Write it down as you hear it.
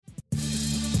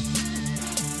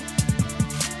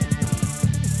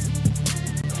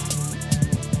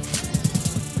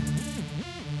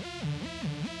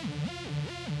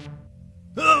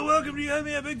behind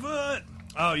me, a Bigfoot.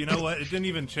 Oh, you know what? It didn't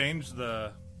even change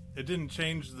the. It didn't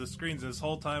change the screens. This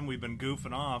whole time we've been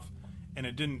goofing off, and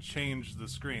it didn't change the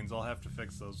screens. I'll have to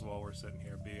fix those while we're sitting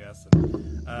here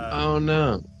BSing. Oh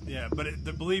no. Yeah, but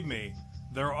believe me,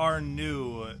 there are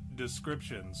new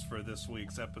descriptions for this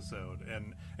week's episode,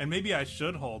 and maybe I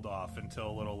should hold off until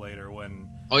a little later when.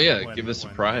 Oh yeah, give us a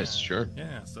surprise, sure.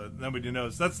 Yeah, so nobody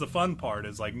knows. That's the fun part.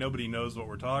 Is like nobody knows what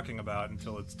we're talking about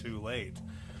until it's too late.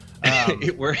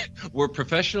 We're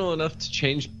professional enough to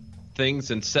change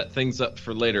things and set things up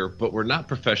for later, but we're not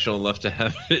professional enough to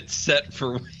have it set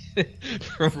for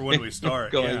when we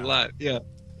start going live. Yeah.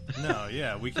 No,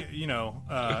 yeah, we can,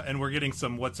 and we're getting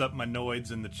some "What's up, my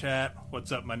noids" in the chat.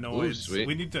 What's up, my noids? Ooh,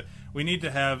 we need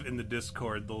to have in the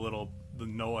Discord the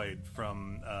noid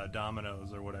from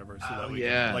Domino's or whatever, so that we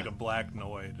can, like a black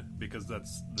noid, because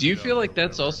that's. Do you feel like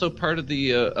that's also part of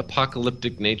the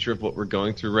apocalyptic nature of what we're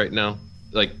going through right now?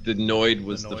 Like the noid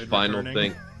was the final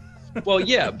thing. Well,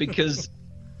 yeah, because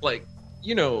okay,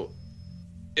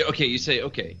 you say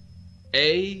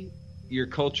your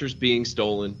culture's being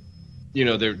stolen.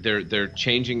 They're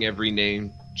changing every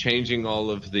name, changing all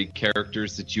of the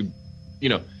characters that you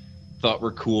thought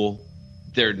were cool.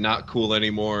 They're not cool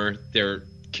anymore. They're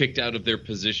kicked out of their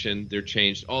position. They're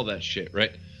changed, all that shit,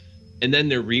 right? And then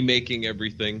they're remaking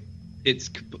everything. It's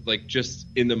like just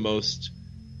in the most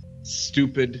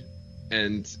stupid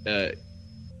and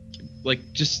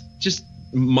just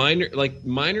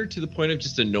minor to the point of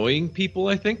just annoying people,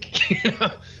 I think.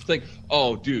 It's like,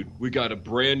 oh, dude, we got a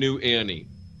brand new Annie.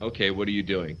 Okay, what are you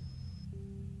doing?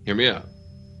 Hear me out.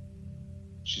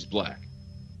 She's black.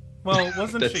 Well,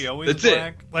 wasn't she always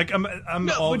black? It. Like I'm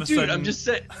no, all of a sudden. I'm just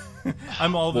saying.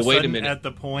 I'm all of a sudden at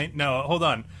the point. No, hold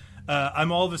on.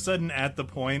 I'm all of a sudden at the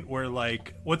point where,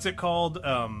 like, what's it called?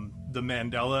 The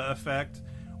Mandela effect,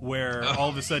 where all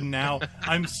of a sudden now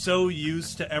I'm so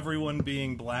used to everyone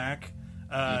being black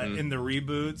in the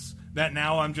reboots that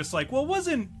now I'm just like, well,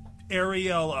 wasn't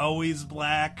Ariel always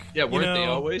black? Yeah, weren't they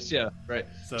always? Yeah, right.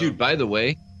 So, dude, by the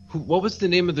way, what was the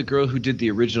name of the girl who did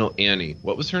the original Annie?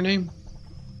 What was her name?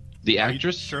 The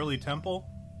actress? Shirley Temple?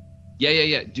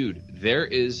 Yeah. Dude, there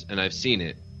is, and I've seen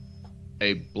it,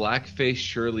 a blackface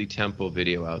Shirley Temple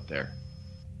video out there.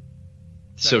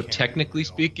 So technically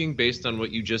speaking, based on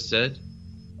what you just said,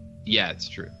 yeah, it's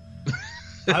true.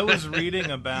 I was reading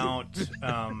about,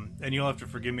 and you'll have to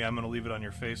forgive me, I'm going to leave it on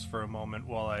your face for a moment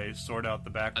while I sort out the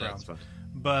background.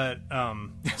 But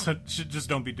so just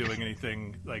don't be doing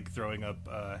anything like throwing up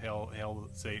Hail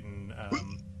Satan,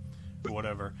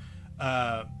 whatever.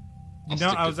 I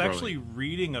was actually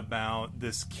reading about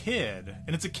this kid,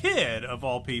 and it's a kid of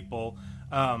all people.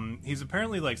 He's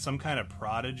apparently like some kind of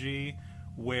prodigy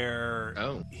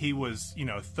where he was,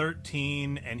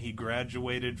 13 and he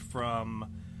graduated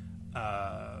from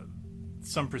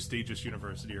some prestigious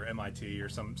university or MIT or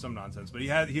some nonsense, but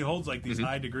he holds like these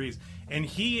high degrees, and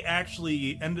he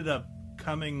actually ended up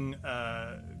coming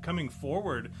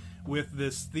forward with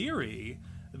this theory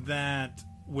that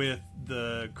with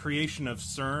the creation of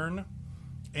CERN,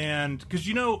 and because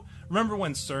remember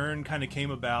when CERN kind of came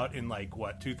about in like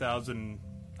 2000,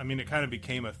 I mean it kind of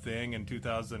became a thing in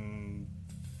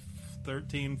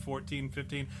 2013, 14,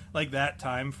 15, like that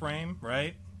time frame,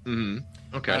 right? Mm-hmm.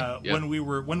 Okay. Yeah. When we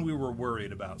were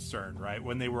worried about CERN, right?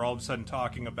 When they were all of a sudden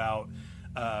talking about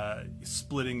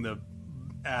splitting the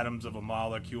atoms of a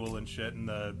molecule and shit, and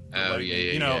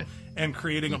and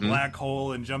creating a black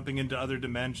hole and jumping into other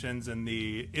dimensions and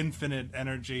the infinite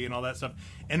energy and all that stuff.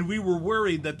 And we were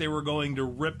worried that they were going to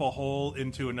rip a hole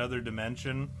into another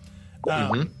dimension.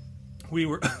 We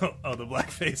were the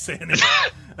blackface Annie.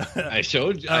 I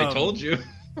told you.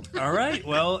 All right.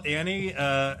 Well, Annie,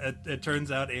 it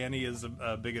turns out Annie is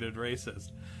a bigoted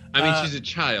racist. I mean, she's a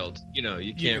child.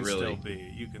 You can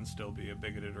still be a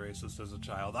bigoted racist as a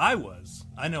child. I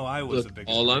know I was a bigoted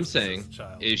racist. All I'm saying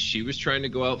is she was trying to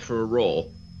go out for a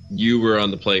role. You were on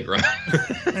the plate, right?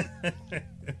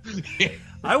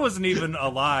 I wasn't even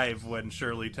alive when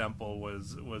Shirley Temple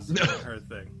was her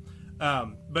thing.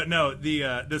 But no,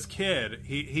 this kid,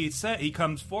 he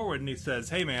comes forward and he says,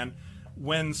 "Hey man,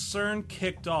 when CERN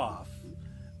kicked off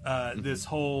this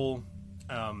whole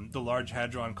the Large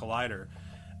Hadron Collider,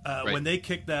 when they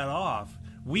kicked that off,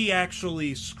 we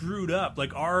actually screwed up.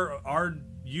 Like our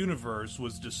universe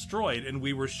was destroyed, and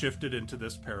we were shifted into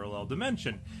this parallel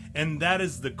dimension, and that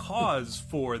is the cause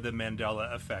for the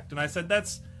Mandela effect." And I said,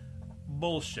 "That's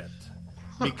bullshit."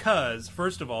 Because,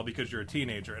 first of all, because you're a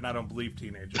teenager, and I don't believe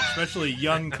teenagers, especially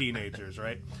young teenagers,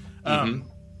 right?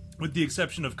 with the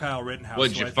exception of Kyle Rittenhouse.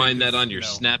 Would you find that on your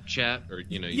Snapchat, or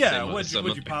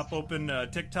would you pop open a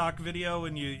TikTok video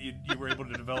and you were able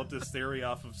to develop this theory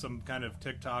off of some kind of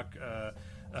TikTok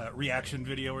reaction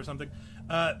video or something?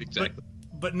 Exactly.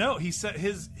 But no, he said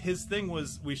his thing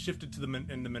was we shifted to the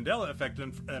Mandela effect,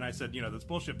 and I said, that's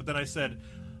bullshit. But then I said,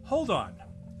 hold on.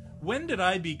 When did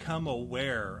I become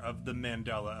aware of the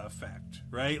Mandela effect,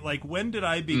 right? Like, when did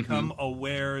I become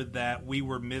aware that we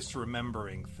were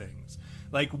misremembering things?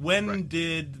 Like, when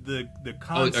did the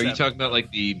concept... Oh, are you talking about,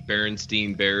 like, the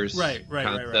Berenstein Bears concept?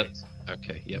 Right.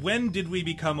 Okay, yeah. When did we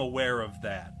become aware of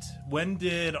that? When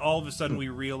did all of a sudden we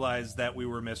realize that we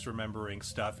were misremembering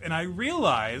stuff? And I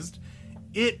realized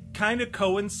it kind of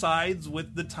coincides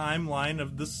with the timeline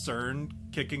of the CERN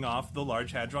kicking off the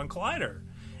Large Hadron Collider.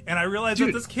 And I realized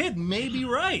that this kid may be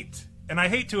right. And I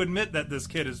hate to admit that this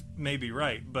kid is maybe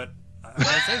right, but I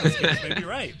say this kid is maybe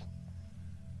right.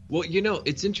 Well,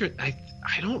 it's interesting. I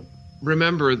don't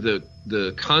remember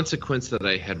the consequence that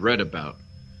I had read about,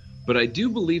 but I do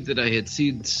believe that I had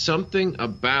seen something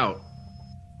about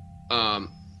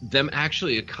them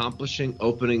actually accomplishing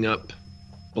opening up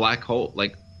black holes,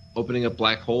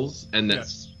 and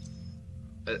that's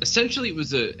essentially it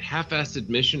was a half-assed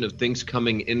admission of things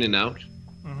coming in and out.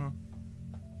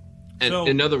 And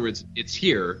in other words, it's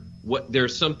here.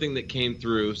 There's something that came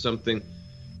through, something,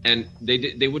 and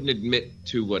they wouldn't admit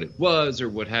to what it was or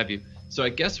what have you. So I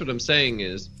guess what I'm saying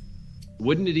is,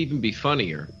 wouldn't it even be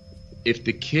funnier if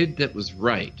the kid that was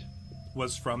right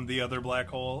was from the other black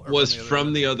hole?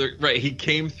 Right, he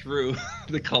came through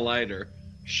the collider,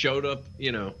 showed up,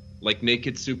 like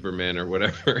naked Superman or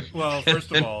whatever. Well,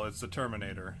 first of all, it's the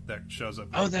Terminator that shows up.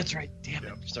 Oh, that's right. Damn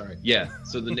it. Sorry. Yeah,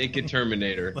 so the naked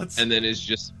Terminator, and then is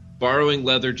just borrowing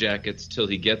leather jackets till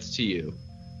he gets to you.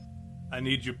 I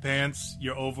need your pants,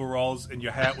 your overalls, and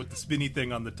your hat with the spinny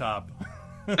thing on the top.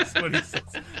 That's what he says.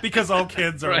 Because all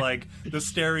kids are like the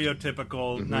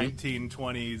stereotypical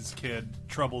 1920s kid,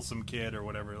 troublesome kid or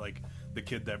whatever, like the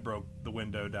kid that broke the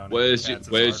window down. Where's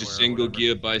your single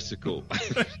gear bicycle?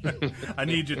 I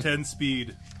need your 10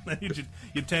 speed. I need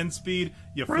your 10 speed,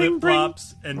 your flip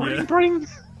flops, and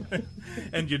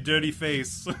and your dirty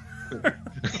face.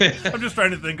 I'm just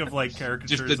trying to think of like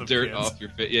caricatures just the of dirt kids. Off your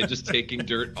face. Yeah, just taking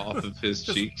dirt off of his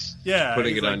cheeks. Yeah,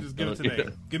 putting it like, on. Just give it to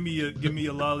me. Give me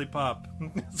a lollipop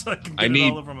so I can get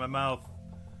it all over my mouth.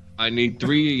 I need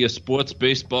 3 of your sports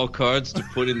baseball cards to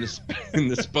put in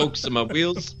the spokes of my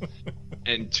wheels,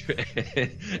 and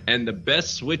the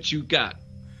best switch you got,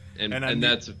 and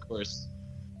that's of course.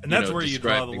 And that's where you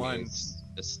draw the line.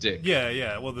 A stick.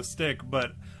 Yeah. Well, the stick,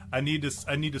 but. I need a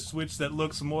switch that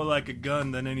looks more like a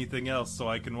gun than anything else, so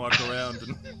I can walk around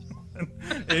and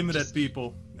aim it at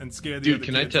people and scare the other kids.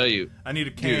 Can I tell you? I need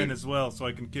a can as well, so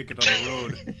I can kick it on the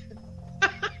road.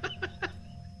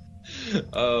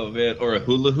 Oh man, or a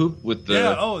hula hoop with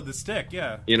the the stick,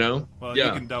 yeah. Well,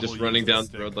 you can double just running down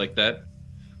the road like that.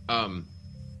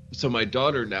 So my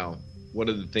daughter now, one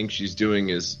of the things she's doing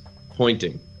is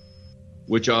pointing,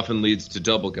 which often leads to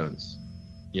double guns.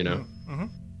 Mm-hmm.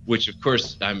 Which of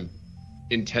course I'm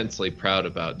intensely proud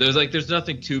about. There's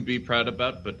nothing to be proud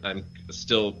about, but I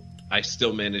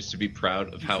still manage to be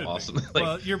proud of how awesome.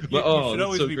 You should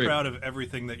always be proud of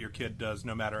everything that your kid does,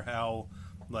 no matter how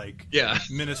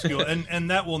minuscule,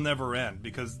 and that will never end,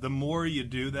 because the more you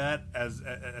do that as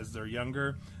they're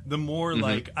younger, the more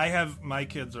I have my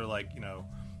kids are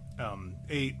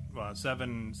 8,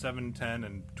 7, 10,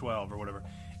 and 12 or whatever,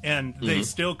 and they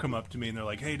still come up to me and they're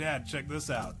like, "Hey, Dad, check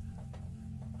this out."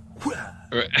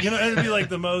 Right. It'd be like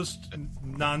the most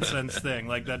nonsense thing.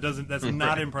 Like that's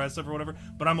not impressive or whatever.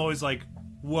 But I'm always like,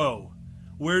 whoa,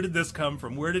 where did this come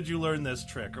from? Where did you learn this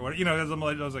trick or what? Because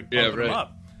I was like pumping them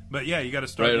up. But yeah, you got to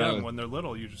start young when they're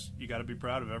little. You got to be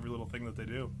proud of every little thing that they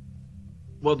do.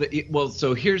 Well,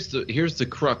 so here's the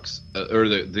crux or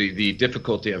the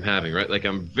difficulty I'm having, right? Like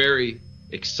I'm very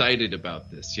excited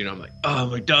about this. I'm like, oh,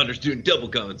 my daughter's doing double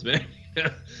guns, man.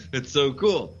 It's so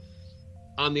cool.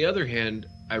 On the other hand,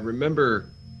 I remember,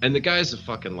 and the guy's a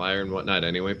fucking liar and whatnot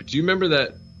anyway, but do you remember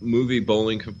that movie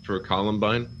Bowling for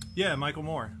Columbine? Yeah, Michael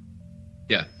Moore.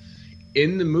 Yeah.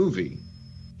 In the movie,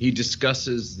 he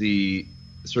discusses the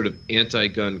sort of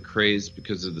anti-gun craze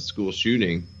because of the school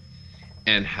shooting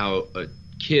and how a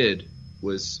kid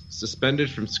was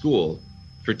suspended from school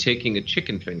for taking a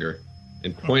chicken finger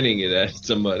and pointing it at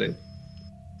somebody.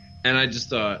 And I just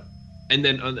thought, and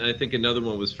then I think another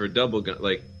one was for a double gun,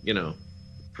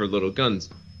 for little guns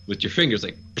with your fingers,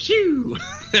 like pew.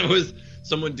 That was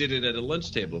someone did it at a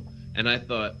lunch table, and I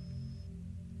thought,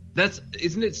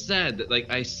 isn't it sad that like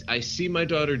I see my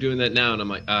daughter doing that now and I'm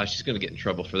like, she's gonna get in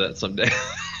trouble for that someday.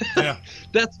 Yeah.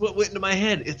 That's what went into my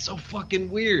head. It's so fucking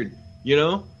weird, you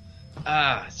know?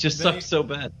 It just sucks so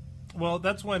bad. Well,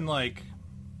 that's when like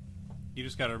you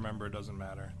just got to remember it doesn't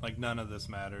matter. Like none of this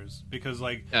matters because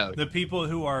like the people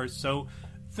who are so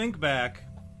think back.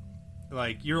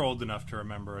 Like, you're old enough to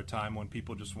remember a time when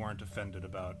people just weren't offended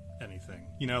about anything.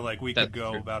 You know, like, we could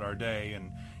go about our day,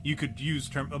 and you could use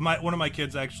one of my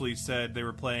kids actually said they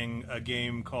were playing a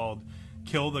game called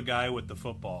Kill the Guy with the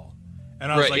Football.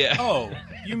 And I was like, oh,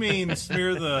 you mean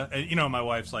smear the... And, you know, my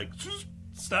wife's like,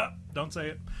 stop, don't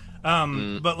say it.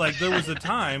 But, like, there was a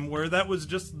time where that was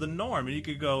just the norm, and you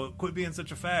could go, quit being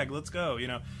such a fag, let's go, you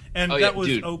know? And that was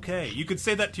okay. You could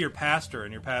say that to your pastor,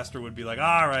 and your pastor would be like,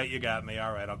 all right, you got me,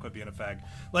 all right, I'll quit being a fag.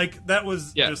 Like, that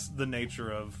was just the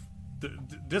nature of the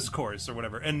discourse or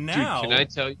whatever. And now... Dude, can I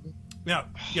tell you?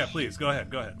 Yeah, please, go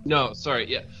ahead. No,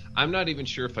 sorry, yeah. I'm not even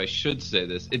sure if I should say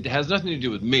this. It has nothing to do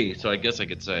with me, so I guess I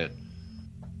could say it.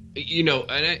 You know,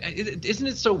 and isn't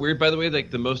it so weird, by the way, like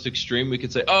the most extreme we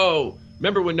could say, oh,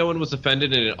 remember when no one was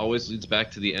offended and it always leads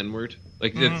back to the N-word?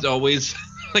 Like, it's always,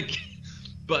 like,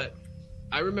 but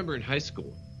I remember in high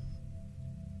school,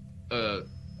 a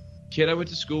kid I went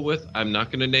to school with, I'm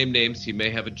not going to name names, he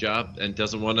may have a job and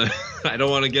doesn't want to, I don't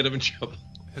want to get him in trouble.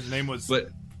 His name was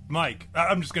Mike.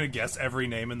 I'm just going to guess every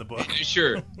name in the book.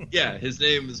 Sure. Yeah, his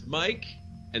name is Mike,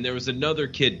 and there was another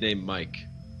kid named Mike.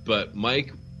 But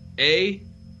Mike A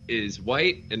is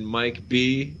white and Mike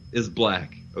B is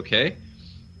black, okay?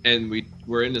 And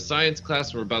we're in a science class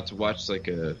and we're about to watch like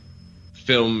a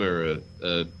film or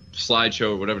a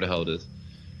slideshow or whatever the hell it is.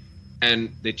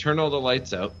 And they turn all the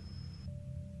lights out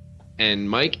and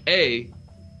Mike A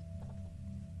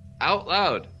out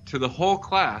loud to the whole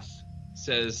class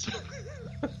says,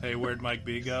 hey, where'd Mike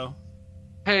B go?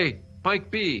 Hey,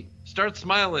 Mike B, start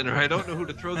smiling or I don't know who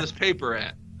to throw this paper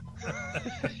at.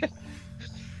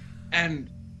 And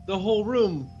the whole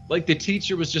room, like the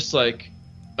teacher was just like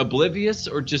oblivious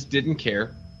or just didn't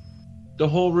care. The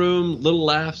whole room, little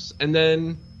laughs, and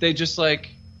then they just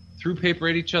like threw paper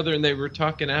at each other and they were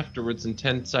talking afterwards in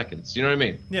 10 seconds. You know what I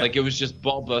mean? Yeah. Like it was just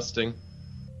ball busting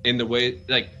in the way,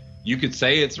 like you could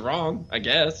say it's wrong, I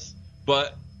guess,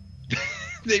 but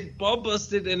they ball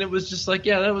busted and it was just like,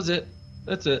 yeah, that was it.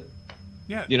 That's it.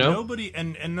 Yeah. You know? Nobody,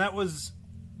 and that was...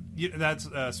 That's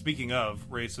speaking of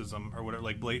racism or whatever,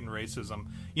 like blatant racism.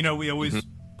 You know, we always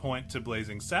point to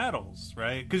Blazing Saddles,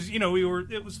 right? Because you know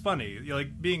it was funny,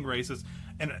 like being racist.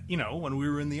 And you know, when we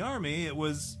were in the army,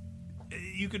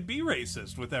 you could be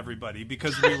racist with everybody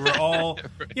because we were all,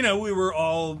 you know, we were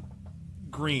all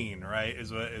green, right? Is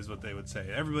what they would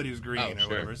say. Everybody was green or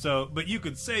whatever. So, but you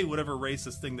could say whatever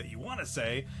racist thing that you want to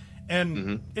say.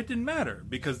 And it didn't matter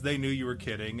because they knew you were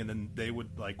kidding, and then they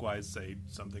would likewise say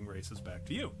something racist back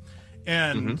to you.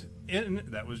 And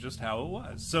that was just how it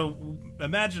was. So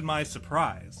imagine my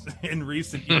surprise in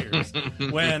recent years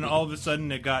when all of a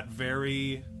sudden it got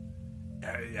everybody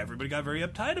got very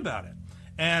uptight about it.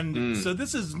 And so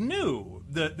this is new,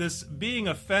 this being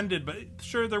offended, but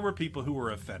sure, there were people who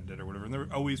were offended or whatever, and there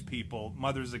were always people,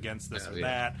 mothers against this or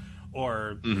that,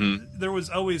 or there was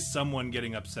always someone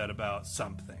getting upset about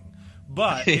something.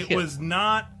 But it was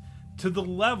not to the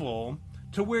level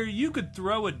to where you could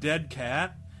throw a dead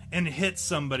cat and hit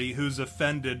somebody who's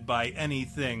offended by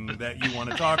anything that you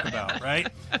want to talk about, right?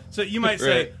 So you might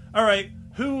say, all right,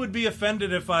 who would be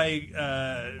offended if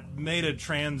I made a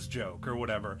trans joke or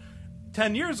whatever?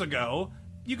 10 years ago,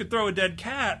 you could throw a dead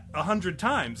cat 100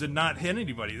 times and not hit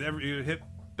anybody. It would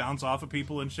bounce off of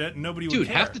people and shit, and nobody would care.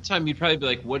 Dude, half the time you'd probably be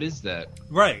like, what is that?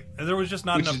 Right. And there was just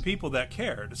not enough people that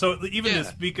cared. So even to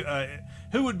speak,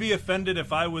 who would be offended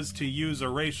if I was to use a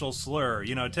racial slur?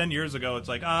 You know, 10 years ago, it's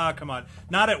like, come on.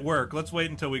 Not at work. Let's wait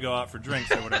until we go out for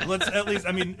drinks or whatever. Let's at least,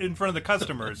 I mean, in front of the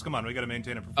customers. Come on, we got to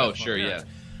maintain a professional appearance.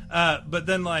 But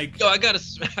then, like, yo, I gotta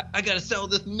sell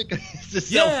this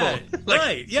cell phone. Like,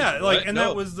 right? Yeah, like, and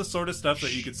that was the sort of stuff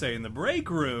that you could say in the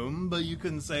break room, but you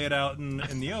couldn't say it out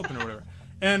in the open or whatever.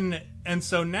 And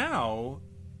so now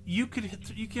you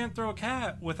can't throw a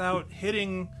cat without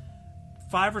hitting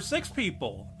 5 or 6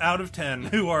 people out of 10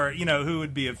 who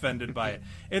would be offended by it.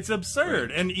 It's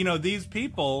absurd. And these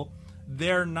people,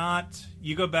 they're not,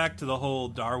 you go back to the whole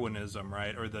Darwinism,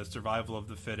 right? Or the survival of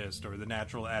the fittest or the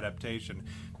natural adaptation.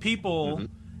 People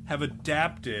have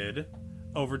adapted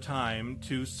over time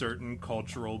to certain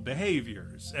cultural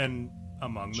behaviors, and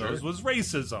among those was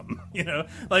racism,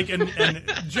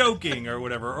 and joking or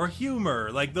whatever, or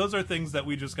humor. Like, those are things that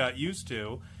we just got used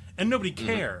to, and nobody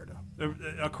cared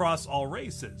across all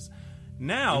races.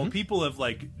 Now people have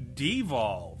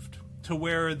devolved to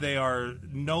where they are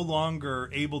no longer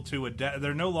able to adapt.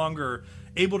 They're no longer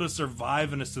able to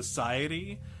survive in a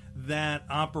society that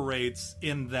operates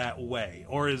in that way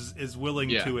or is willing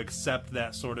to accept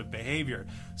that sort of behavior.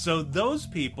 So those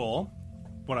people,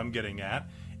 what I'm getting at,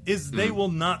 is they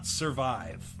will not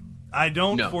survive. I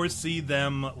don't foresee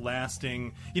them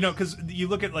lasting, because you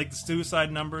look at like the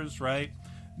suicide numbers, right?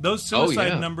 Those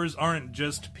suicide numbers aren't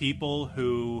just people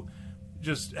who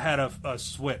just had a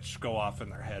switch go off in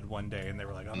their head one day and they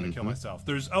were like, I'm going to kill myself.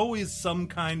 There's always some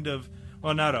kind of,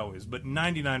 well, not always, but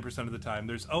 99% of the time,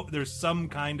 there's some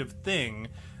kind of thing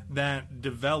that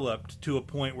developed to a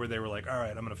point where they were like, all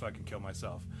right, I'm going to fucking kill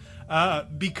myself.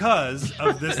 Because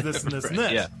of this, and this, and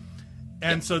this. Yeah.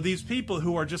 And so these people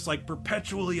who are just like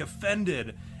perpetually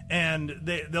offended, and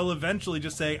they'll eventually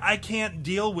just say, I can't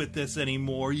deal with this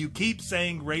anymore. You keep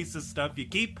saying racist stuff. You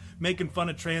keep making fun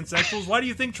of transsexuals. Why do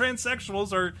you think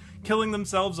transsexuals are killing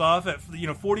themselves off at,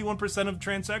 41% of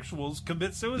transsexuals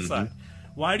commit suicide?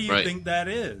 Why do you think that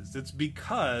is? It's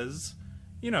because,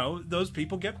 those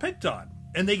people get picked on.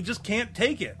 And they just can't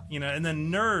take it, And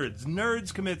then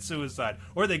nerds commit suicide.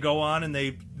 Or they go on and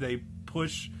they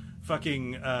push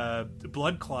fucking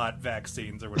blood clot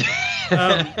vaccines or whatever.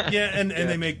 And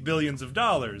they make billions of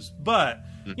dollars. But,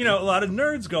 a lot of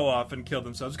nerds go off and kill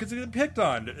themselves because they get picked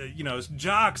on.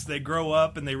 Jocks, they grow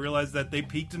up and they realize that they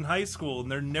peaked in high school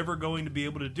and they're never going to be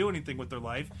able to do anything with their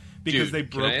life because they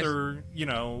broke their,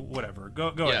 whatever. Go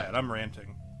ahead. I'm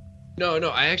ranting. No,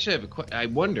 I actually have I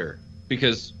wonder,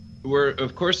 because we're,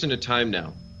 of course, in a time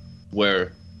now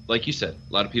where, like you said,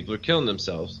 a lot of people are killing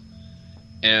themselves.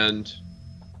 And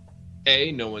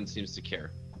A, no one seems to care.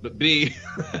 But B,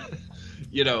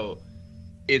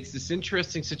 it's this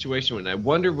interesting situation, and I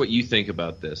wonder what you think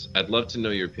about this. I'd love to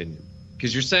know your opinion.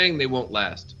 Because you're saying they won't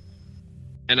last.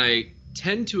 And I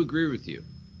tend to agree with you.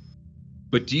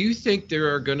 But do you think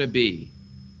there are going to be,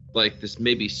 like, this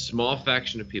maybe small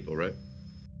faction of people, right?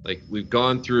 Like, we've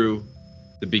gone through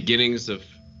the beginnings of,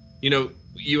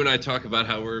 you and I talk about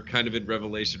how we're kind of in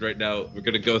Revelation right now. We're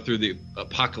going to go through the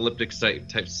apocalyptic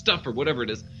type stuff or whatever it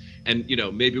is. And,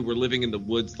 maybe we're living in the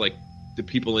woods like the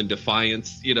people in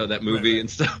Defiance, that movie and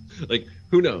stuff. Like,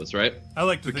 who knows, right? I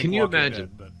like to think can you Walking imagine?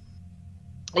 Dead,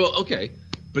 but... Well, okay.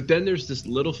 But then there's this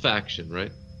little faction,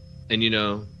 right? And,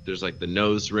 there's like the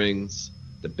nose rings,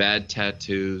 the bad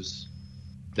tattoos,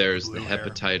 there's the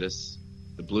hepatitis,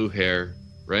 the blue hair,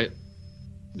 right?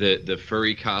 The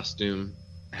furry costume,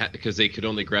 because they could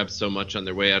only grab so much on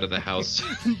their way out of the house.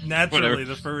 Naturally,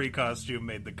 the furry costume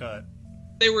made the cut.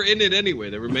 They were in it anyway.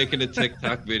 They were making a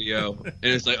TikTok video, and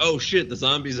it's like, oh shit, the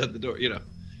zombie's at the door.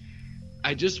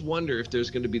 I just wonder if there's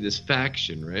going to be this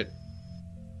faction, right?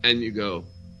 And you go,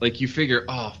 like, you figure,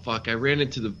 oh fuck, I ran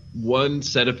into the one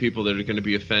set of people that are going to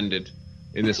be offended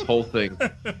in this whole thing,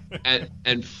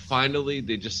 and finally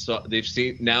they've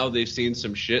seen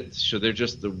some shit, so they're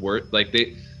just the worst. Like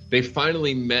they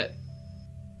finally met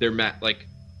their like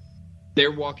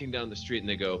they're walking down the street and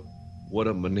they go, what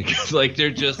a nigga. Like,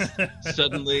 they're just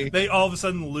suddenly they all of a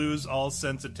sudden lose all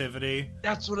sensitivity.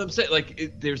 That's what I'm saying.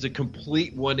 Like, there's a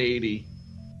complete 180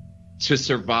 to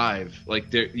survive. Like,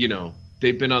 they've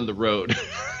been on the road.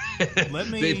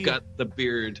 They've got the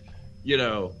beard,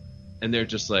 and they're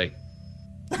just like,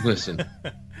 listen,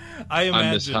 I imagine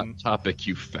on this hot topic,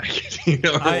 you faggot,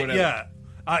 or whatever.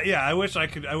 I wish I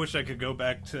could go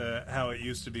back to how it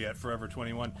used to be at Forever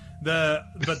 21. But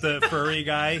the furry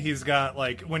guy, he's got,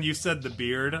 like, when you said the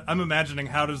beard, I'm imagining,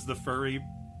 how does the furry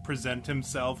present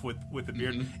himself with the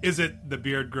beard? Is it the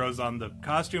beard grows on the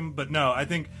costume? But no, I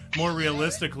think more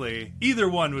realistically, either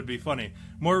one would be funny.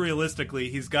 More realistically,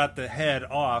 he's got the head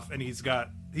off, and he's got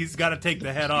to take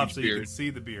the head off so you can see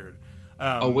the beard.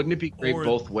 Wouldn't it be great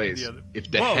both ways?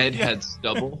 If the head had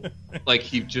stubble, like,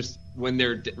 he just, when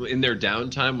they're in their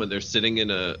downtime, when they're sitting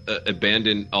in a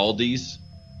abandoned Aldi's,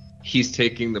 he's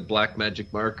taking the black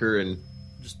magic marker and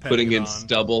just putting in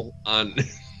stubble on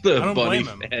the bunny's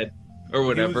head or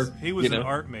whatever. He was an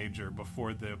art major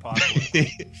before the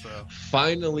apocalypse. So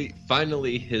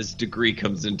finally his degree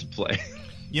comes into play.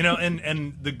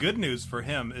 And the good news for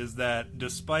him is that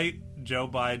despite Joe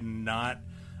Biden not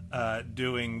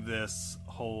doing this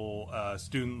whole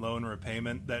student loan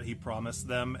repayment that he promised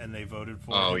them and they voted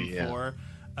for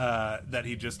that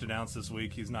he just announced this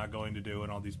week he's not going to do,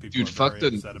 and all these people are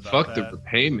very upset about that. The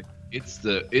repayment. It's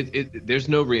there's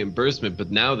no reimbursement,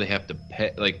 but now they have to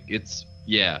pay. Like, it's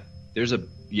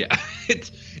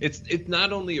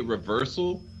not only a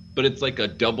reversal, but it's like a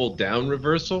double down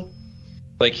reversal.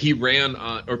 Like, he ran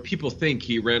on, or people think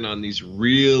he ran on these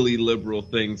really liberal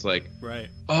things, like, right,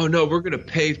 oh no, we're gonna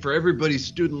pay for everybody's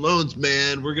student loans,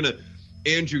 man. We're gonna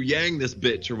Andrew Yang this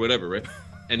bitch or whatever, right?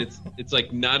 And it's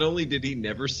like, not only did he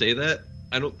never say that,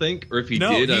 I don't think, or if he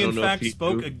no, did, he I don't in know fact if he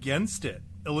spoke knew. against it.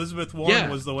 Elizabeth Warren Yeah.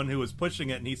 was the one who was pushing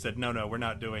it, and he said, no, we're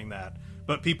not doing that.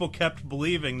 But people kept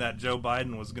believing that Joe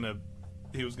Biden was gonna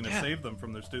save them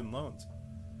from their student loans.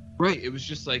 Right. It was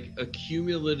just like a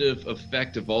cumulative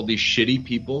effect of all these shitty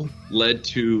people led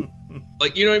to,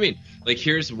 like, you know what I mean? Like,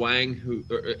 here's Wang,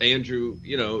 or Andrew,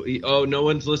 no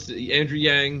one's listening. Andrew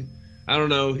Yang, I don't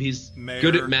know. He's Mayor.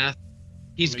 good at math.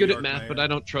 He's New good York at math, mayor. but I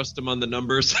don't trust him on the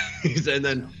numbers. And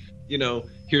then,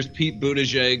 here's Pete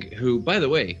Buttigieg, who, by the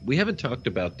way, we haven't talked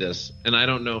about this, and I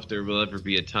don't know if there will ever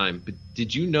be a time, but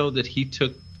did you know that he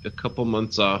took a couple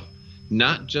months off,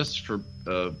 not just for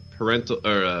parental,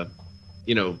 or,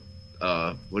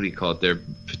 what do you call it there?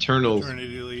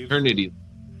 Paternity leave. Paternity.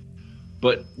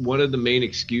 But one of the main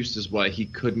excuses why he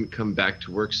couldn't come back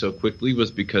to work so quickly was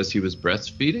because he was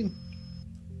breastfeeding?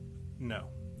 No,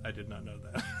 I did not know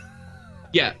that.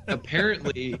 Yeah,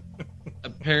 apparently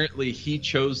he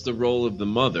chose the role of the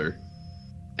mother,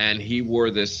 and he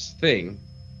wore this thing.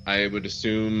 I would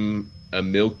assume a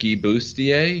milky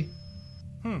bustier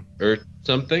or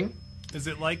something. Is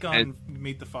it like on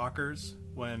Meet the Fockers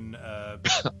when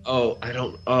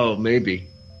Maybe.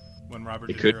 when Robert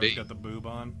It De could Niro's be. got the boob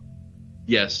on?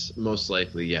 Yes, most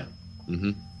likely, yeah.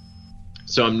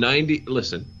 So I'm 90.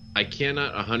 Listen, I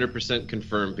cannot 100%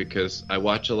 confirm because I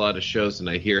watch a lot of shows and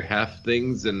I hear half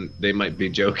things and they might be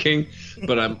joking,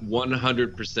 but I'm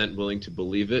 100% willing to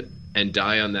believe it and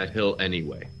die on that hill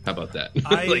anyway. How about that?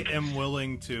 I am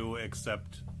willing to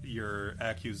accept your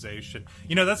accusation.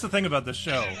 That's the thing about the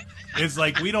show is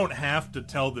like we don't have to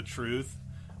tell the truth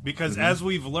because as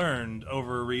we've learned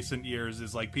over recent years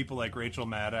is like people like Rachel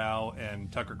Maddow and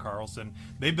Tucker Carlson,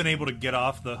 they've been able to get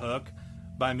off the hook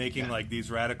by making like these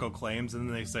radical claims, and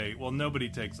then they say, well, nobody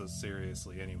takes us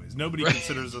seriously anyways. Nobody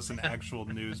considers us an actual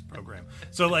news program.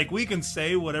 So like we can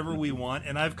say whatever we want,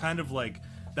 and I've kind of like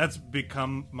that's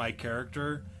become my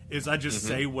character is I just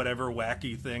say whatever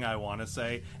wacky thing I want to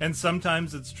say. And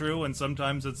sometimes it's true and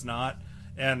sometimes it's not.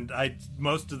 And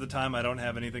most of the time I don't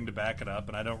have anything to back it up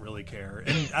and I don't really care.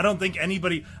 And I don't think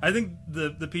anybody, I think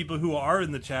the people who are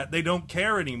in the chat, they don't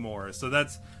care anymore. So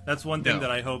that's one thing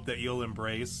that I hope that you'll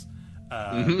embrace.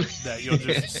 That you'll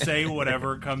just say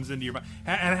whatever comes into your mind.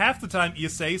 And half the time you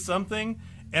say something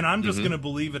and I'm just going to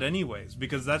believe it anyways,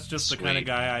 because that's just the kind of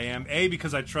guy I am. A,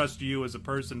 because I trust you as a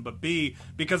person, but B,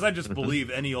 because I just believe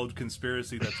any old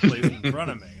conspiracy that's placed in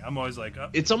front of me. I'm always like,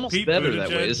 it's almost Pete better Buttigieg that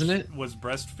way, isn't it? Was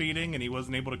breastfeeding and he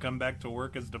wasn't able to come back to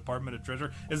work as Department of Treasury.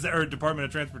 Or Department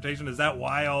of Transportation? Is that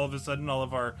why all of a sudden all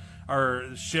of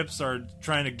our ships are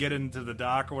trying to get into the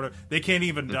dock or whatever? They can't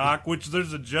even dock, which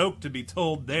there's a joke to be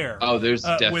told there. Oh, there's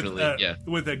definitely,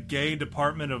 with a gay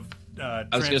Department of I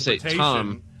was going to say, Transportation.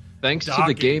 Tom, thanks to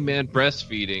the gay man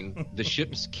breastfeeding, the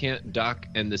ships can't dock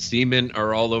and the seamen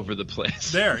are all over the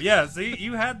place. There, yeah. See,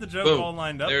 you had the joke Boom. all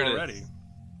lined up There it is. already.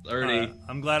 Already.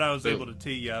 I'm glad I was Boom. able to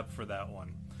tee you up for that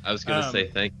one. I was going to say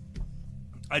thank you.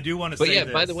 I do want to But say yeah,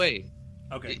 this. by the way.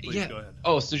 Okay, please go ahead.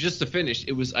 Oh, so just to finish,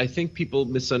 I think people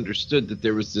misunderstood that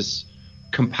there was this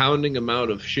compounding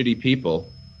amount of shitty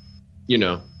people.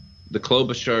 The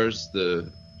Klobuchars,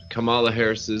 the Kamala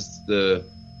Harrises,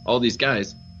 all these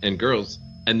guys and girls.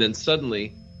 And then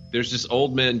suddenly there's this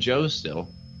old man Joe still.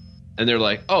 And they're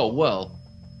like, oh, well,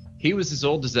 he was as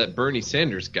old as that Bernie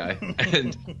Sanders guy.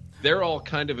 And they're all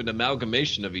kind of an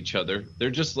amalgamation of each other. They're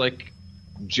just like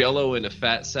Jell-O in a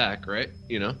fat sack, right?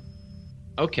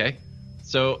 Okay.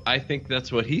 So I think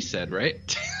that's what he said, right?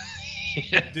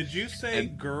 Did you say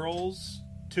girls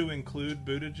to include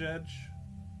Buttigieg?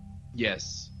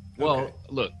 Yes. Well, Okay.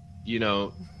 look,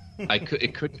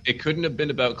 it couldn't have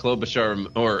been about Klobuchar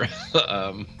or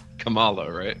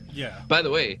Kamala, right? Yeah. By the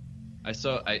way,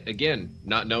 again,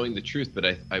 not knowing the truth, but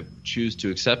I choose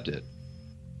to accept it.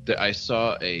 That I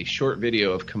saw a short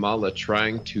video of Kamala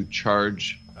trying to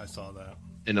charge I saw that.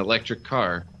 an electric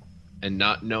car and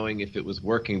not knowing if it was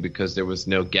working because there was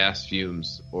no gas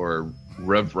fumes or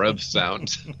rev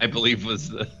sound, I believe was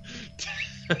the...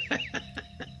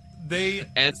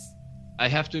 And I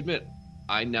have to admit,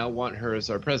 I now want her as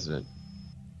our president.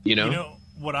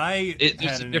 What I There's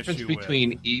had a an difference issue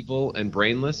between with. evil and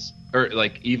brainless, or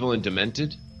like evil and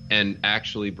demented, and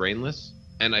actually brainless,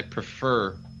 and I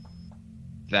prefer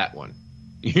that one.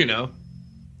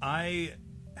 I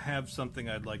have something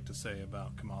I'd like to say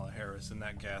about Kamala Harris and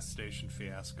that gas station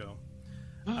fiasco.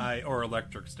 Or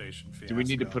electric station fiasco. Do we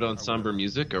need to put on somber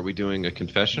music? Are we doing a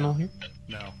confessional here?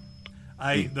 No.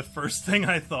 The first thing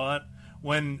I thought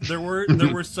when there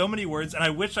were so many words, and I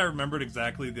wish I remembered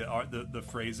exactly the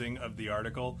phrasing of the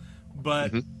article,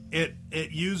 but it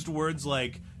used words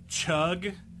like chug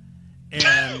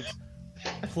and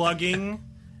plugging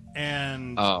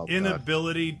and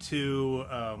inability to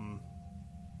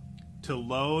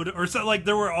load, or so, like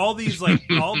there were all these like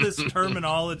all this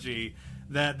terminology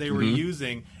that they were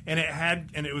using, and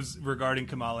it was regarding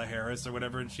Kamala Harris or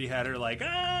whatever, and she had her like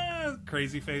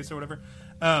crazy face or whatever.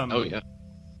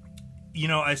 You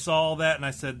know, I saw all that and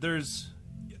I said,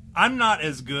 I'm not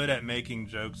as good at making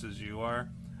jokes as you are.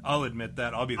 I'll admit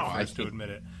that. I'll be the first to admit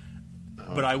it.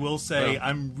 But I will say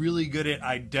I'm really good at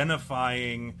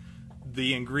identifying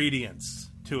the ingredients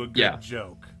to a good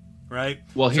joke, right?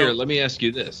 Well, here, let me ask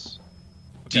you this.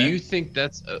 Okay. Do you think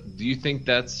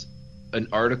that's an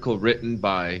article written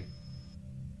by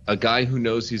a guy who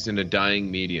knows he's in a dying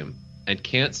medium and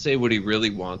can't say what he really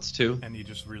wants to, and he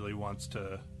just really wants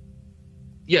to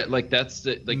like that's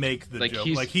the make the joke,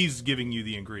 like he's giving you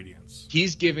the ingredients.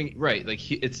 He's giving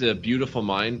it's a beautiful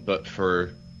mind, but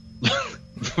for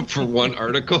for one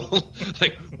article,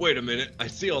 like, wait a minute, I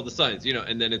see all the signs, you know,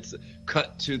 and then it's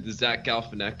cut to the Zach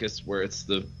Galifianakis where it's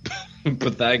the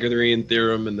Pythagorean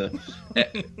theorem and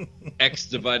the x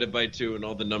divided by 2 and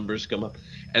all the numbers come up,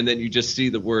 and then you just see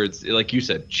the words, like you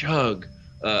said, chug,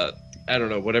 I don't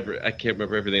know, whatever, I can't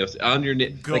remember everything else on your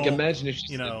like, imagine if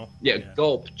you know,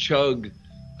 gulp, chug,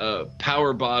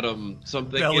 power bottom,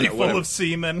 something, belly full of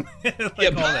semen,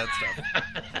 like all that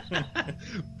stuff.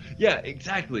 Yeah,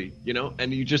 exactly. You know,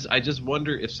 and I just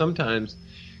wonder if sometimes,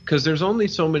 because there's only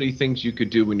so many things you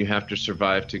could do when you have to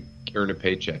survive to earn a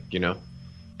paycheck, you know.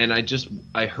 And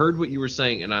I heard what you were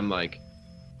saying, and I'm like,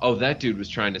 oh, that dude was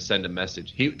trying to send a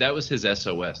message. That was his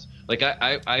SOS. Like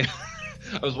I I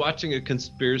was watching a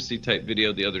conspiracy type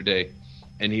video the other day,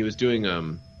 and he was doing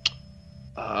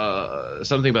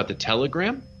something about the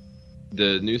Telegram,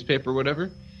 the newspaper or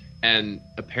whatever, and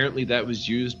apparently that was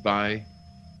used by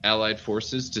Allied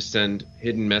forces to send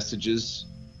hidden messages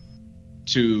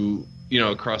to, you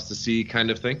know, across the sea kind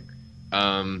of thing,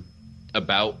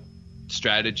 about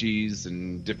strategies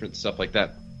and different stuff like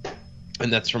that.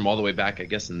 And that's from all the way back, I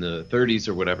guess, in the 30s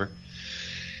or whatever.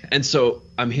 And so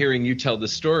I'm hearing you tell the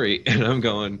story, and I'm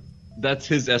going, that's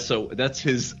his that's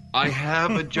his, I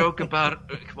have a joke about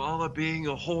Kamala being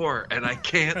a whore, and I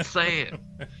can't say it.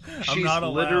 I'm not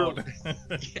allowed.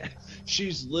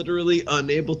 She's literally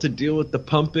unable to deal with the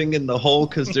pumping in the hole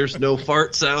because there's no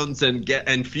fart sounds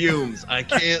and fumes. I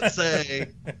can't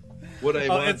say what I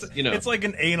want. You know, it's like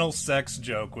an anal sex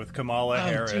joke with Kamala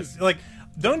Harris. Dude. Like,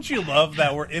 don't you love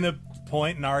that we're in a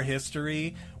point in our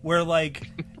history where, like,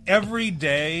 every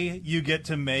day you get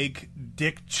to make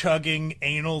dick-chugging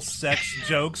anal sex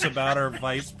jokes about our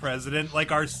vice president,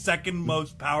 like our second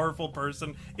most powerful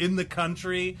person in the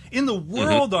country, in the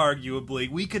world, arguably.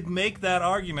 We could make that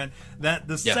argument that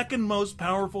the second most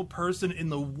powerful person in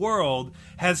the world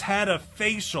has had a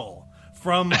facial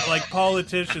from, like,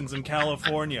 politicians in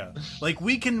California. Like,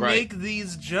 we can make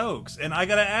these jokes. And I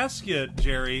gotta ask you,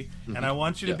 Jerry, and I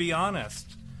want you to be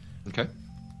honest. Okay.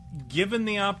 Given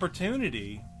the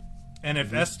opportunity, and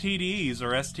if STDs or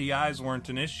STIs weren't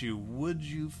an issue, would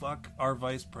you fuck our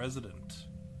vice president?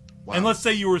 Wow. And let's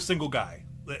say you were a single guy.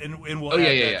 And we'll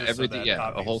everything,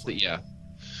 a whole thing,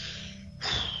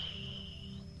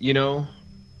 You know,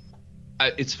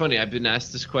 it's funny, I've been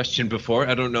asked this question before.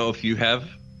 I don't know if you have,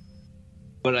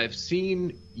 but I've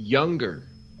seen younger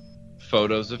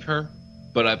photos of her,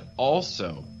 but I've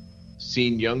also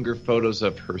seen younger photos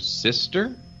of her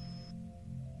sister.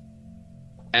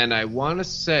 And I want to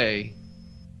say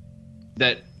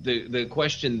that the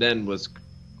question then was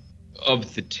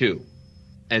of the two.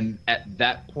 And at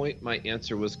that point, my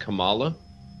answer was Kamala.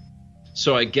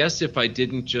 So I guess if I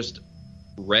didn't just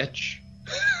retch,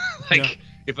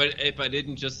 if I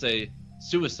didn't just say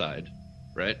suicide,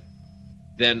 right,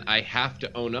 then I have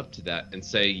to own up to that and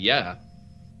say, yeah,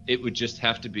 it would just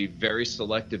have to be very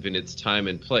selective in its time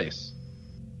and place.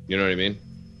 You know what I mean?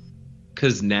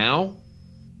 Because now,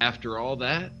 after all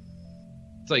that,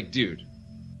 it's like, dude,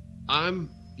 I'm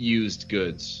used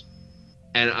goods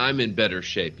and I'm in better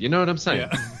shape. You know what I'm saying?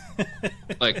 Yeah.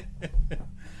 Like,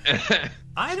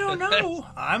 I don't know.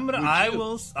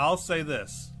 I'll say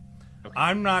this. Okay.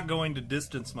 I'm not going to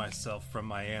distance myself from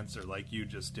my answer like you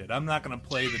just did. I'm not going to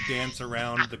play the dance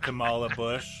around the Kamala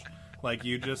Bush like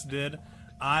you just did.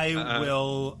 I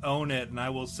will own it, and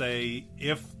I will say,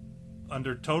 if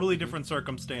under totally different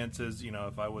circumstances, you know,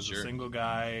 if I was a single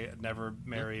guy, never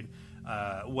married,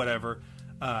 whatever,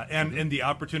 and the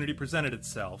opportunity presented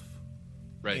itself,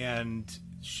 right, and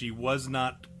she was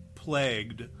not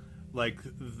plagued like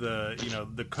the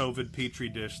COVID petri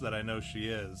dish that I know she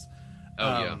is,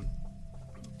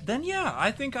 then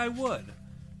I think I would.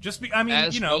 Just be, I mean,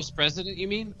 as vice president, you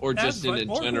mean, or just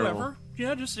in general? Whoever.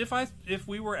 just if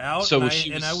we were out So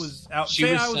and I was out,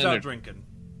 say I was out drinking,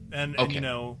 and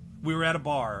we were at a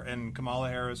bar and Kamala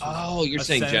Harris was you're a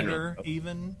saying senator general.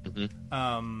 even.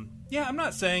 Mm-hmm. Yeah, I'm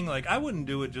not saying like I wouldn't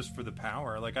do it just for the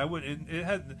power. Like I would. It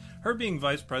had her being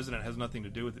vice president has nothing to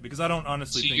do with it because I don't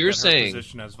honestly think that her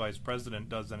position as vice president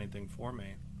does anything for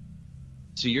me.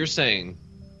 So you're saying,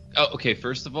 okay.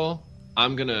 First of all,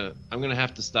 I'm gonna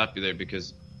have to stop you there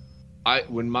because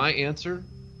when my answer,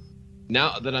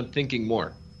 now that I'm thinking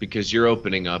more because you're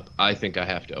opening up, I think I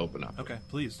have to open up. Okay,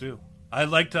 please do. I'd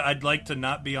like to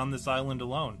not be on this island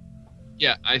alone.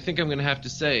 Yeah, I think I'm gonna have to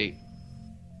say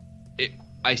it.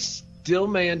 I still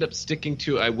may end up sticking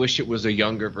to I wish it was a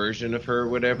younger version of her or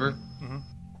whatever. Mm-hmm.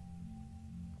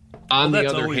 On the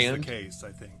that's other always hand, the case,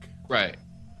 I think. right.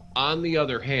 On the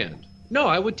other hand, no,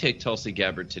 I would take Tulsi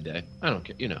Gabbard today. I don't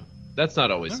care. That's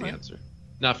not always the answer.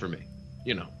 Not for me.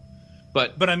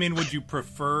 But I mean, would you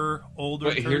prefer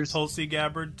older Tulsi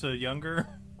Gabbard to younger?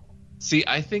 See,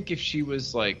 I think if she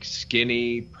was like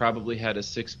skinny, probably had a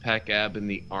 6-pack ab in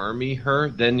the army,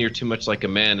 then you're too much like a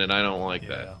man, and I don't like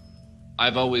that.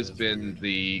 I've always been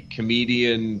the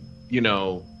comedian,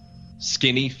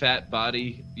 skinny fat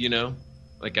body,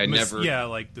 like I never. Yeah,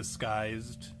 like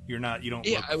disguised. You don't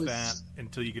look fat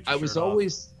until you get your shirt off.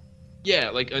 Always,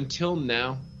 like until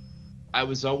now, I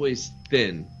was always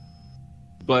thin,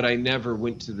 but I never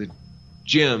went to the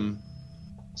gym.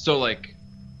 So like,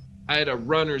 I had a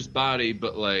runner's body,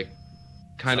 but like,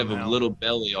 kind of a little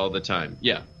belly all the time.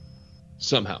 Yeah,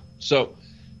 somehow. So.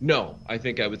 No, I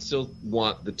think I would still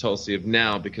want the Tulsi of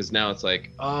now because now it's like,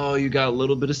 oh, you got a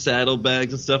little bit of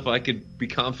saddlebags and stuff. I could be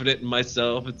confident in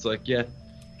myself. It's like, yeah.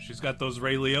 She's got those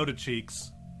Ray Liotta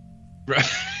cheeks. Right.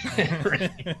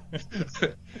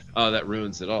 Oh, that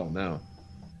ruins it all now.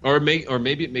 Or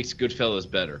maybe it makes Goodfellas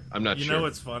better. I'm not sure. You know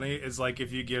what's funny? Is like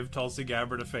if you give Tulsi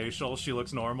Gabbard a facial, she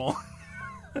looks normal.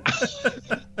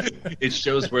 It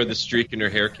shows where the streak in her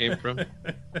hair came from.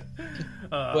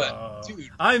 But, dude,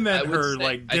 I meant her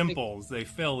like dimples. They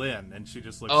fill in, and she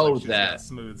just looks like she's got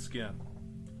smooth skin.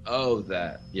 Oh,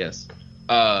 that yes.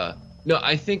 No,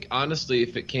 I think honestly,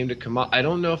 if it came to Kamala, I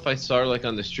don't know if I saw her like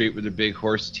on the street with her big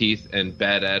horse teeth and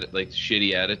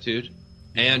shitty attitude,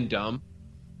 and dumb.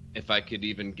 If I could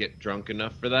even get drunk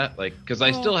enough for that, because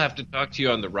I still have to talk to you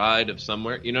on the ride of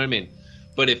somewhere. You know what I mean?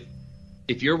 But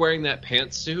if you're wearing that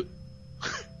pantsuit,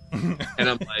 and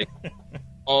I'm like,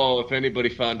 oh, if anybody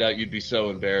found out, you'd be so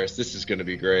embarrassed. This is going to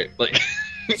be great.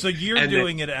 So you're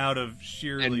doing it out of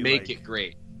sheerly and make it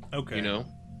great. Okay.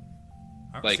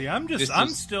 Like, see, I'm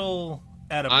still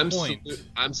at a point.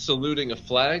 I'm saluting a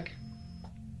flag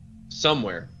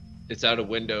somewhere. It's out a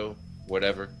window,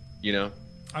 whatever.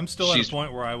 I'm still at a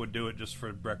point where I would do it just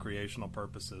for recreational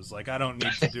purposes. Like I don't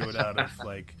need to do it out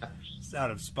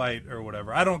of spite or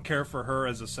whatever. I don't care for her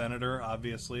as a senator,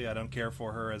 obviously. I don't care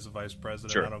for her as a vice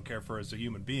president. Sure. I don't care for her as a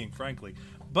human being, frankly.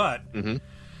 But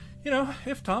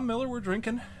if Tom Miller were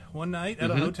drinking one night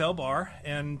at a hotel bar,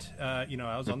 and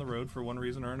I was on the road for one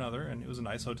reason or another, and it was a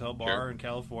nice hotel bar in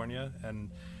California,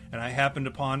 and I happened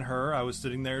upon her. I was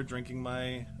sitting there drinking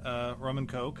my rum and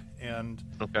Coke, and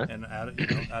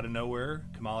out of nowhere,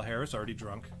 Kamala Harris, already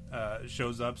drunk,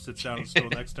 shows up, sits down on the stool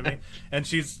next to me, and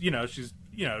she's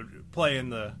playing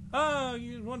the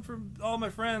one for all my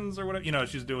friends or whatever.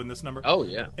 She's doing this number. Oh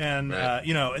yeah, and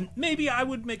and maybe I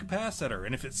would make a pass at her,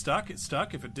 and if it stuck, it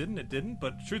stuck. If it didn't, it didn't.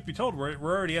 But truth be told, we're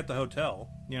already at the hotel.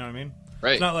 You know what I mean?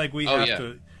 Right. It's not like we have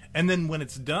to. And then when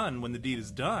it's done, when the deed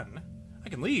is done, I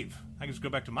can leave. I can just go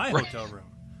back to my hotel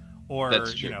room, or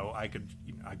I could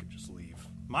just leave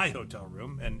my hotel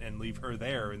room and leave her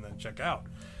there and then check out.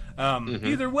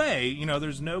 Either way,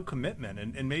 there's no commitment,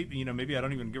 and maybe I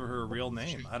don't even give her a real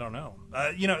name. I don't know.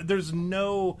 There's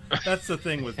no. That's the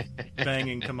thing with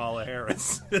banging Kamala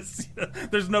Harris.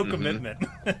 There's no commitment.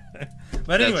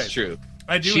 But anyway, that's true.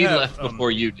 She left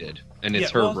before you did, and it's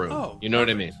her room. Oh, you know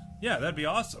what I mean? Yeah, that'd be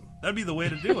awesome. That'd be the way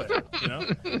to do it.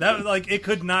 That it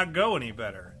could not go any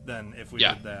better than if we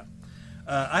did that.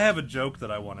 I have a joke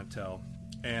that I want to tell,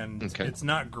 and it's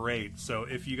not great. So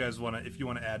if you guys want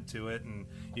to add to it, and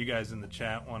you guys in the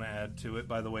chat want to add to it,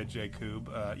 by the way, Jacob,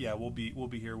 we'll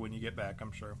be here when you get back,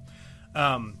 I'm sure.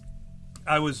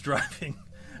 I was driving,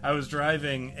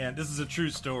 and this is a true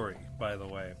story, by the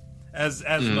way, as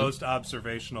most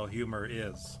observational humor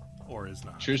is or is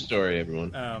not. True story,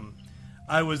 everyone.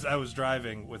 I was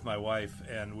driving with my wife,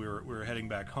 and we were heading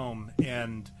back home,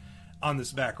 and on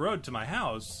this back road to my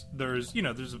house,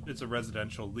 it's a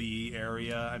residential Lee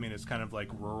area. I mean, it's kind of like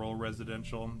rural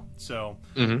residential. So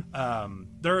there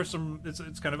are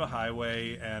it's kind of a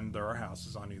highway, and there are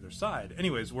houses on either side.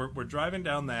 Anyways, we're driving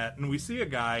down that, and we see a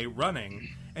guy running,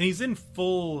 and he's in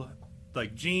full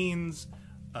like jeans,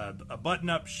 a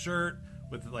button-up shirt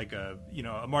with like a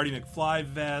Marty McFly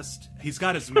vest. He's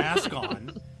got his mask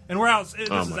on, and we're out. This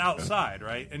is outside,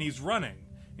 right? And he's running.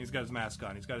 He's got his mask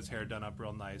on. He's got his hair done up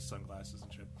real nice, sunglasses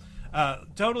and shit.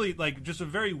 Totally, like, just a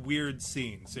very weird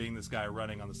scene, seeing this guy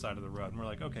running on the side of the road. And we're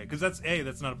like, okay, because that's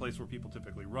not a place where people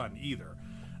typically run either.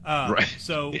 Right.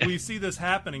 So we see this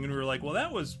happening, and we were like, well,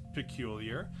 that was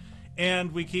peculiar.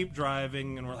 And we keep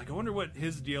driving, and we're like, I wonder what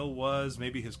his deal was.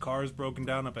 Maybe his car's broken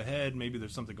down up ahead. Maybe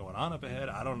there's something going on up ahead.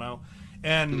 I don't know.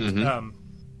 And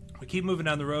we keep moving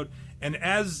down the road. And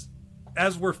as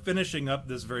we're finishing up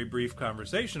this very brief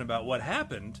conversation about what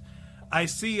happened, I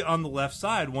see on the left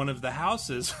side one of the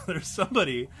houses, there's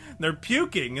somebody, they're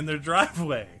puking in their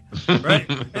driveway, right?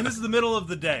 And this is the middle of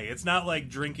the day. It's not like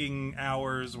drinking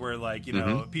hours where, like,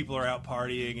 people are out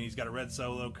partying and he's got a red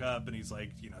Solo cup and he's,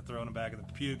 like, throwing them back and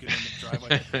puking in the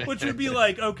driveway, which would be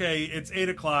like, okay, it's 8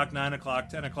 o'clock, 9 o'clock,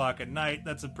 10 o'clock at night.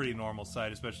 That's a pretty normal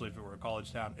sight, especially if it were a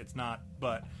college town. It's not,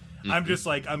 but I'm just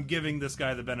like, I'm giving this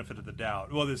guy the benefit of the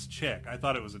doubt. Well, this chick, I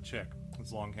thought it was a chick.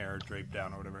 It's long hair, draped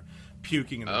down or whatever,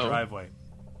 puking in the driveway.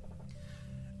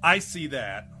 I see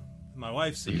that. My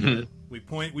wife sees it.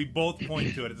 We both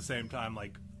point to it at the same time,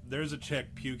 like, there's a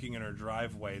chick puking in her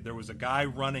driveway. There was a guy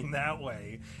running that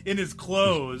way in his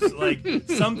clothes. Like,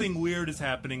 something weird is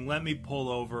happening. Let me pull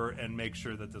over and make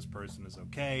sure that this person is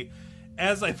okay.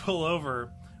 As I pull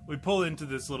over, we pull into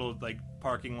this little, like,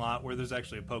 parking lot where there's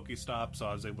actually a Pokestop, so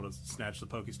I was able to snatch the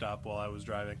Pokestop while I was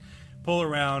driving. Pull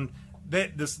around.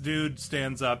 This dude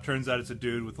stands up. Turns out it's a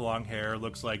dude with long hair.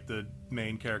 Looks like the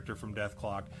main character from Death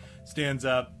Clock. Stands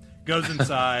up, goes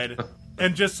inside,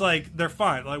 and just, like, they're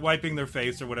fine. Like, wiping their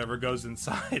face or whatever, goes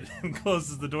inside and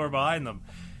closes the door behind them.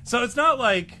 So it's not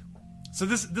like... So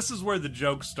this is where the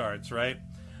joke starts, right?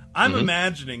 I'm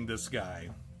imagining this guy.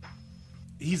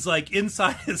 He's, like,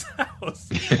 inside his house.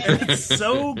 And it's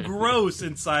so gross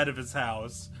inside of his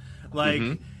house.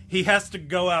 Like... He has to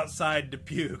go outside to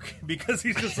puke because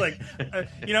he's just like,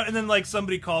 and then, like,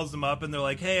 somebody calls him up and they're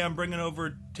like, hey, I'm bringing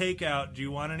over takeout. Do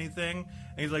you want anything?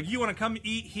 And he's like, you want to come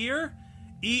eat here?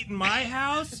 Eat in my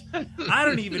house? I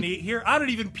don't even eat here. I don't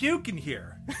even puke in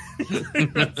here. He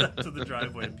runs out to the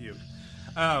driveway and puke.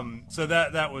 So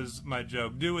that was my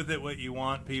joke. Do with it what you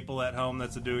want, people at home.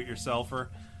 That's a do-it-yourselfer.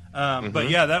 But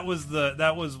yeah, that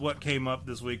was what came up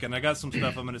this week, and I got some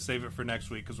stuff. I'm going to save it for next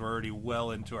week because we're already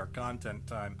well into our content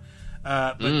time.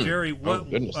 But Jerry,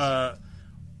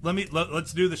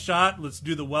 let's do the shot. Let's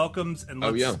do the welcomes, and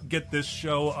let's get this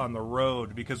show on the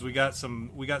road because we got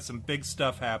some big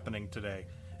stuff happening today,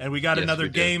 and we got another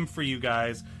game for you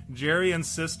guys. Jerry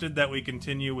insisted that we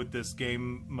continue with this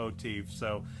game motif,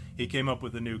 so he came up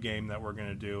with a new game that we're going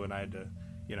to do, and I had to,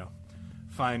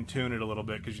 fine-tune it a little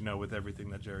bit because, with everything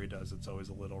that Jerry does, it's always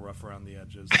a little rough around the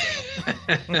edges.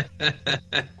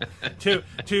 So.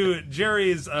 to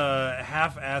Jerry's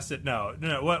half-assed... No.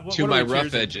 What to my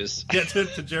rough edges. Yeah,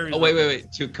 to Jerry's... Oh, wait.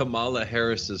 To Kamala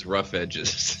Harris's rough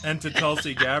edges. And to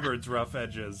Tulsi Gabbard's rough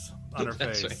edges on her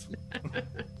face. Right.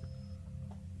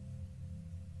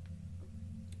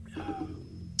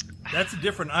 That's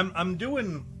different. I'm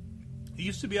doing... It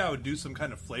used to be I would do some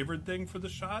kind of flavored thing for the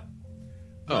shot.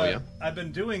 I've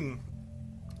been doing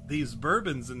these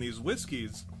bourbons and these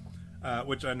whiskeys,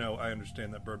 which I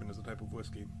understand that bourbon is a type of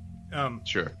whiskey.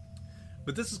 Sure.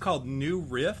 But this is called New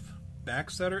Riff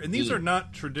Backsetter, and these are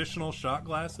not traditional shot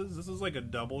glasses. This is like a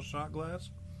double shot glass.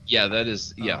 Yeah, that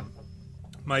is,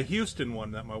 my Houston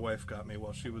one that my wife got me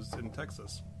while she was in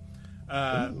Texas.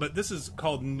 But this is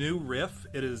called New Riff.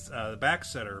 It is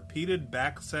Backsetter, peated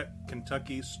backset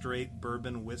Kentucky straight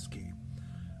bourbon whiskey.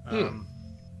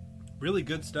 Really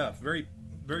good stuff. Very,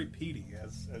 very peaty,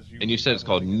 as you. And you said it's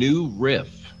called New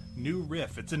Riff. New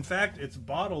Riff. It's it's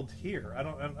bottled here. I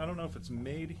don't know if it's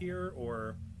made here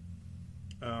or.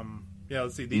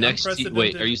 Let's see.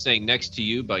 Wait, are you saying Next to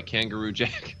You by Kangaroo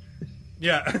Jack?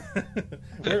 Yeah.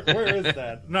 where is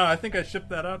that? No, I think I shipped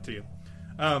that out to you.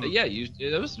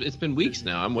 It's been weeks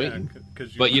now. I'm waiting.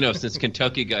 But since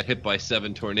Kentucky got hit by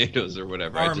 7 tornadoes or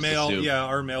whatever, our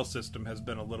mail system has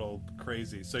been a little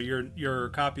crazy. So your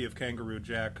copy of Kangaroo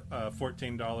Jack,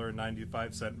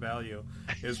 $14.95 value,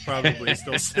 is probably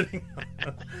still sitting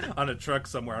on a truck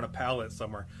somewhere, on a pallet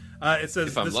somewhere. It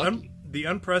says the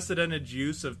unprecedented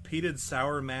use of peated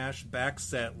sour mash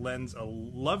backset lends a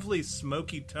lovely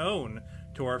smoky tone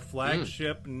to our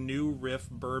flagship New Riff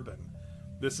bourbon.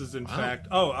 This is, in fact...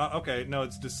 okay. No,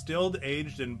 it's distilled,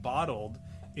 aged, and bottled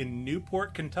in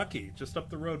Newport, Kentucky, just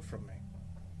up the road from me.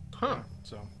 Huh.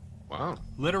 So... Wow.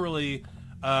 Literally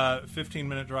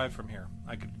 15-minute drive from here.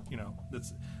 I could,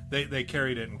 they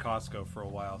carried it in Costco for a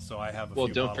while, so I have a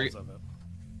few bottles of it.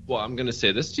 Well, I'm going to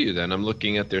say this to you then. I'm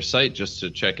looking at their site just to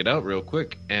check it out real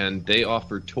quick, and they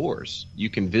offer tours. You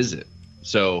can visit.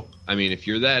 So, I mean, if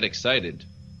you're that excited,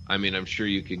 I mean, I'm sure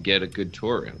you could get a good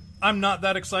tour in. I'm not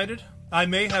that excited. I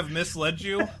may have misled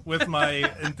you with my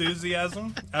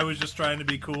enthusiasm. I was just trying to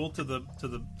be cool to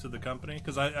the company,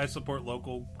 because I support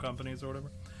local companies or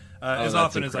whatever as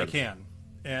often as I can,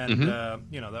 and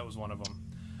that was one of them.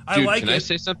 Dude, I I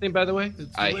say something, by the way?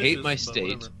 I hate my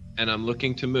state, whatever. and I'm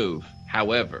looking to move.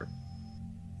 However,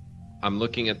 I'm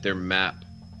looking at their map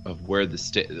of where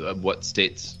what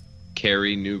states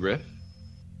carry New Riff,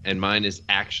 and mine is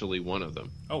actually one of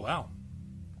them. Oh wow!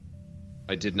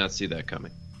 I did not see that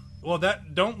coming. Well,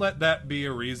 don't let that be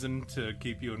a reason to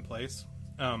keep you in place.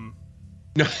 No.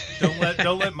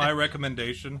 Don't let my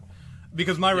recommendation,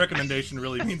 because my recommendation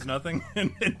really means nothing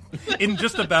in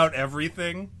just about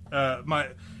everything. My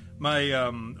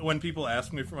when people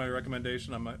ask me for my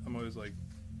recommendation, I'm always like,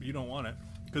 you don't want it,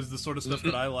 because the sort of stuff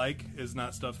that I like is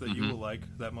not stuff that you will like,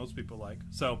 that most people like.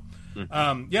 So,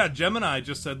 yeah, Gemini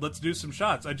just said, let's do some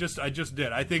shots. I just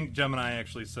did. I think Gemini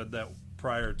actually said that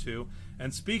prior to.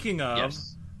 And speaking of,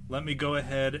 Yes. let me go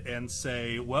ahead and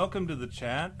say welcome to the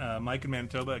chat. Mike in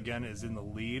Manitoba, again, is in the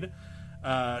lead.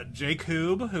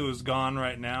 Jacob, who's gone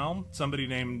right now. Somebody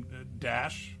named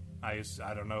Dash. I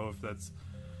don't know if that's,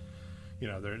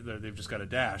 they've just got a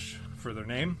dash for their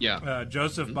name. Yeah.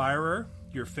 Joseph Byrer,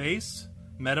 Your Face,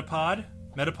 Metapod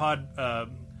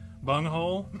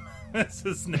Bunghole. That's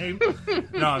his name.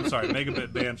 No, I'm sorry,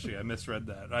 Megabit Banshee. I misread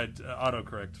that.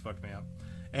 Autocorrect fucked me up.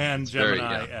 And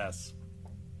Gemini S.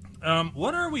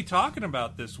 What are we talking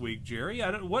about this week, Jerry?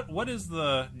 What is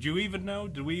the? Do you even know?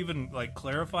 Did we even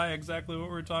clarify exactly what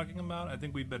we're talking about? I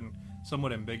think we've been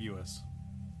somewhat ambiguous.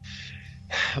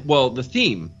 Well, the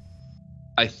theme,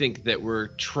 I think, that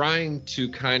we're trying to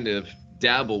kind of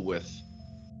dabble with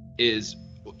is,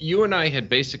 you and I had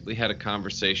basically had a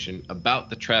conversation about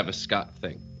the Travis Scott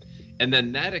thing, and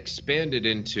then that expanded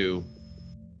into,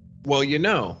 well,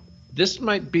 this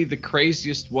might be the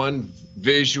craziest one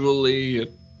visually.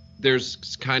 There's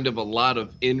kind of a lot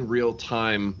of in real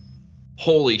time,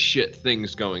 holy shit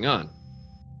things going on.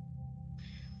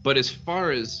 But as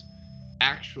far as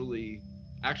actual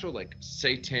like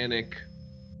satanic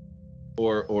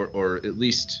or at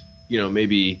least,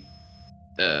 maybe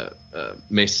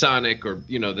Masonic or,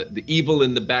 the evil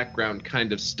in the background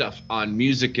kind of stuff on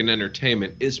music and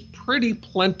entertainment is pretty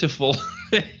plentiful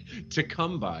to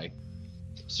come by.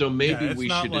 So maybe we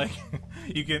should. Like,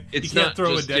 you can't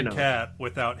throw a dead cat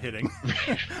without hitting.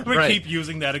 I'm gonna keep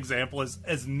using that example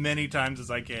as many times as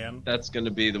I can. That's going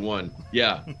to be the one.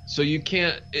 Yeah. So you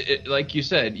can't, like you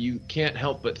said, you can't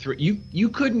help but you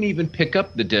couldn't even pick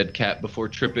up the dead cat before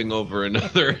tripping over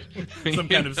another some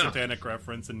kind of satanic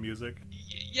reference in music.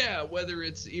 Yeah, whether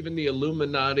it's even the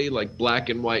Illuminati, like black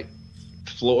and white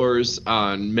floors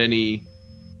on many.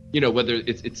 Whether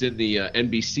it's in the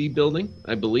NBC building,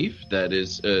 I believe, that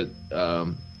is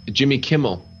Jimmy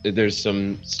Kimmel. There's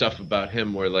some stuff about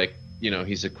him where,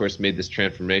 he's, of course, made this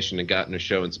transformation and gotten a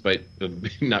show in spite of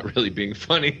not really being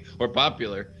funny or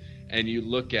popular. And you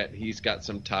look at, he's got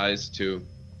some ties to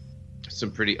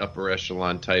some pretty upper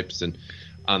echelon types. And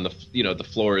on the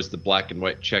floor is the black and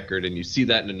white checkered. And you see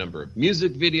that in a number of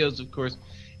music videos, of course.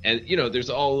 And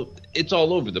it's all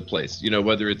over the place.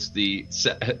 Whether it's the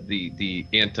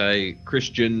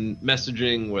anti-Christian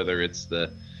messaging, whether it's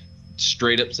the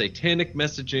straight up satanic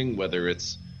messaging, whether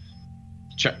it's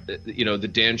the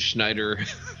Dan Schneider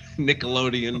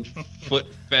Nickelodeon foot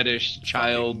fetish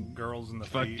child fucking girls in the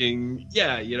fucking feet.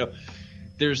 Yeah,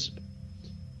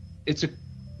 it's a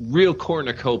real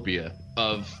cornucopia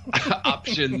of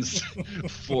options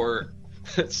for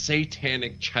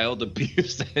satanic child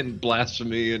abuse and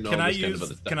blasphemy and all this kind of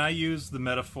other stuff. Can I use the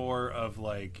metaphor of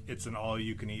it's an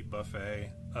all-you-can-eat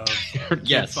buffet of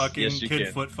yes, kid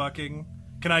foot fucking?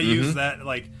 Can I use that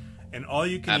an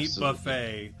all-you-can-eat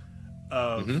buffet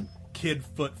of kid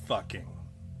foot fucking?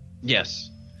 Yes,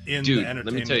 in the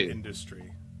entertainment industry.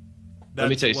 Let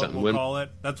me tell you what something. We'll call it.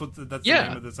 That's the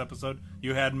name of this episode.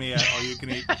 You had me at all you can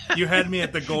eat. You had me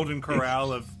at the Golden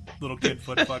Corral of little kid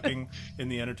foot fucking in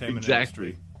the entertainment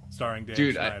industry, starring Dan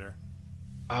Schneider.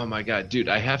 Oh my god, dude!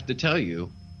 I have to tell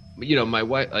you, my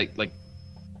wife, like,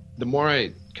 the more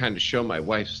I kind of show my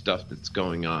wife stuff that's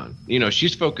going on,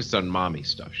 she's focused on mommy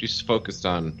stuff. She's focused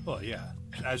on, well, yeah,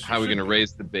 how we're gonna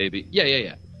raise the baby.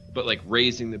 Yeah. But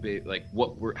raising the baby,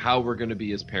 how we're gonna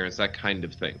be as parents, that kind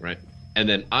of thing, right? And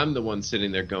then I'm the one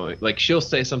sitting there going, she'll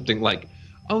say something like,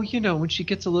 oh, when she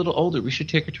gets a little older, we should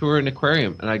take her to an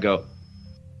aquarium. And I go,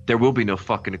 there will be no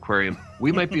fucking aquarium.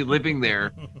 We might be living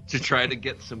there to try to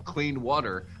get some clean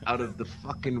water out of the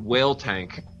fucking whale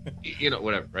tank. You know,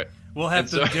 whatever, right? We'll have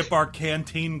to dip our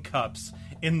canteen cups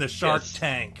in the shark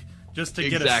tank just to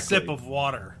get a sip of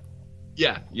water.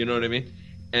 Yeah, you know what I mean?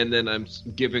 And then I'm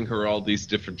giving her all these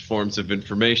different forms of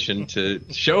information to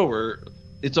show her.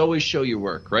 It's always show your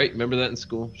work, right? Remember that in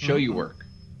school? Show your work.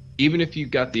 Even if you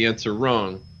got the answer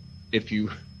wrong, if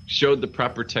you showed the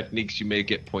proper techniques, you may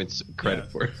get points credit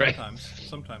for it, right?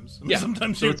 Sometimes. Yeah.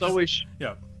 Sometimes so it's always...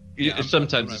 Yeah.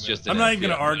 Sometimes it's just... I'm not even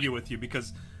going to argue with you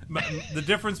because the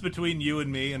difference between you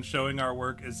and me and showing our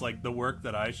work is like the work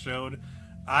that I showed.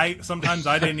 Sometimes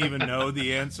I didn't even know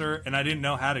the answer and I didn't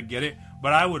know how to get it,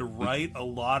 but I would write a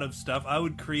lot of stuff. I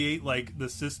would create like the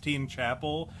Sistine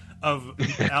Chapel of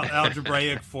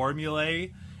algebraic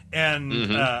formulae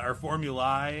and or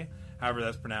formulae, however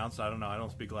that's pronounced. I don't know. I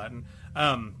don't speak Latin.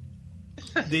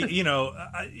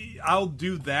 I'll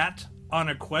do that on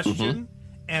a question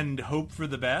and hope for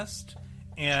the best,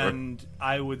 and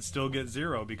I would still get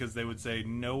 0 because they would say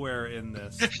nowhere in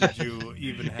this did you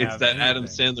even have. It's that anything. Adam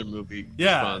Sandler movie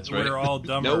response, right? We're all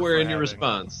dumber. Nowhere in your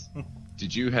response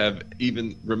did you have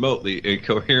even remotely a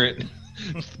coherent,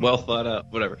 well thought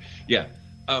out, whatever. Yeah.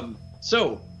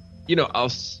 So,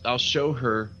 I'll show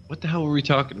her. What the hell were we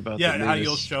talking about? Yeah, how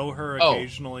you'll show her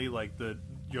occasionally,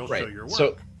 you'll show your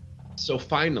work. So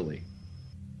finally,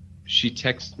 she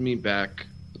texted me back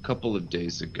a couple of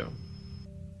days ago,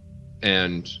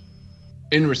 and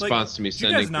in response to me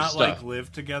sending you guys not stuff,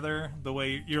 live together the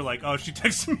way you're like, oh, she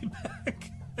texted me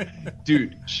back.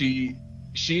 Dude,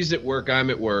 she's at work, I'm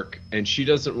at work, and she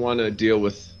doesn't want to deal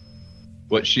with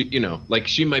what she,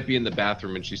 she might be in the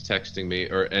bathroom and she's texting me,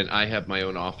 and I have my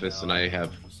own office and I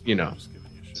have,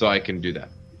 so I can do that.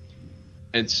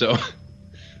 And so,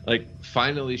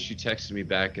 finally she texted me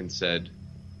back and said,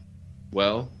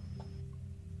 well,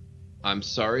 I'm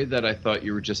sorry that I thought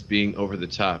you were just being over the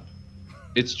top.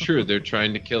 It's true, they're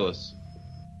trying to kill us.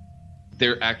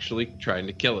 They're actually trying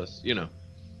to kill us,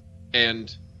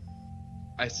 And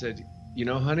I said,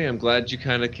 honey, I'm glad you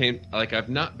kind of came, I've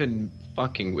not been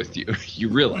fucking with you. You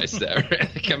realize that,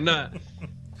 right? I'm not.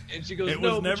 And she goes, it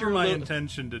was never my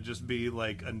intention to just be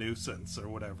like a nuisance or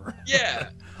whatever.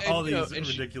 Yeah. All these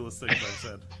ridiculous things I've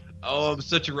said. Oh, I'm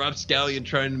such a rapscallion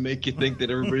trying to make you think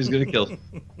that everybody's going to kill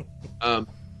us.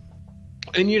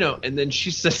 And then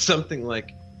she says something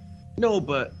like, no,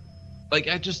 but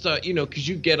I just thought, because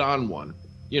you get on one,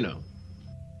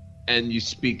 and you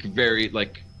speak very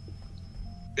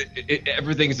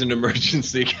everything's an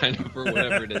emergency kind of, or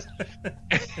whatever it is.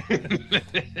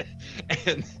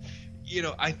 And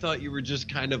I thought you were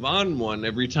just kind of on one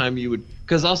every time you would,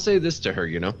 because I'll say this to her,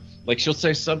 she'll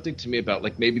say something to me about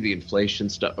maybe the inflation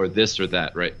stuff or this or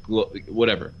that, right?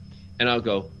 Whatever. And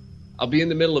I'll be in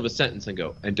the middle of a sentence and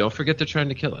go, and don't forget they're trying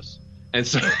to kill us. And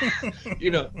so,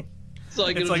 so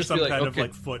it's like some kind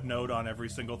of footnote on every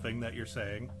single thing that you're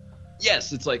saying.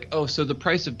 Yes, it's so the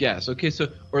price of gas. Okay, so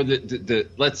or the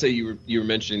let's say you were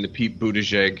mentioning the Pete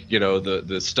Buttigieg,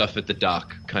 the stuff at the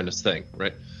dock kind of thing,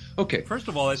 right? Okay. First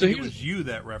of all, I think it was you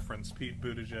that referenced Pete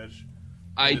Buttigieg.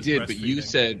 I did, but you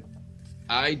said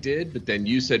I did, but then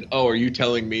you said, "Oh, are you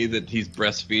telling me that he's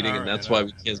breastfeeding and that's why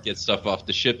we can't get stuff off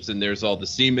the ships and there's all the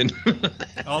semen?"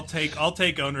 I'll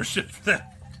take ownership for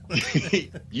that.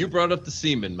 You brought up the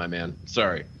semen, my man.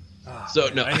 Sorry. Oh,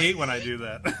 no, I hate when I do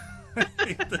that.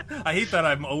 I hate that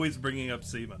I'm always bringing up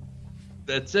semen.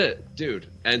 That's it, dude.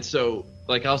 And so,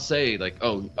 I'll say,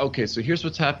 oh, okay, so here's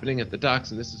what's happening at the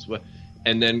docks, and this is what,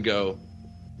 and then go,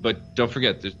 but don't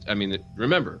forget,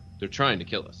 remember, they're trying to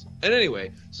kill us. And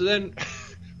anyway, so then,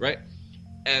 right,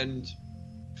 and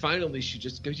finally she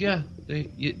just goes, yeah,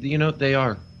 they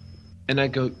are. And I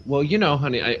go, well,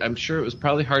 honey, I'm sure it was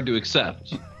probably hard to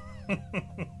accept.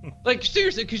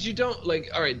 Seriously, because you don't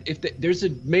all right, if there's a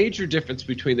major difference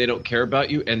between they don't care about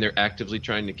you and they're actively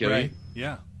trying to kill you.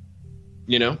 Yeah.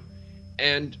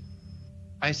 And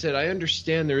I said, I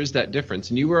understand there is that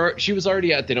difference. And she was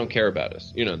already at they don't care about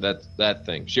us. That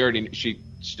thing. She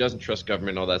doesn't trust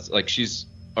government, all that. She's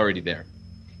already there.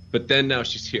 But then now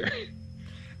she's here.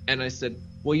 And I said,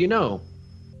 well,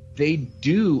 they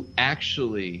do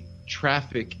actually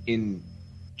traffic in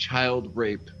child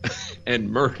rape and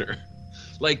murder.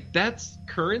 That's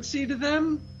currency to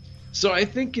them. So I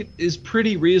think it is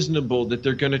pretty reasonable that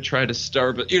they're going to try to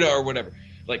starve it, or whatever.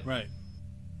 Right.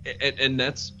 And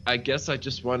that's, I guess I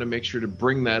just want to make sure to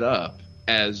bring that up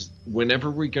as whenever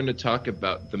we're going to talk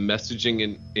about the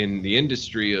messaging in the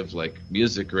industry of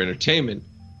music or entertainment,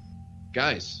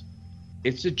 guys,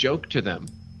 it's a joke to them.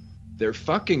 they're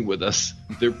fucking with us.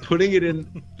 They're putting it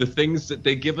in the things that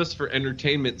they give us for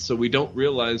entertainment, so we don't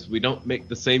realize we don't make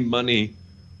the same money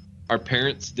our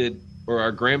parents did or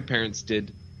our grandparents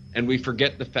did, and we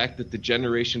forget the fact that the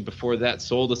generation before that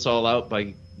sold us all out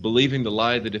by believing the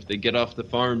lie that if they get off the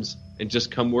farms and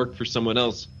just come work for someone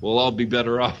else, we'll all be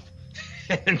better off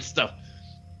and stuff.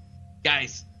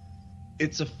 Guys,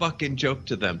 it's a fucking joke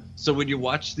to them. So when you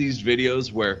watch these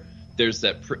videos where there's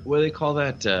that, what do they call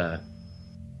that?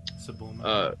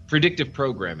 Predictive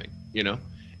programming, you know?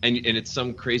 And it's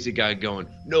some crazy guy going,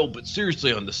 no, but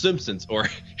seriously on The Simpsons. Or,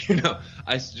 you know,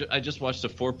 I just watched a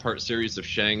 4-part series of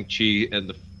Shang-Chi and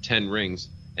the 10 Rings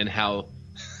and how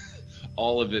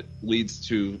all of it leads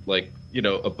to, like, you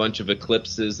know, a bunch of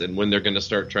eclipses and when they're going to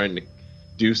start trying to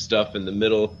do stuff in the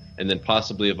middle and then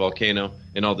possibly a volcano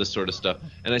and all this sort of stuff.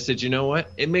 And I said, you know what?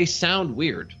 It may sound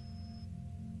weird,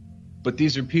 but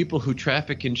these are people who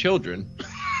traffic in children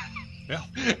yeah.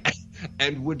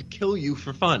 and would kill you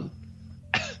for fun.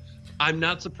 I'm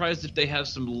not surprised if they have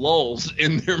some lulls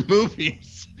in their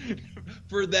movies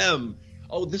for them.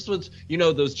 Oh, this one's, you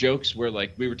know, those jokes where,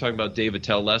 like, we were talking about Dave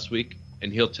Attell last week,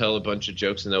 and he'll tell a bunch of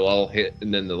jokes and they'll all hit,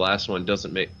 and then the last one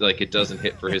doesn't make, like, it doesn't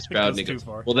hit for his crowd. And he goes,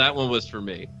 well, that one was for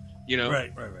me. You know?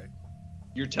 Right.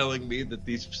 You're telling me that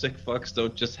these sick fucks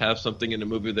don't just have something in a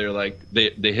movie they're like,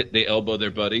 they elbow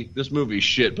their buddy? This movie's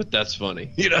shit, but that's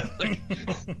funny. You know? Like,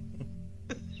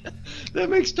 that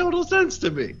makes total sense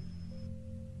to me.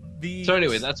 So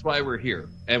anyway, that's why we're here.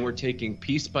 And we're taking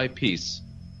piece by piece,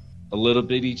 a little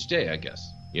bit each day, I guess.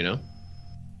 You know?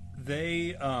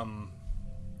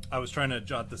 I was trying to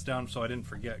jot this down so I didn't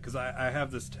forget, because I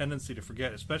have this tendency to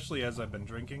forget, especially as I've been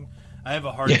drinking. I have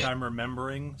a hard time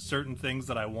remembering certain things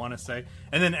that I want to say.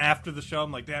 And then after the show,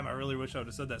 I'm like, damn, I really wish I would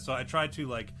have said that. So I try to,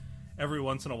 like, every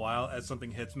once in a while, as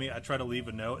something hits me, I try to leave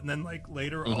a note. And then, like,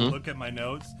 later I'll look at my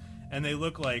notes, and they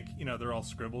look like, you know, they're all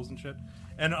scribbles and shit.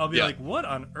 And I'll be like, what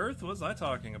on earth was I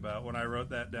talking about when I wrote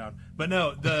that down? But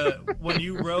no, when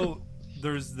you wrote,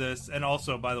 there's this, and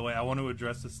also, by the way, I want to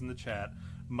address this in the chat.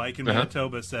 Mike in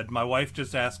Manitoba said, my wife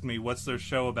just asked me, what's their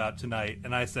show about tonight?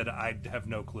 And I said, I have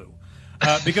no clue.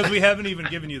 Because we haven't even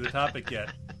given you the topic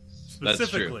yet.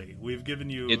 Specifically, we've given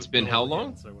you... It's been how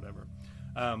long? Or whatever.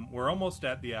 We're almost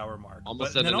at the hour mark.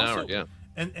 Almost at an hour, yeah.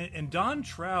 And Don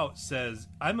Trout says,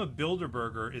 I'm a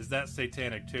Bilderberger. Is that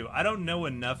satanic too? I don't know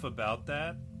enough about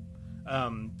that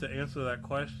to answer that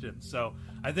question. So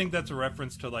I think that's a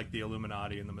reference to, like, the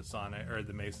Illuminati and the Masonic or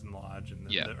the Mason Lodge.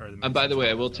 And and by the way,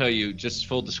 I will tell you, just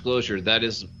full disclosure, that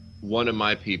is one of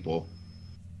my people.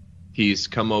 He's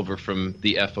come over from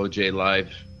the FOJ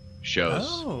Live shows.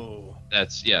 Oh.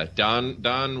 That's,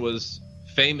 Don was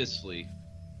famously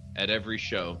at every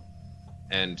show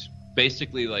and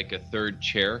basically like a third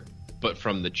chair, but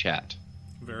from the chat.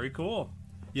 Very cool.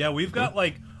 Yeah, we've got,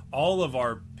 like, all of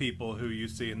our people who you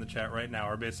see in the chat right now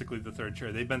are basically the third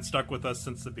chair. They've been stuck with us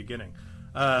since the beginning.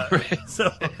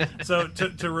 So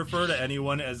to refer to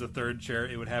anyone as a third chair,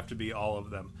 it would have to be all of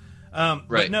them.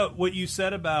 But no, what you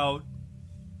said about,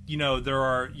 you know, there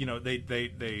are, you know,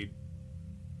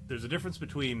 there's a difference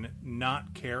between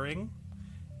not caring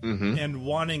and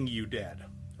wanting you dead,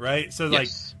 right? So, like,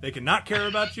 they can not care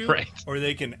about you, or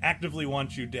they can actively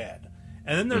want you dead.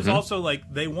 And then there's also, like,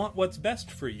 they want what's best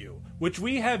for you, which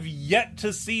we have yet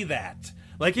to see that.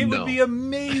 Like, it would be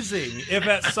amazing if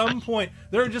at some point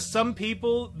there are just some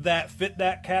people that fit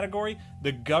that category.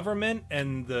 The government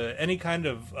and any kind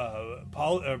of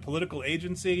political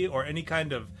agency or any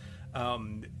kind of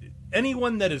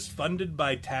anyone that is funded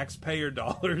by taxpayer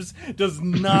dollars does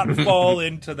not fall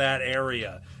into that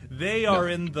area. They are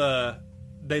in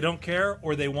they don't care,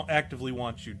 or they actively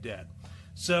want you dead.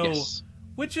 So,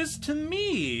 which is, to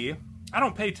me, I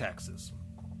don't pay taxes.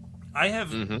 I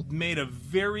have made a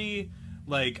very,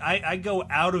 like, I go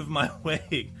out of my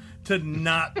way to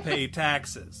not pay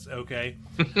taxes, okay?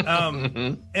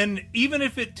 And even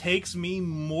if it takes me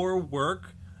more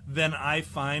work than I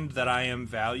find that I am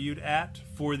valued at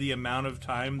for the amount of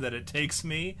time that it takes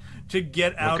me to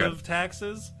get out of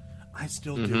taxes, I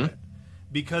still do it.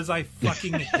 Because I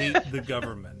fucking hate the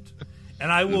government.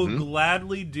 And I will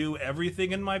gladly do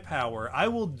everything in my power. I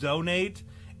will donate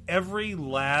every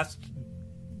last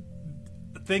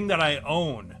thing that I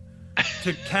own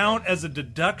to count as a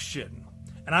deduction.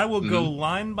 And I will go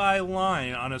line by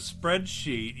line on a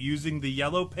spreadsheet using the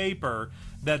yellow paper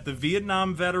that the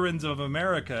Vietnam Veterans of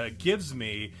America gives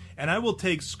me, and I will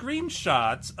take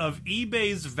screenshots of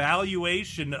eBay's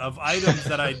valuation of items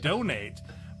that I donate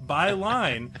by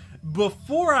line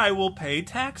before I will pay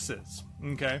taxes.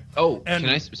 Okay. Oh, and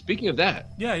can I? Speaking of that,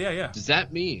 yeah. Does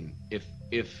that mean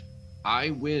if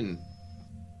I win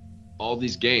all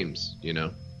these games, you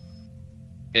know,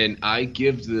 and I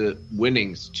give the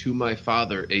winnings to my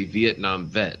father, a Vietnam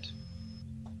vet,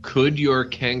 could your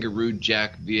Kangaroo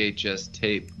Jack VHS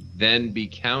tape then be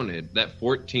counted, that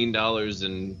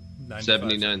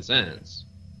 $14.79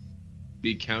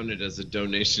 be counted as a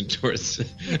donation towards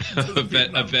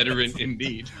a veteran in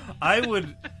need? I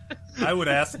would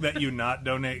ask that you not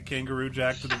donate Kangaroo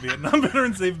Jack to the Vietnam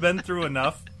veterans. They've been through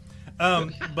enough.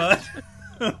 But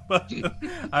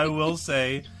I will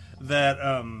say that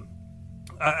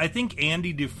I think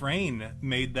Andy Dufresne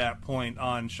made that point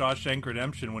on Shawshank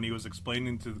Redemption when he was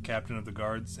explaining to the captain of the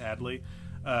guards, Hadley,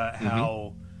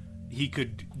 how he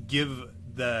could give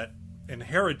the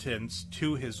inheritance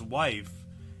to his wife,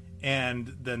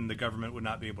 and then the government would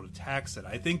not be able to tax it.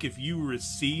 I think if you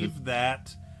receive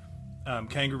that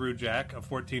Kangaroo Jack of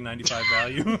 $14.95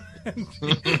 value, and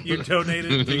you donate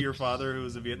it to your father, who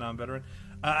was a Vietnam veteran,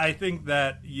 I think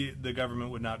that the government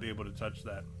would not be able to touch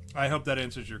that. I hope that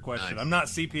answers your question. Nice. I'm not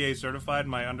CPA certified.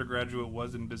 My undergraduate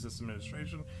was in business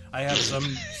administration. I have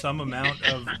some amount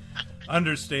of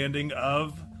understanding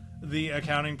of the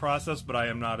accounting process, but I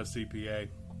am not a CPA.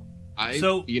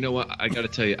 You know what? I got to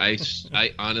tell you, I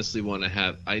honestly want to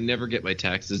have. I never get my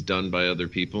taxes done by other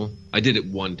people. I did it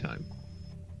one time,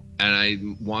 and I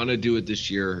want to do it this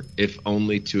year, if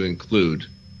only to include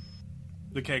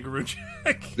the Kangaroo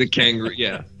Jack. The Kangaroo,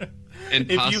 yeah, and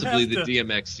possibly the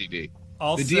DMX CD.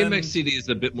 The DMX CD is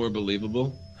a bit more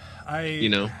believable.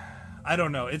 I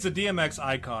don't know. It's a DMX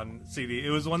icon CD. It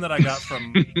was one that I got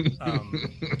from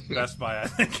Best Buy, I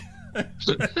think. I picked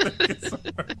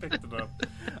it up.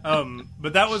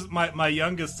 But that was my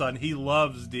youngest son. He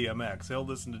loves DMX. He'll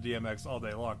listen to DMX all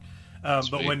day long.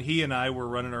 But when he and I were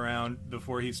running around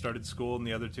before he started school and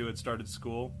the other two had started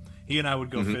school, he and I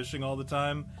would go fishing all the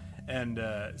time. And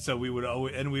so we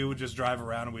would just drive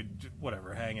around and we'd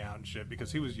hang out and shit,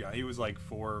 because he was young. He was like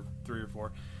 3 or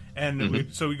 4, and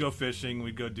we'd go fishing,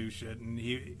 we'd go do shit, and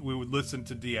we would listen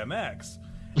to DMX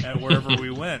at wherever we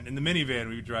went. In the minivan,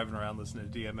 we'd be driving around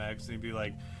listening to DMX, and he'd be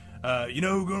like,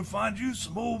 "We're gonna find you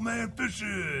some old man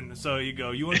fishing." So you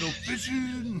go, "You want to go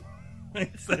fishing?"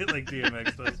 Say it like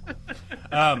DMX does.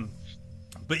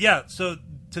 But yeah, so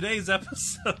today's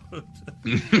episode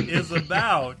is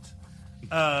about.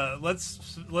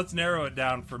 Let's narrow it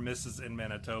down for Mrs. in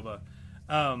Manitoba.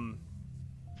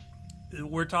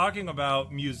 We're talking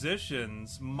about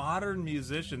musicians, modern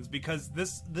musicians, because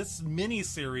this mini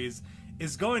series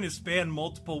is going to span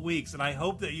multiple weeks, and I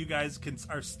hope that you guys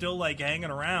are still like hanging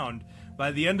around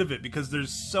by the end of it, because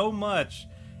there's so much.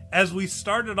 As we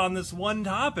started on this one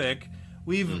topic,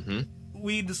 we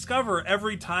discover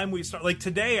every time we start. Like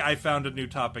today, I found a new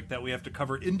topic that we have to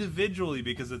cover individually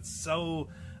because it's so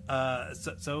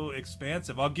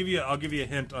expansive. I'll give you a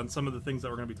hint on some of the things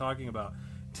that we're going to be talking about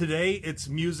today. It's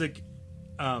music,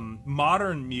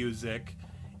 modern music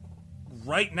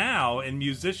right now, and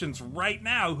musicians right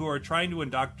now who are trying to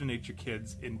indoctrinate your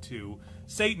kids into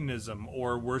Satanism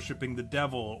or worshiping the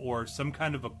devil or some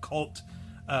kind of occult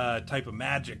type of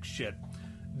magic shit.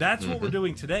 That's what we're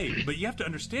doing today. But you have to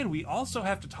understand, we also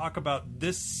have to talk about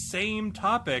this same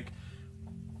topic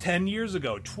 10 years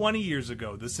ago, 20 years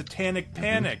ago, the Satanic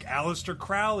Panic, Aleister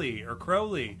Crowley.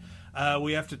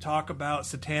 We have to talk about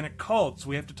satanic cults.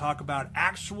 We have to talk about we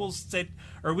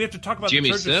have to talk about Jimmy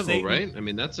the Church Savile, of Satan. right? I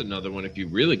mean, that's another one if you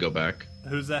really go back.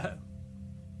 Who's that?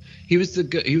 He was the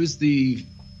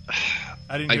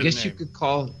I didn't hear I guess the you name. could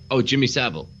call Jimmy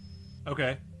Savile.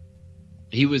 Okay.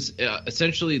 He was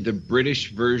essentially the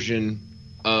British version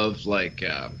of like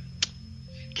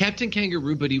Captain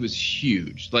Kangaroo, but he was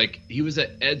huge. Like he was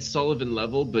at Ed Sullivan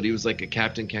level, but he was like a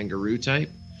Captain Kangaroo type.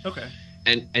 Okay.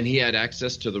 And he had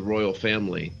access to the royal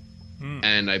family,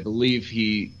 and I believe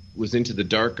he was into the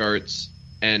dark arts,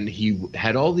 and he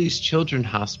had all these children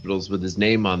hospitals with his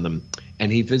name on them,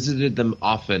 and he visited them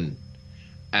often.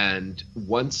 And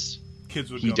once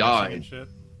he died,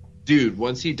 dude,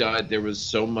 once he died, there was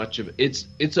so much of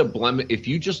it's a blemish. If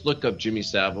you just look up Jimmy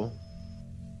Savile,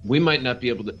 we might not be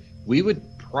able to. We would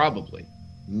probably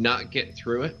not get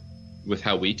through it with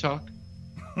how we talk.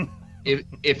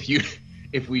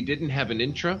 If we didn't have an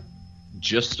intro,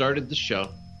 just started the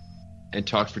show, and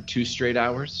talked for 2 straight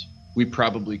hours, we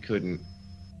probably couldn't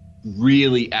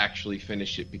really actually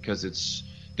finish it, because it's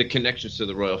the connections to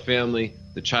the royal family,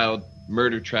 the child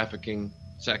murder, trafficking,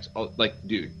 sex, all, like,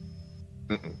 dude.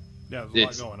 Yeah,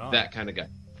 there's a lot going on. That kind of guy.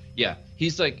 Yeah,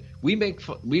 he's like, we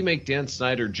make Dan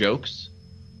Snyder jokes.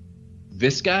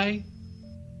 This guy,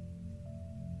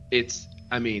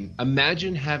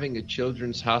 imagine having a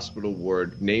children's hospital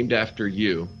ward named after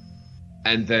you,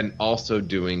 and then also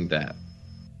doing that,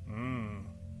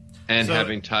 and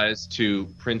having ties to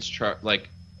Prince Charles. Like,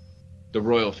 The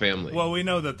royal family. Well, we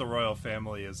know that the royal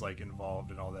family is like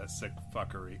involved in all that sick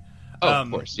fuckery.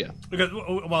 Of course, yeah. Because,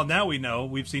 well, now we know.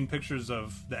 We've seen pictures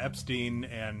of the Epstein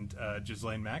and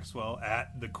Ghislaine Maxwell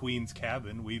at the Queen's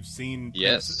cabin. We've seen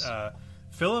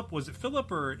Philip. Was it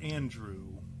Philip or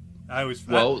Andrew? I always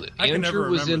Andrew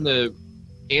was in the.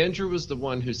 Andrew was the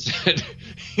one who said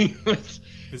he was.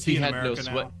 Is he in had America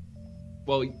no sweat.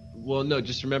 now? Well, no.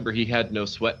 Just remember, he had no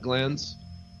sweat glands.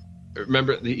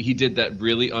 Remember, he did that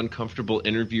really uncomfortable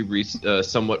interview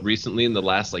somewhat recently in the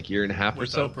last year and a half With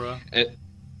or so. Oprah?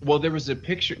 Well, there was a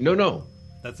picture. No.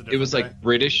 That's a different It was guy?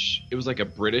 British. It was like a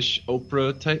British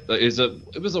Oprah type.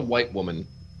 It was a white woman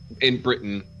in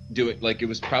Britain doing it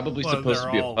was probably supposed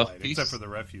to be a puff white, piece, except for the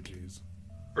refugees.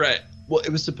 right? Well,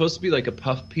 it was supposed to be like a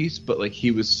puff piece, but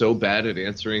he was so bad at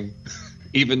answering,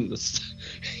 even the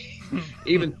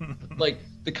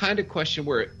kind of question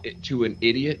where to an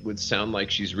idiot would sound like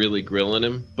she's really grilling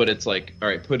him, but it's like, all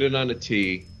right, put it on a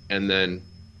tee, and then,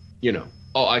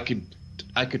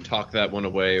 I could talk that one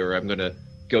away, or I'm gonna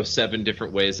go 7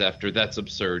 different ways after. That's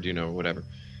absurd, whatever.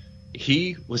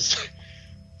 He was.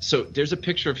 So there's a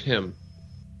picture of him.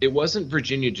 It wasn't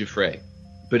Virginia Giuffre,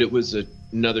 but it was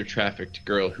another trafficked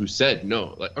girl who said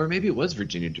no, or maybe it was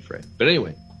Virginia Giuffre. But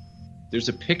anyway, there's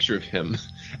a picture of him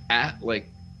at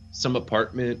some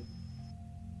apartment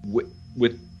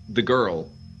with the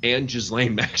girl and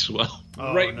Ghislaine Maxwell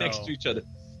next to each other,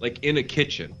 in a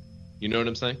kitchen. You know what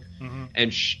I'm saying? Mm-hmm.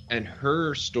 And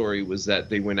her story was that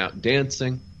they went out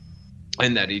dancing,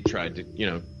 and that he tried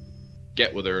to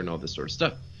get with her and all this sort of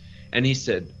stuff. And he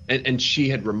said, and she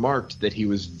had remarked that he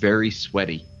was very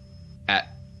sweaty at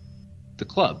the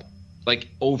club,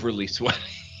 overly sweaty,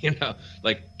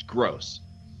 gross.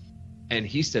 And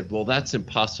he said, well, that's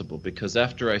impossible, because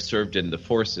after I served in the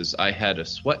forces, I had a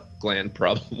sweat gland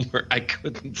problem where I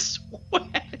couldn't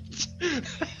sweat.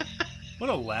 What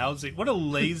a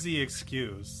lazy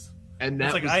excuse. And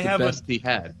that was the best he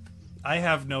had. I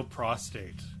have no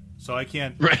prostate, so I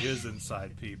can't Right. jizz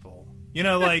inside people.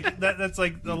 That's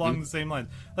along the same lines.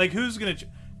 Who's gonna?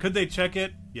 Could they check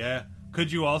it? Yeah.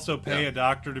 Could you also pay a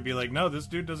doctor to be like, no, this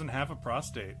dude doesn't have a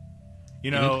prostate?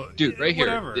 Dude, right here.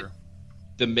 Whatever.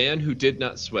 The man who did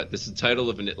not sweat. This is the title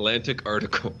of an Atlantic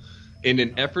article. In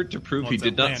an effort to prove he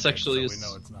did not sexually. So we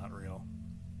know it's not real.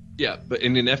 Yeah, but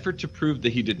in an effort to prove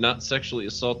that he did not sexually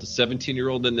assault a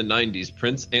 17-year-old in the 90s,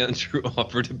 Prince Andrew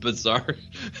offered a bizarre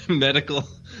medical.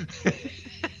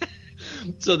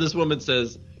 So this woman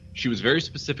says, she was very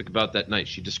specific about that night.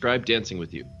 She described dancing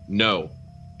with you. No.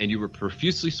 And you were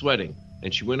profusely sweating.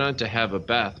 And she went on to have a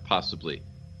bath, possibly.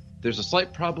 There's a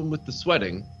slight problem with the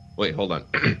sweating. Wait, hold on.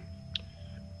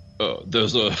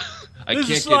 There's a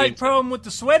slight problem with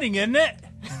the sweating, isn't it?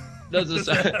 All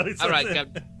right,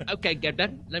 okay,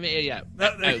 Captain. Let me hear you out.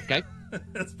 Okay.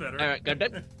 That's better. All right,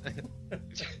 Captain.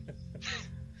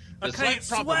 I can't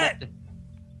sweat.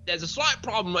 There's a slight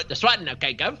problem with the sweating,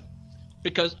 okay, Gov?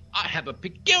 Because I have a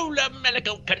peculiar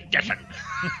medical condition.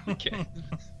 Okay.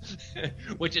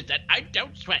 Which is that I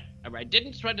don't sweat, or I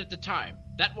didn't sweat at the time.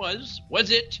 That was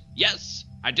it? Yes,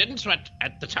 I didn't sweat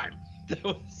at the time. That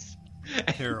was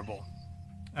terrible.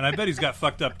 And I bet he's got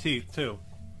fucked up teeth too.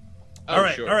 Oh, all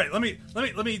right, sure. all right. Let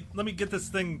me get this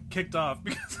thing kicked off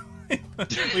because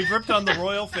we've ripped on the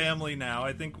royal family now.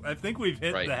 I think we've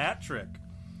hit the hat trick.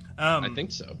 I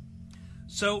think so.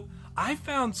 So I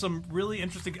found some really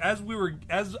interesting as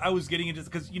I was getting into this,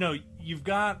 because you've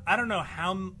got, I don't know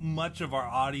how much of our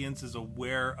audience is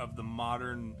aware of the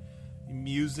modern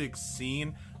music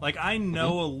scene. I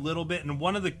know a little bit, and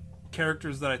one of the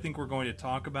characters that I think we're going to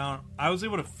talk about, I was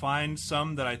able to find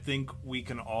some that I think we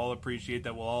can all appreciate,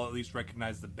 that we'll all at least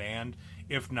recognize the band,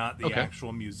 if not the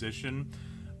actual musician.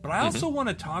 But I also want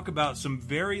to talk about some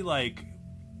very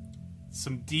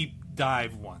some deep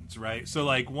dive ones, right? So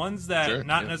ones that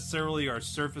not necessarily are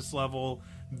surface level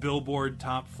Billboard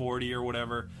top 40 or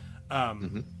whatever.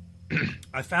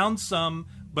 I found some,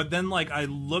 but then I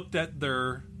looked at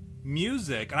their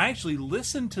music and I actually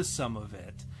listened to some of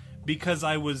it. Because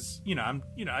I was,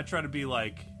 I try to be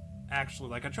I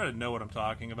try to know what I'm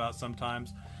talking about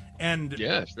sometimes. And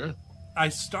yeah, sure. I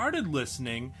started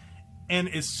listening, and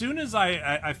as soon as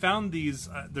I found these,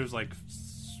 there's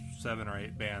 7 or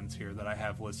 8 bands here that I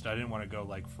have listed. I didn't want to go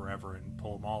forever and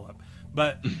pull them all up.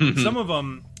 But some of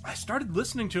them, I started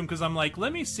listening to them because I'm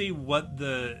let me see what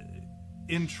the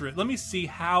interest, let me see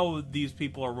how these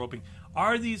people are roping.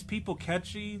 Are these people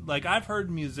catchy? I've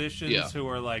heard musicians who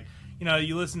are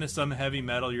you listen to some heavy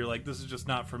metal, you're this is just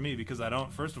not for me, because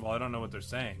first of all, I don't know what they're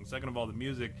saying. Second of all, the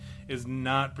music is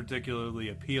not particularly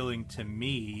appealing to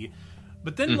me.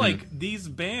 But then, these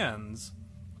bands,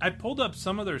 I pulled up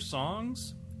some of their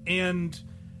songs, and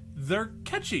they're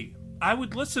catchy. I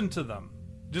would listen to them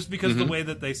just because the way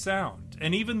that they sound.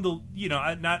 And even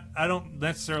I don't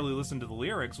necessarily listen to the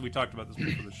lyrics. We talked about this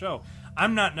before the show.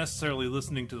 I'm not necessarily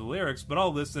listening to the lyrics, but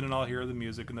I'll listen and I'll hear the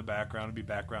music in the background. It'll be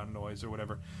background noise or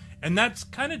whatever. And that's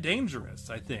kind of dangerous,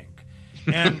 I think.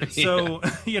 And so,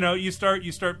 you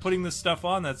start putting this stuff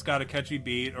on that's got a catchy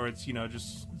beat, or it's,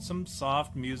 just some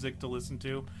soft music to listen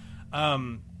to.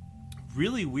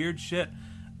 Really weird shit.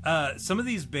 Some of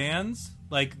these bands,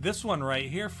 like this one right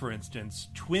here, for instance,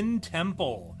 Twin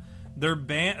Temple,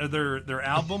 their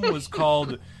album was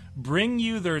called Bring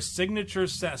You Their Signature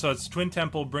Sound. So it's Twin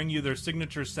Temple, Bring You Their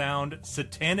Signature Sound,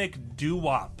 Satanic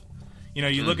Doo-Wop.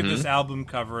 You look at this album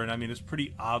cover, and I mean, it's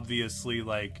pretty obviously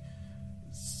like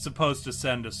supposed to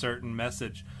send a certain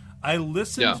message. I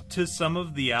listened to some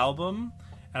of the album,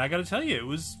 and I got to tell you, it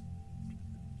was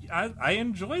I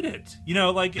enjoyed it.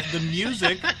 Like the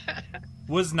music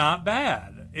was not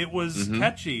bad. It was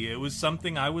catchy. It was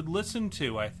something I would listen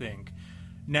to, I think.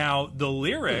 Now, the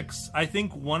lyrics, I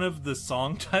think one of the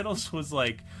song titles was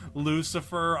like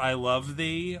Lucifer, I Love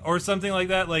Thee, or something like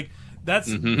that. Like, that's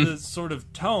the sort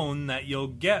of tone that you'll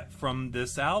get from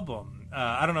this album.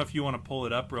 I don't know if you want to pull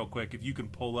it up real quick, if you can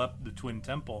pull up the Twin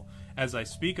Temple as I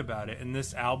speak about it in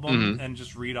this album and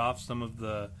just read off some of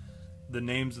the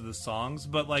names of the songs.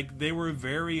 But, like, they were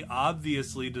very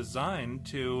obviously designed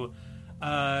to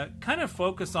kind of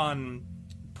focus on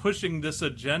pushing this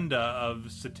agenda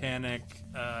of satanic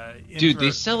Dude, they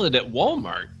sell it at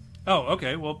Walmart. Oh,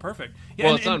 okay. Well, perfect. Yeah,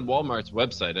 well, it's on Walmart's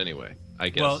website anyway, I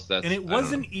guess. Well, and it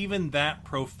wasn't even that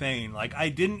profane. Like, I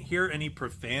didn't hear any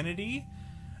profanity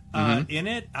in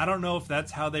it. I don't know if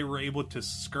that's how they were able to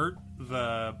skirt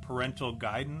the parental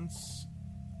guidance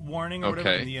warning or whatever,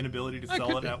 and the inability to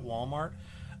sell it at Walmart.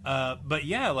 But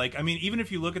yeah, like, I mean, even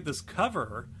if you look at this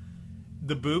cover,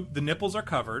 the nipples are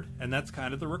covered, and that's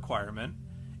kind of the requirement.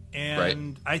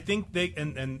 And I think they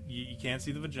and you can't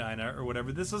see the vagina or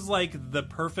whatever. This is like the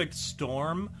perfect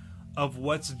storm of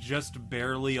what's just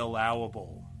barely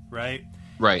allowable, right?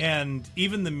 Right. And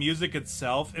even the music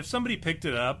itself, if somebody picked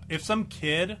it up, if some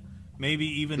kid maybe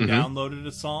even downloaded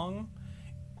a song,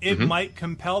 it might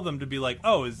compel them to be like,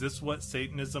 oh, is this what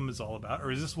Satanism is all about?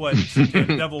 Or is this what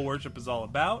devil worship is all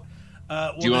about?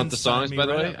 Do you want the songs, by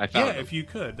the way? I found them. If you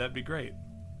could, that'd be great.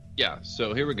 Yeah,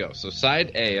 so here we go. So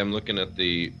side A, I'm looking at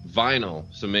the vinyl,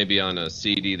 so maybe on a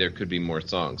CD there could be more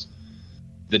songs.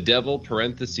 The Devil,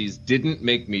 parentheses, didn't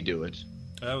make me do it.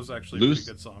 That was actually a pretty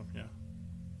good song, yeah.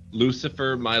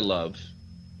 Lucifer, My Love.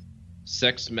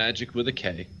 Sex Magic with a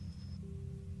K.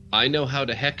 I Know How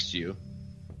to Hex You.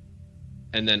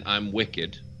 And then I'm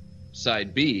Wicked.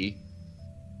 Side B,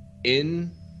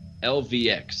 In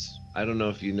LVX. I don't know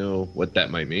if you know what that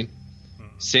might mean.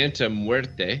 Santa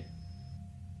Muerte.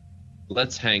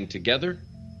 Let's Hang Together,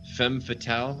 Femme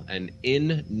Fatale, and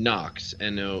In Nox,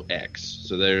 N-O-X.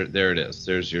 So there it is.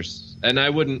 There's your... And I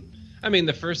mean,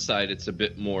 the first side, it's a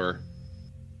bit more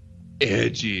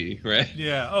edgy, right?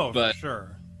 Yeah, for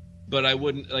sure. But I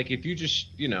wouldn't... Like, if you just,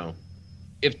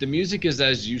 if the music is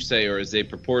as you say or as they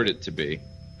purport it to be,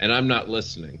 and I'm not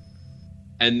listening,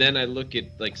 and then I look at,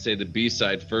 like, say, the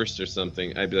B-side first or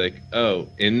something, I'd be like, oh,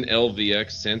 In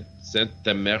LVX,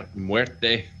 Santa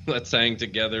Muerte, Let's Hang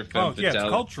Together, Femme Fatale, it's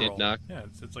cultural. Yeah,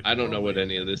 it's like I don't know what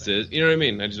any of this is. You know what I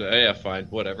mean? I just, yeah, fine,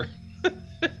 whatever.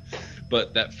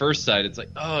 But that first side, it's like,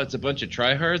 oh, it's a bunch of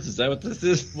tryhards? Is that what this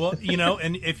is? Well,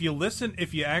 and if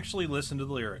you actually listen to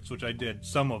the lyrics, which I did,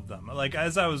 some of them, like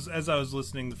as I was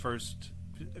listening the first,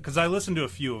 because I listened to a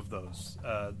few of those,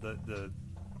 the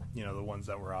ones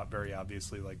that were very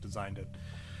obviously like designed at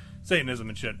Satanism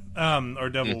and shit, or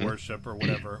devil worship or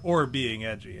whatever, or being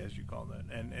edgy, as you called it,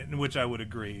 and which I would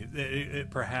agree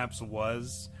it perhaps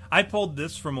was. I pulled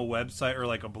this from a website or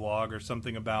like a blog or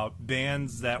something about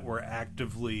bands that were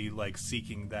actively like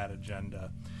seeking that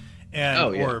agenda,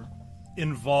 and or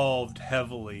involved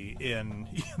heavily in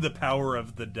the power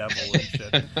of the devil and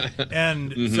shit.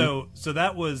 And so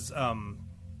that was, some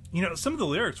of the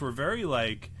lyrics were very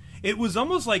like, it was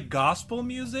almost like gospel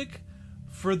music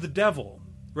for the devil.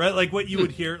 Right, like what you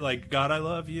would hear, like "God, I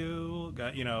love you,"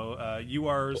 God, you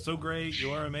are so great,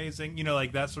 you are amazing,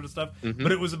 like that sort of stuff.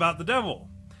 But it was about the devil,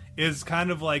 is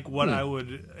kind of like what I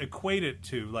would equate it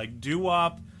to, like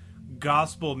doo-wop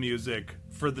gospel music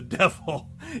for the devil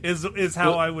is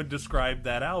how I would describe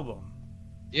that album.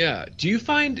 Yeah. Do you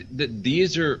find that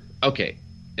these are okay?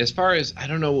 As far as, I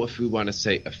don't know if we want to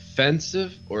say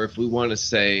offensive or if we want to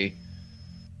say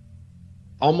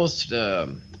almost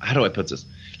how do I put this?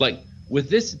 Like, with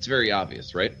this, it's very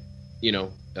obvious, right? They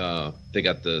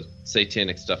got the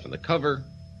satanic stuff on the cover.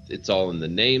 It's all in the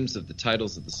names of the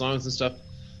titles of the songs and stuff.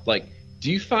 Like,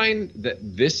 Do you find that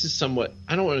this is somewhat,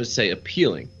 I don't want to say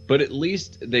appealing, but at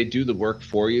least they do the work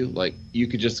for you? Like, you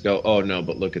could just go, oh, no,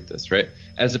 but look at this, right?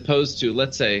 As opposed to,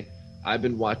 let's say, I've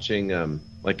been watching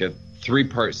like a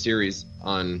 3-part series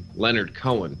on Leonard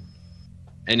Cohen.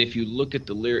 And if you look at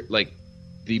the lyric, like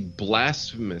the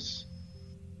blasphemous,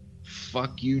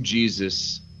 fuck you,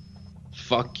 Jesus,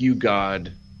 fuck you,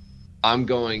 God, I'm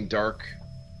going dark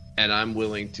and I'm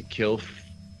willing to kill.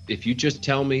 If you just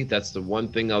tell me that's the one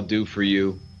thing I'll do for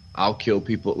you, I'll kill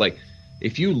people. Like,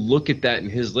 if you look at that in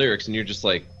his lyrics and you're just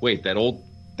like, wait, that old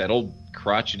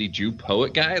crotchety Jew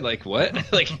poet guy, like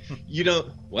what? Like, you know,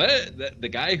 what? The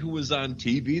guy who was on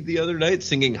TV the other night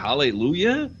singing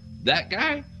Hallelujah? That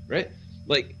guy, right?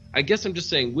 Like, I guess I'm just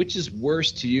saying, which is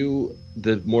worse to you,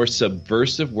 the more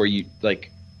subversive, where you, like,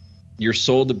 you're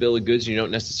sold a bill of goods and you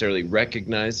don't necessarily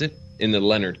recognize it in the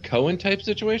Leonard Cohen type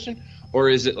situation? Or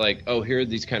is it like, oh, here are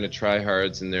these kind of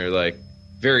tryhards and they're like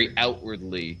very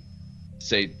outwardly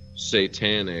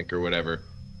satanic or whatever?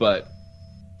 But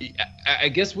I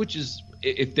guess which is,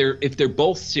 if they're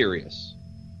both serious,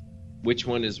 which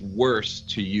one is worse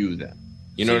to you then?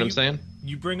 You know what I'm saying?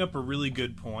 You bring up a really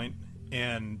good point,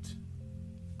 and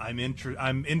I'm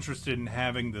interested in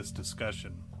having this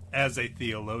discussion as a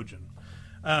theologian.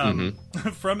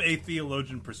 From a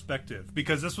theologian perspective,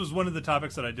 because this was one of the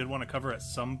topics that I did want to cover at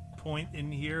some point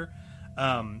in here,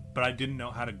 but I didn't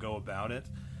know how to go about it.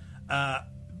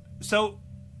 So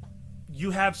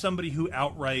you have somebody who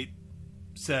outright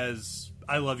says,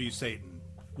 I love you, Satan,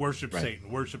 worship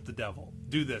Satan, worship the devil,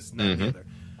 do this and that and the other.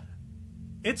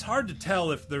 It's hard to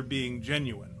tell if they're being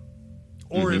genuine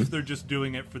or if they're just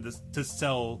doing it for this to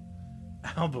sell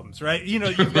albums, right? You know,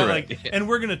 you've got and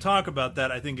we're going to talk about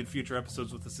that, I think, in future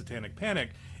episodes with the Satanic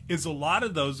Panic, is a lot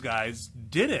of those guys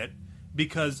did it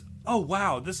because, oh,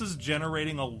 wow, this is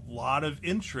generating a lot of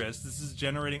interest. This is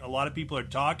generating, a lot of people are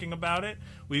talking about it.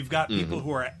 We've got people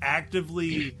who are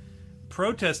actively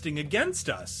protesting against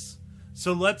us.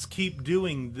 So let's keep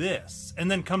doing this.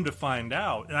 And then come to find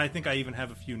out, and I think I even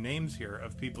have a few names here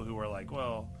of people who are like,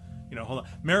 well, you know, hold on.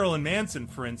 Marilyn Manson,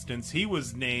 for instance, he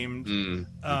was named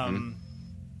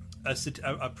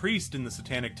a priest in the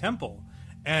Satanic Temple,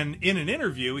 and in an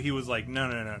interview he was like, no,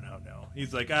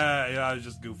 he's like, I was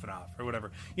just goofing off or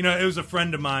whatever, you know, it was a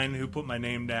friend of mine who put my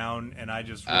name down and I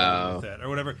just rolled with it or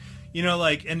whatever, you know,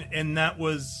 like, and that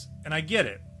was, and I get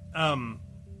it,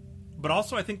 but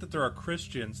also I think that there are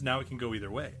Christians, now it can go either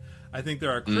way, I think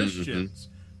there are Christians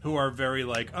who are very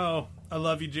like, oh, I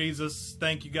love you, Jesus,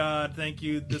 thank you, God, thank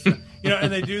you, this, you know,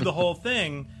 and they do the whole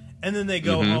thing. And then they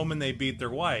go home and they beat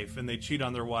their wife, and they cheat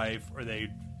on their wife, or they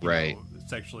you know,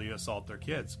 sexually assault their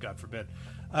kids, God forbid.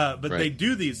 But they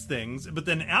do these things, but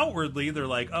then outwardly they're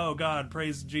like, oh, God,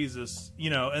 praise Jesus,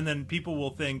 you know, and then people will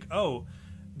think, oh,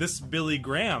 this Billy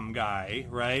Graham guy,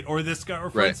 right? Or this guy, or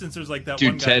for instance, there's like that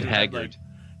one guy. Ted Haggard.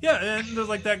 Yeah, and there's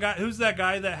like that guy, who's that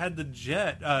guy that had the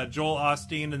jet? Joel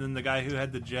Osteen, and then the guy who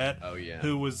had the jet,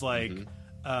 who was like...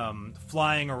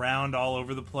 flying around all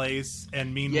over the place,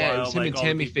 and meanwhile, it was him, like, and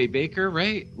Tammy Faye Baker,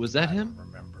 right? Was that him?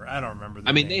 I don't remember.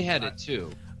 I mean, they had it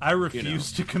too. I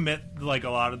refuse to commit like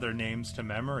a lot of their names to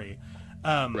memory.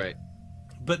 But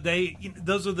they, you know,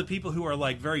 those are the people who are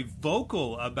like very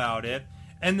vocal about it,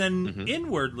 and then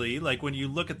inwardly, like when you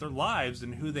look at their lives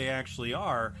and who they actually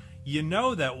are, you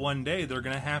know that one day they're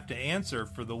going to have to answer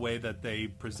for the way that they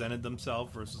presented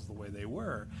themselves versus the way they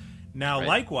were. Now,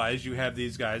 likewise, you have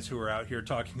these guys who are out here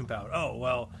talking about, oh,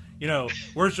 well, you know,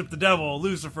 worship the devil,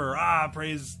 Lucifer,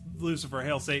 praise Lucifer,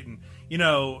 hail Satan, you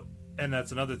know, and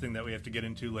that's another thing that we have to get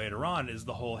into later on is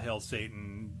the whole hail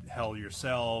Satan, hell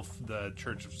yourself, the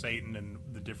Church of Satan, and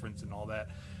the difference and all that.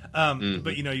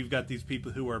 But, you know, you've got these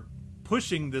people who are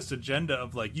pushing this agenda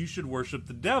of, like, you should worship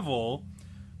the devil,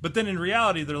 but then in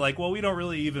reality, they're like, well, we don't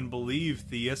really even believe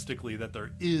theistically that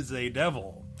there is a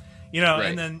devil. You know,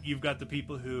 and then you've got the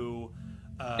people who...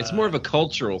 it's more of a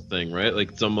cultural thing, right?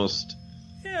 Like, it's almost...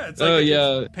 Yeah, it's like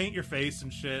it's paint your face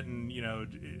and shit and, you know,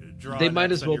 draw... They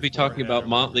might as well be talking about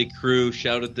Motley Crue,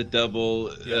 Shout at the Devil,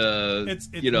 it's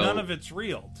you know... None of it's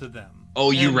real to them.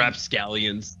 Oh, you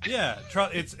rapscallions. Yeah,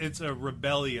 it's a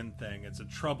rebellion thing. It's a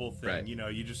trouble thing. Right. You know,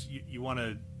 you want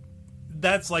to...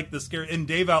 That's like the scary... And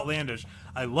Dave Outlandish.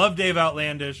 I love Dave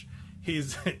Outlandish.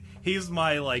 He's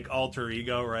my like alter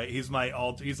ego, right? He's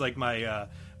like my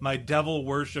my devil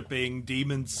worshipping,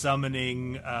 demon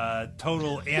summoning,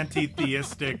 total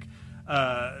anti-theistic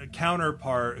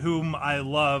counterpart, whom I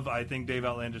love. I think Dave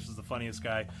Outlandish is the funniest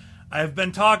guy. I've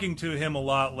been talking to him a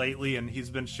lot lately, and he's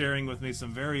been sharing with me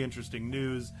some very interesting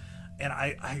news. And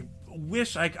I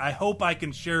hope I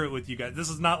can share it with you guys. This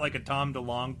is not like a Tom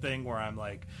DeLonge thing where I'm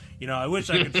like, you know, I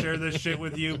wish I could share this shit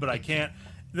with you, but I can't.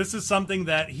 this is something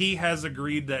that he has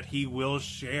agreed that he will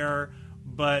share,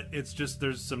 but it's just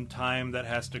there's some time that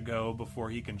has to go before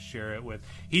he can share it with.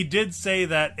 He did say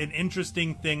that an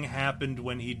interesting thing happened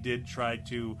when he did try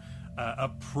to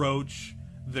approach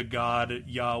the God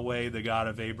Yahweh, the God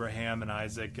of Abraham and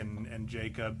Isaac and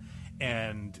Jacob,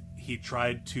 and he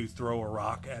tried to throw a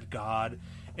rock at God,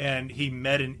 and he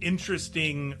met an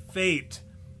interesting fate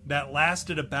that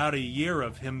lasted about a year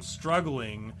of him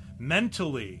struggling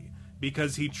mentally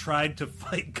because he tried to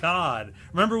fight God.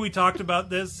 Remember we talked about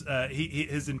this?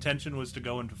 His intention was to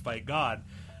go and to fight God.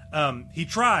 He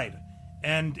tried,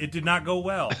 and it did not go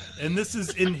well. And this is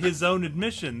in his own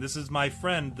admission. This is my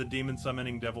friend, the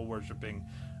demon-summoning, devil-worshipping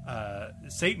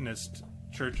Satanist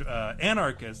church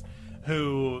anarchist,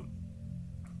 who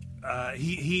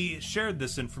he shared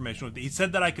this information with me. He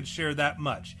said that I could share that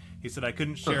much. He said I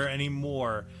couldn't share any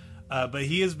more. But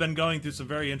he has been going through some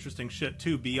very interesting shit,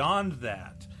 too, beyond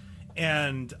that.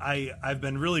 And I've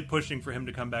been really pushing for him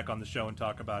to come back on the show and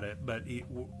talk about it, but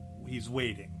he's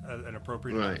waiting an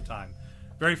appropriate amount of time.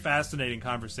 Very fascinating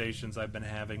conversations I've been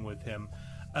having with him.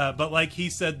 But like he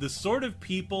said, the sort of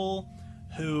people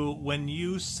who, when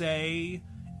you say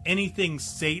anything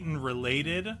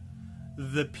Satan-related,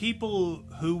 the people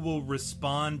who will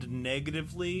respond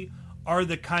negatively are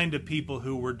the kind of people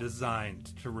who were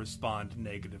designed to respond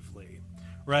negatively,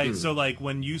 right? So, like,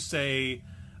 when you say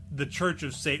the Church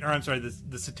of Satan, or I'm sorry,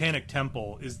 the Satanic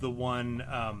Temple is the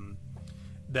one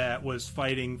that was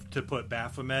fighting to put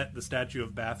Baphomet, the statue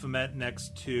of Baphomet,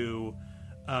 next to...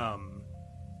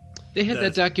 they had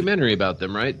that documentary about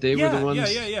them, right? They were the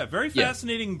ones... Yeah. Very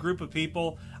fascinating group of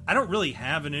people. I don't really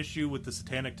have an issue with the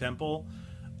Satanic Temple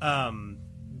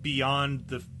beyond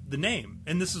the name.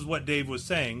 And this is what Dave was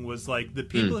saying, was like the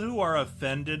people who are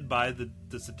offended by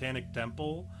the Satanic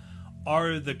Temple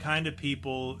are the kind of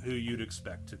people who you'd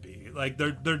expect to be. Like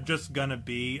they're just gonna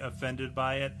be offended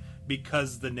by it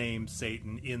because the name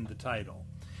Satan in the title.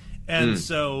 And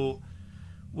so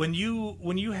when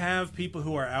you have people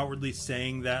who are outwardly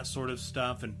saying that sort of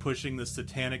stuff and pushing the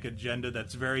satanic agenda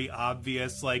that's very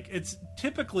obvious, like it's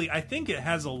typically, I think it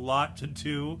has a lot to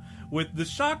do with the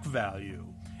shock value.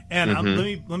 And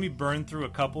let me burn through a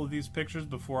couple of these pictures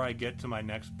before I get to my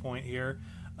next point here.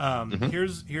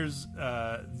 Here's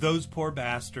Those Poor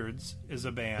Bastards is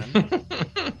a band.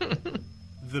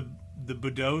 the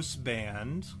Budos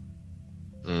Band.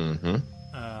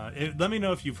 Let me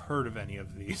know if you've heard of any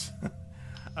of these.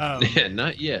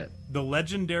 Not yet. The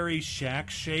legendary Shack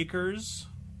Shakers.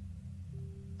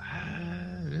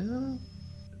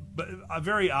 But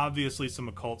very obviously some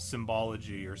occult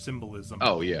symbology or symbolism.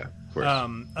 Oh yeah, of course.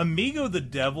 Amigo the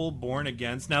Devil, Born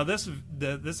Against. Now this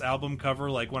album cover,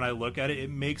 like when I look at it, it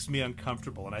makes me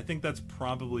uncomfortable, and I think that's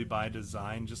probably by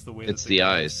design, just the way it's the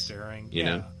eyes staring. You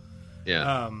know.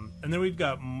 Yeah. And then we've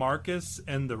got Marcus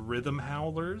and the Rhythm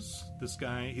Howlers. This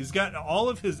guy, he's got all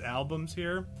of his albums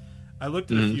here. I looked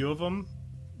at a few of them.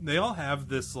 They all have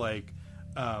this like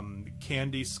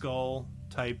candy skull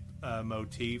type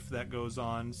motif that goes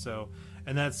on. So,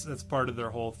 and that's part of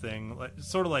their whole thing. Like,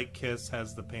 sort of like Kiss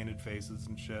has the painted faces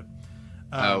and shit.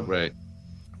 Right.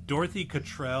 Dorothy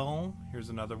Cottrell. Here's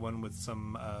another one with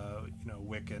some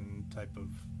Wiccan type of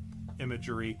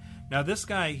imagery. Now this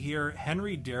guy here,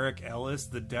 Henry Derrick Ellis,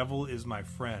 The Devil Is My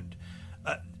Friend.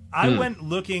 I went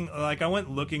looking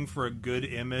for a good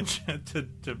image to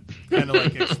kind of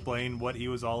like explain what he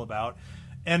was all about,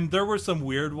 and there were some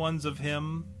weird ones of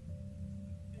him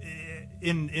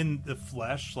in the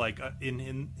flesh, like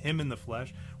in him in the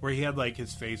flesh, where he had like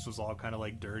his face was all kind of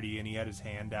like dirty, and he had his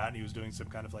hand out, and he was doing some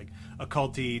kind of like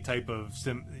occulty type of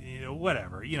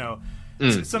whatever,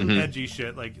 some edgy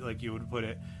shit like you would put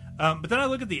it. But then I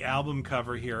look at the album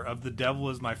cover here of The Devil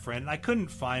Is My Friend, and I couldn't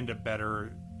find a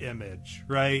better image,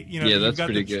 right? You've got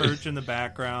the church in the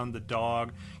background, the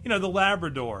dog, the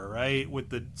Labrador, right, with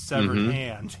the severed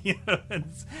hand,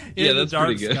 that's the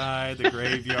dark sky, the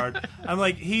graveyard. I'm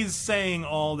like, he's saying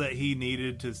all that he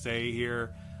needed to say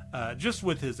here, just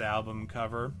with his album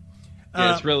cover.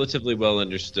 Yeah, it's relatively well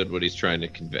understood what he's trying to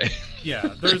convey.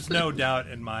 Yeah, there's no doubt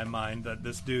in my mind that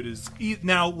this dude is...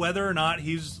 Now, whether or not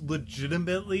he's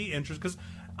legitimately interested... Because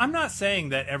I'm not saying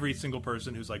that every single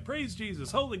person who's like, praise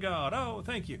Jesus, holy God, oh,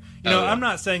 thank you. I'm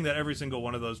not saying that every single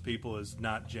one of those people is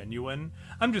not genuine.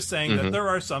 I'm just saying that there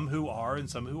are some who are and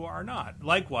some who are not.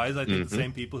 Likewise, I think the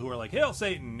same people who are like, hail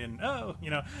Satan, and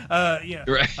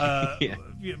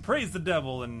praise the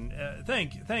devil, and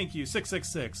thank you,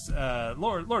 666,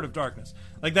 Lord of Darkness.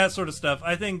 Like that sort of stuff.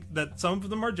 I think that some of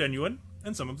them are genuine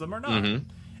and some of them are not.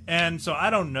 And so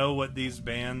I don't know what these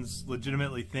bands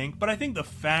legitimately think, but I think the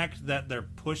fact that they're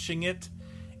pushing it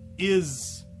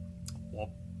is,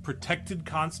 well, protected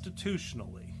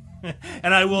constitutionally.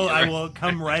 And I will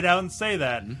come right out and say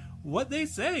that. What they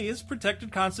say is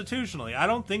protected constitutionally. I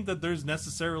don't think that there's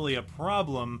necessarily a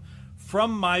problem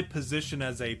from my position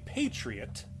as a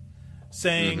patriot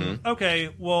saying,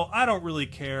 okay, well, I don't really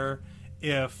care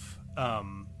if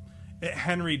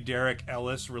Henry Derrick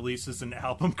Ellis releases an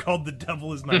album called The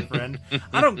Devil Is My Friend.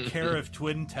 I don't care if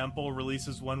Twin Temple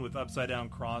releases one with upside down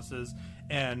crosses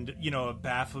and, you know, a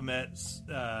Baphomet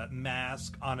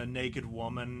mask on a naked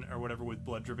woman or whatever with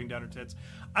blood dripping down her tits.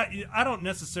 I don't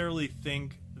necessarily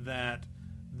think that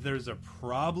there's a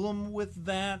problem with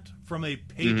that from a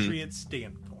patriot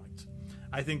standpoint.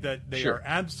 I think that they are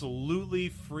absolutely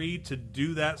free to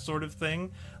do that sort of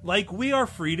thing. Like, we are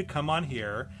free to come on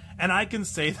here, and I can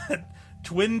say that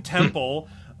Twin Temple,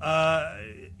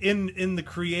 in the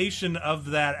creation of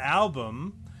that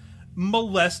album,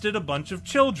 molested a bunch of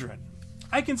children.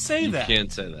 I can say that. You can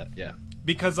say that, yeah.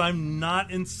 Because I'm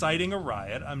not inciting a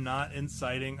riot. I'm not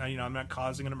inciting, I'm not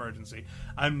causing an emergency.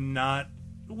 I'm not,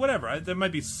 whatever. There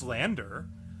might be slander.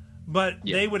 But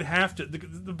they would have to...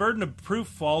 The burden of proof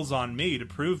falls on me to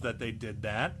prove that they did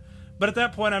that. But at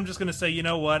that point, I'm just going to say, you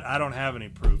know what? I don't have any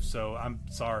proof, so I'm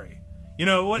sorry. You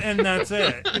know what? And that's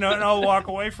it. And I'll walk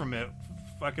away from it.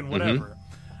 Fucking whatever.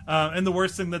 And the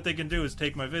worst thing that they can do is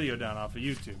take my video down off of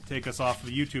YouTube. Take us off of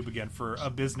YouTube again for a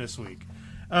business week.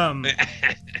 And,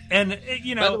 By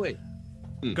the way...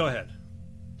 Go ahead.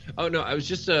 Oh, no, I was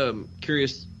just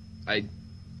curious.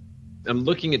 I'm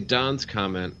looking at Don's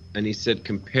comment, and he said,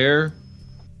 compare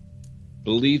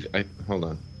believing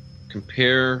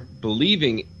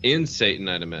in Satan,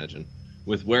 I'd imagine,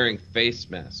 with wearing face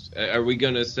masks. Are we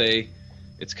going to say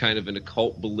it's kind of an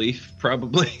occult belief?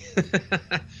 Probably.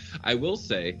 I will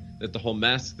say that the whole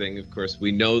mask thing, of course,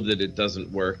 we know that it doesn't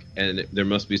work, and there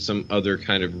must be some other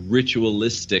kind of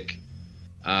ritualistic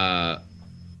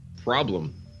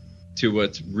problem to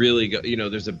what's really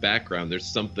there's a background,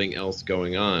 there's something else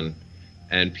going on.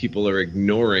 And people are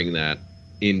ignoring that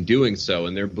in doing so,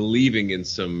 and they're believing in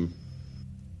some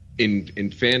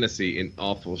in fantasy, in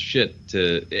awful shit.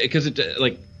 Because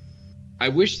I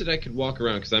wish that I could walk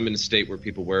around, because I'm in a state where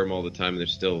people wear them all the time, and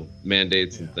there's still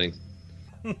mandates and things.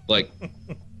 Like,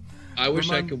 I wish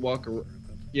I could walk around,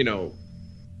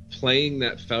 playing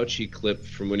that Fauci clip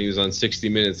from when he was on 60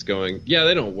 Minutes, going, yeah,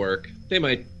 they don't work. They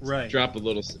might drop a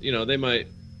little, they might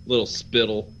little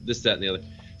spittle, this, that, and the other.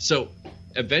 So.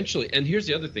 Eventually, and here's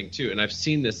the other thing too, and I've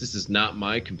seen this is not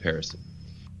my comparison,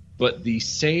 but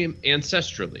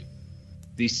ancestrally,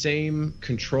 the same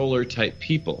controller type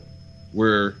people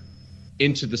were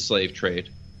into the slave trade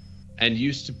and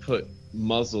used to put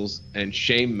muzzles and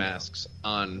shame masks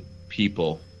on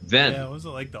people then. Yeah, was it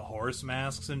like the horse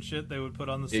masks and shit they would put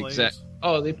on the slaves? Exactly.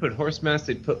 Oh, they put horse masks,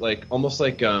 they'd put almost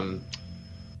like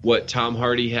what Tom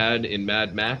Hardy had in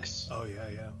Mad Max. Oh,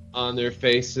 yeah. On their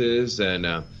faces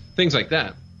and things like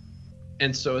that.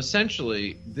 And so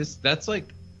essentially that's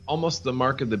like almost the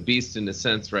mark of the beast in a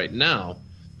sense right now,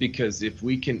 because if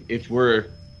we're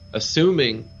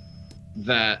assuming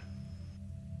that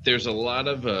there's a lot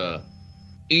of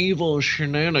evil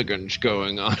shenanigans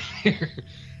going on here,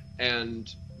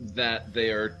 and that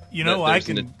they are I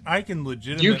can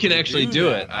legitimately you can actually do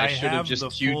it. I should have just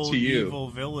cued to you. Evil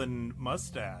villain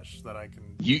mustache that I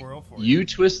can twirl for you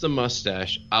twist the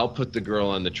mustache, I'll put the girl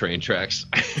on the train tracks.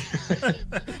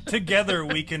 Together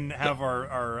we can have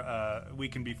our we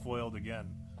can be foiled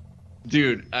again.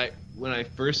 Dude, when I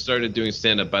first started doing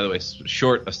stand-up, by the way,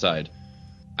 short aside,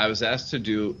 I was asked to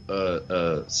do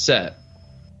a set.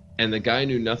 And the guy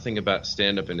knew nothing about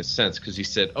stand-up in a sense, because he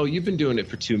said, oh, you've been doing it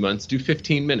for 2 months, do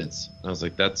 15 minutes. And I was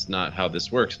like, that's not how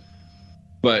this works.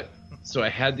 But so I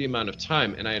had the amount of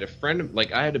time, and I had a friend,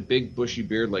 I had a big bushy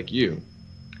beard like you.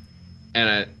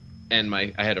 And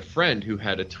I had a friend who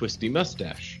had a twisty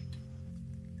mustache.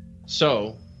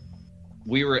 So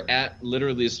we were at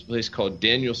literally this place called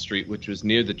Daniel Street, which was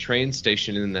near the train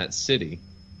station in that city.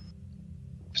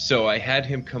 So I had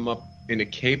him come up in a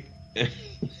cape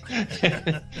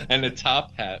and a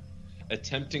top hat,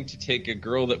 attempting to take a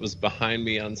girl that was behind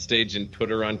me on stage and put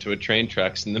her onto a train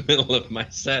tracks in the middle of my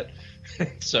set.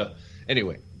 So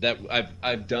anyway, that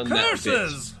I've done Curses! that.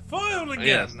 Curses! Foiled again!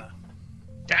 Yes.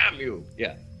 Damn you!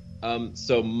 Yeah.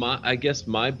 So I guess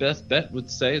my best bet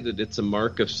would say that it's a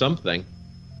mark of something.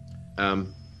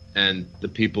 And the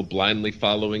people blindly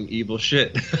following evil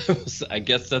shit. I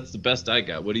guess that's the best I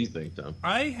got. What do you think, Tom?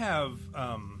 I have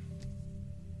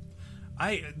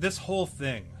this whole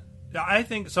thing. I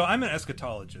think so. I'm an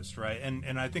eschatologist, right?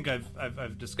 And I think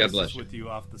I've discussed this with you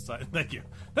off the side. Thank you.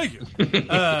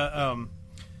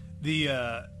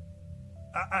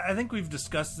 I think we've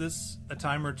discussed this a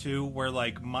time or two, where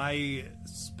like my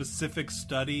specific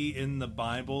study in the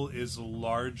Bible is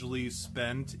largely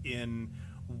spent in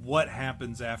what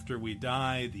happens after we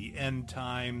die, the end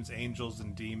times, angels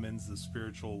and demons, the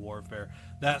spiritual warfare,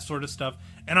 that sort of stuff.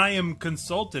 And I am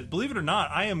consulted, believe it or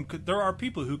not, there are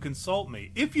people who consult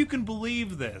me. If you can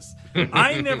believe this,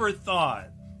 I never thought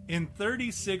in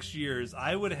 36 years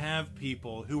I would have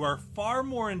people who are far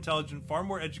more intelligent, far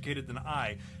more educated than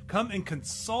I come and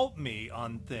consult me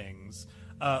on things.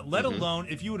 Let alone,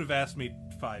 if you would have asked me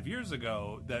 5 years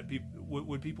ago that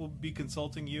would people be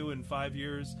consulting you in 5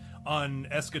 years on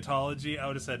eschatology, I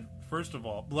would have said, first of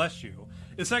all, bless you.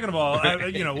 And second of all,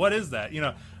 what is that?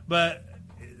 But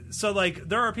so like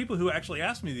there are people who actually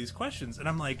ask me these questions, and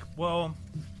I'm like, well,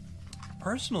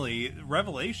 personally,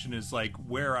 Revelation is like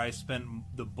where I spent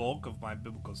the bulk of my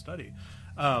biblical study,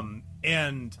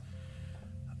 and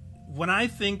when I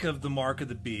think of the mark of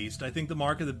the beast, I think the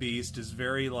mark of the beast is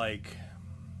very like.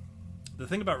 The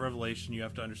thing about Revelation you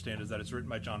have to understand is that it's written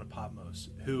by John of Patmos,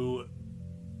 who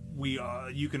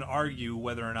you can argue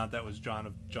whether or not that was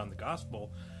John the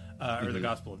Gospel, or the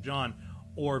Gospel of John,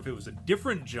 or if it was a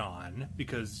different John,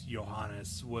 because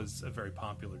Johannes was a very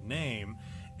popular name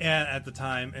and at the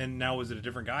time, and now was it a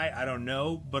different guy? I don't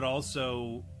know, but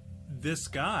also this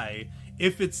guy,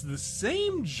 if it's the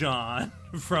same John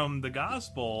from the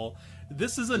Gospel,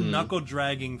 this is a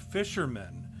knuckle-dragging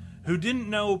fisherman who didn't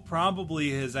know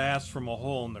probably his ass from a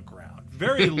hole in the ground.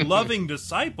 Very loving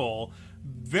disciple,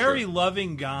 very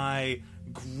loving guy,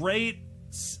 great,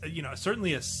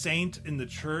 certainly a saint in the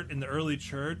church, in the early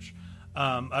church,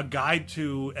 a guy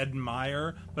to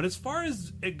admire. But as far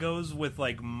as it goes with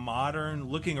like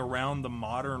looking around the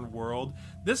modern world,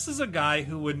 this is a guy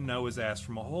who wouldn't know his ass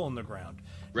from a hole in the ground.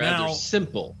 Rather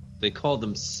simple. They called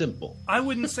him simple. I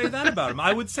wouldn't say that about him.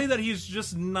 I would say that he's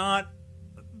just not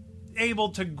able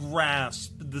to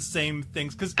grasp the same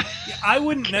things, because I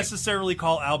wouldn't necessarily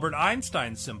call Albert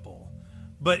Einstein simple,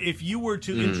 but if you were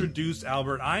to introduce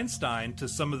Albert Einstein to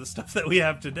some of the stuff that we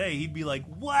have today, he'd be like,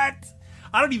 what?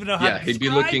 I don't even know how to describe. He'd be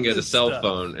looking at a cell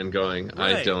phone and going,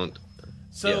 right. I don't.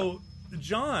 So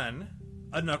John,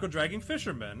 a knuckle-dragging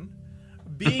fisherman,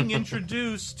 being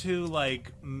introduced to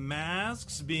like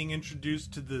masks, being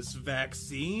introduced to this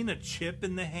vaccine, a chip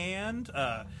in the hand,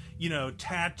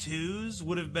 tattoos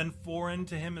would have been foreign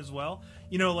to him as well.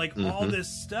 All this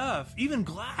stuff, even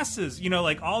glasses,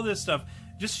 all this stuff,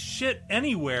 just shit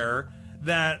anywhere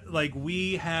that like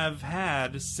we have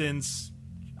had since,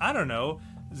 I don't know,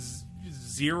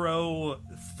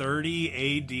 030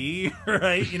 AD,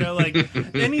 right?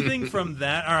 Anything from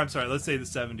that, or I'm sorry, let's say the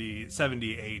 70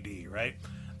 AD, right?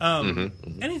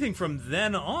 Anything from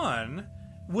then on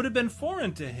would have been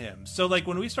foreign to him. So like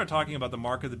when we start talking about the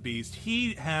mark of the beast,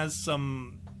 he has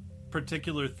some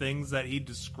particular things that he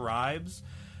describes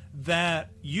that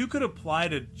you could apply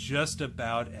to just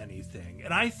about anything.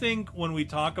 And I think when we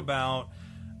talk about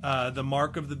the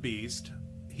mark of the beast,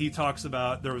 he talks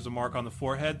about there was a mark on the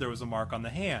forehead, there was a mark on the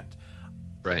hand.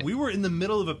 Right. We were in the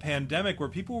middle of a pandemic where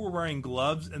people were wearing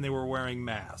gloves and they were wearing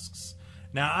masks.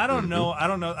 Now, I don't know.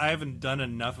 I haven't done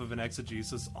enough of an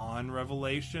exegesis on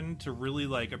Revelation to really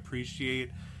like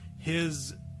appreciate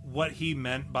what he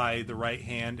meant by the right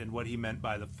hand and what he meant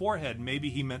by the forehead. Maybe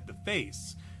he meant the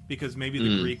face, because maybe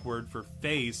the Greek word for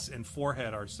face and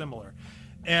forehead are similar.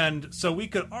 And so we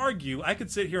could argue, I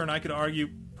could sit here and I could argue,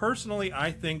 personally,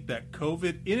 I think that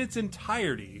COVID in its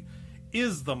entirety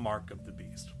is the mark of the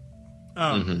beast.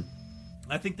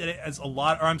 I think that it has a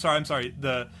lot, or I'm sorry,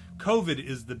 the COVID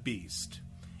is the beast.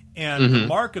 And the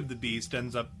mark of the beast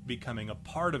ends up becoming a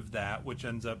part of that, which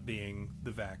ends up being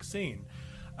the vaccine.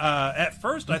 At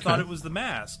first, I thought it was the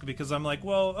mask, because I'm like,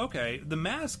 well, okay, the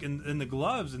mask and the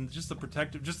gloves and just the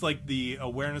protective, just like the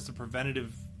awareness of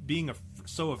preventative, being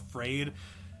so afraid,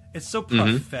 it's so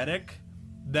prophetic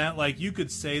that like you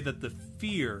could say that the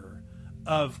fear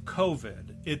of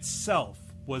COVID itself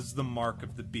was the mark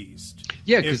of the beast.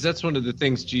 Yeah, because that's one of the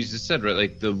things Jesus said, right?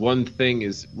 Like the one thing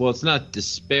is, well, it's not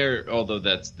despair, although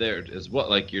that's there as well.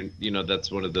 Like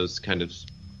that's one of those kind of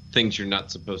things you're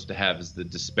not supposed to have, is the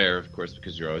despair, of course,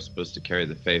 because you're always supposed to carry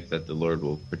the faith that the Lord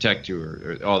will protect you,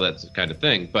 or all that kind of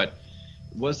thing. But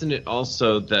wasn't it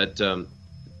also that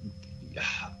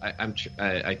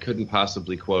I couldn't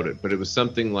possibly quote it, but it was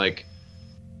something like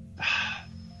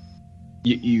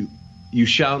you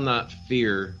shall not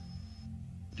fear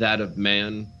that of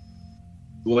man,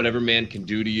 whatever man can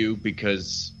do to you,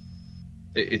 because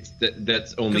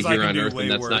that's only here on earth,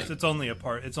 and that's worse.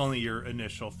 It's only your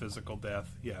initial physical death.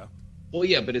 Yeah. Well,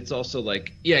 yeah, but it's also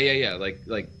like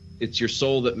like it's your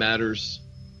soul that matters.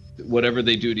 whatever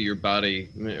they do to your body,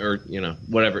 or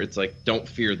whatever, it's like, don't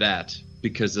fear that,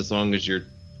 because as long as you're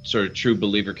sort of true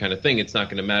believer kind of thing, it's not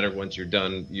going to matter. Once you're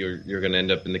done, you're going to end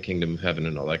up in the kingdom of heaven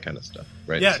and all that kind of stuff,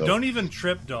 right? Yeah, so, don't even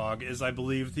trip, dog, is, I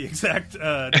believe, the exact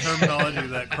terminology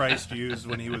that Christ used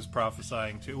when he was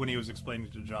when he was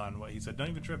explaining to John what he said. Don't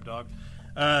even trip, dog,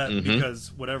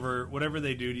 because whatever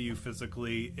they do to you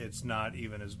physically, it's not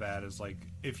even as bad as, like,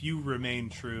 if you remain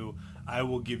true, I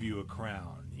will give you a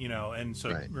crown, and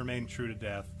so remain true to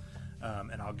death,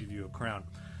 and I'll give you a crown.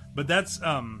 But that's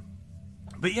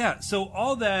But yeah, so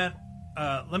all that,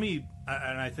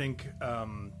 I think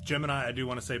Gemini, I do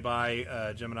want to say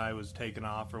bye. Gemini was taken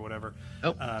off or whatever.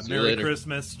 Merry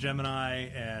Christmas, Gemini,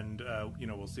 and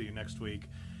we'll see you next week.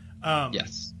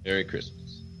 Yes, Merry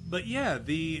Christmas. But yeah,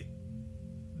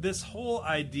 this whole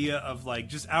idea of, like,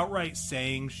 just outright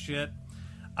saying shit.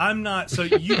 I'm not, so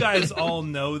you guys all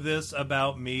know this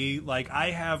about me. Like,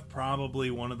 I have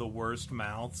probably one of the worst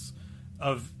mouths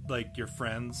of, like, your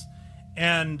friends.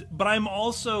 But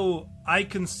I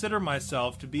consider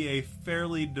myself to be a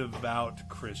fairly devout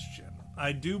Christian.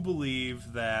 I do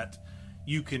believe that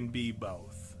you can be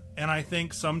both. And I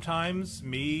think sometimes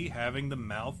me having the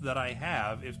mouth that I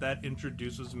have, if that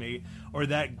introduces me, or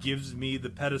that gives me the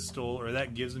pedestal, or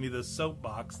that gives me the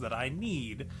soapbox that I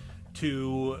need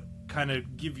to kind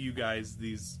of give you guys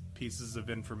these pieces of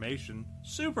information,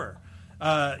 super.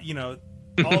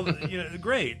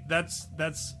 Great. That's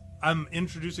I'm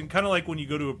introducing, kind of like when you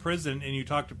go to a prison and you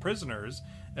talk to prisoners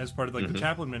as part of, like, the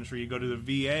chaplain ministry. You go to the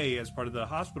VA as part of the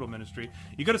hospital ministry.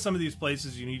 You go to some of these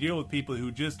places and you deal with people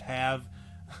who just have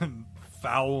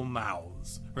foul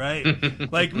mouths, right?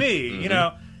 Like me,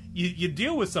 you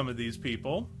deal with some of these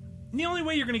people. And the only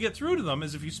way you're going to get through to them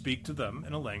is if you speak to them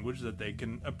in a language that they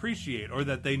can appreciate, or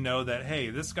that they know that, hey,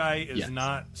 this guy is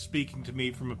not speaking to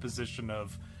me from a position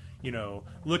of,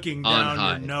 looking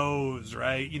down your nose,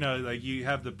 right? Like, you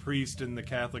have the priest in the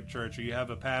Catholic Church, or you have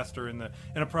a pastor in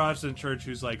a Protestant church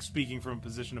who's, like, speaking from a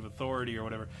position of authority or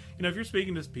whatever. If you're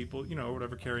speaking to people, or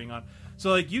whatever, carrying on.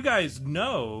 So, like, you guys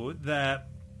know that,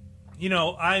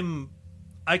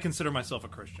 I consider myself a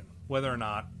Christian. Whether or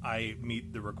not I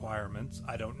meet the requirements,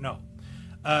 I don't know.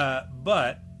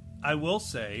 But I will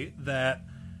say that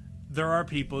there are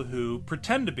people who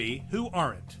pretend to be, who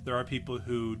aren't. There are people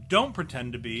who don't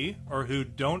pretend to be, or who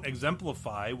don't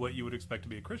exemplify what you would expect to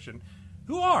be a Christian,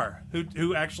 who are,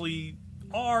 who actually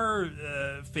are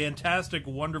fantastic,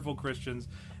 wonderful Christians,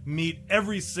 meet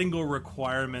every single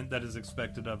requirement that is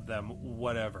expected of them,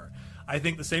 whatever. I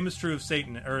think the same is true of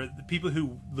Satan, or the people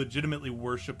who legitimately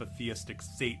worship a theistic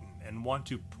Satan and want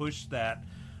to push that,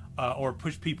 or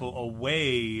push people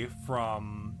away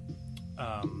from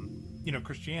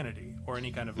Christianity or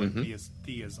any kind of, like,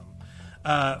 theism.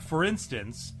 For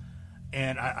instance,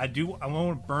 and I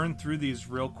want to burn through these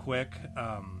real quick.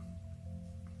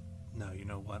 No, you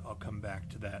know what? I'll come back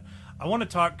to that. I want to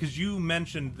talk, because you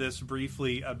mentioned this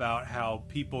briefly, about how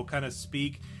people kind of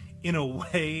speak in a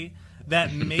way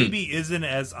that maybe isn't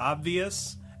as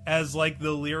obvious as, like,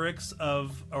 the lyrics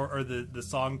of, or the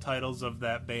song titles of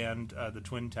that band, the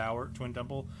Twin Towers.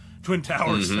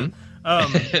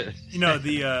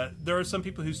 There are some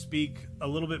people who speak a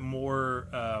little bit more,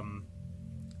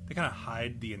 they kind of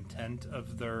hide the intent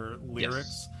of their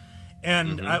lyrics.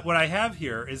 And what I have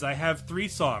here is I have 3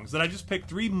 songs that I just picked,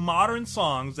 3 modern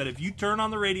songs that if you turn on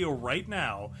the radio right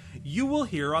now, you will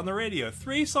hear on the radio.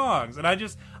 3 songs. And I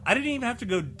didn't even have to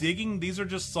go digging. These are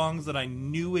just songs that I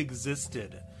knew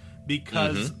existed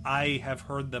because I have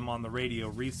heard them on the radio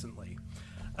recently.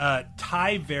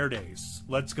 Ty Verdes,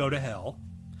 Let's Go to Hell,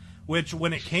 which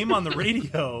when it came on the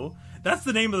radio, that's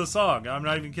the name of the song. I'm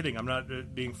not even kidding. I'm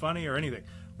not being funny or anything.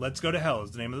 Let's Go to Hell is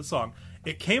the name of the song.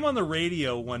 It came on the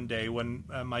radio one day when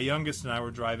my youngest and I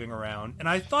were driving around, and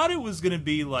I thought it was going to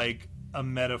be like a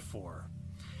metaphor.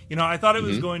 I thought it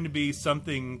was going to be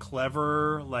something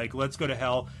clever, like Let's Go to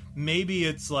Hell. Maybe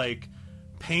it's like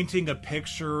painting a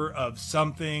picture of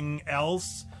something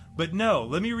else. But no,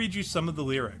 let me read you some of the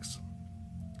lyrics.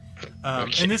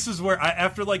 And this is where,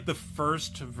 after like the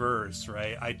first verse,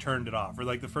 right, I turned it off. Or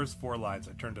like the first 4 lines,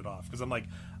 I turned it off. Because I'm like,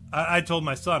 I told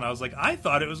my son, I was like, I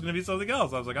thought it was going to be something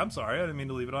else. I was like, I'm sorry, I didn't mean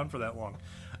to leave it on for that long.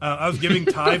 I was giving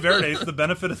Ty Verdes the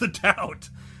benefit of the doubt.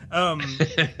 And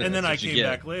then I came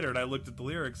back later and I looked at the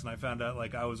lyrics and I found out,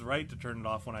 like, I was right to turn it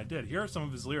off when I did. Here are some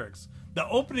of his lyrics. The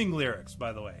opening lyrics,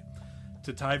 by the way,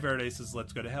 to Ty Verdes'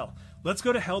 Let's Go to Hell. Let's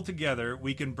go to hell together.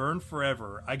 We can burn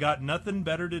forever. I got nothing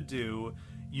better to do.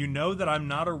 You know that I'm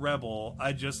not a rebel.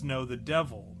 I just know the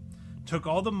devil took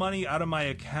all the money out of my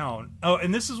account. Oh,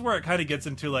 and this is where it kind of gets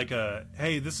into like a,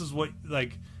 hey, this is what,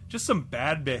 like, just some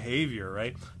bad behavior,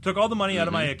 right? Took all the money out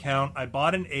of my account. I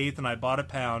bought an eighth and I bought a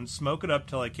pound. Smoke it up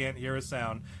till I can't hear a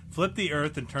sound. Flip the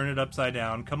earth and turn it upside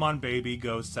down. Come on, baby,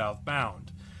 go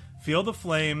southbound. Feel the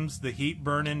flames, the heat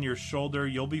burn in your shoulder.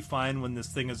 You'll be fine when this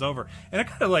thing is over. And it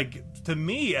kind of like, to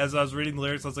me, as I was reading the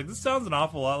lyrics, I was like, this sounds an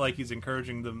awful lot like he's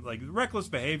encouraging them, like reckless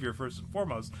behavior first and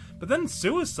foremost. But then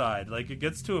suicide, like it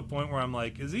gets to a point where I'm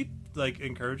like, is he like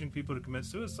encouraging people to commit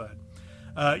suicide?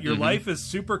 Your life is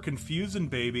super confusing,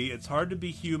 baby. It's hard to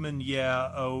be human,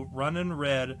 yeah. Oh, running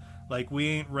red like we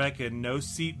ain't wrecking. No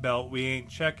seatbelt, we ain't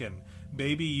checking.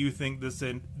 Baby, you think this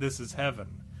is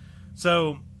heaven.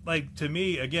 So, like, to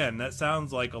me, again, that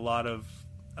sounds like a lot of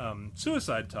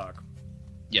suicide talk.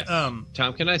 Yes. Tom,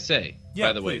 can I say,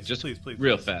 by the way, just please,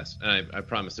 real fast, and I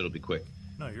promise it'll be quick.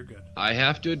 No, you're good. I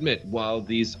have to admit, while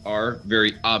these are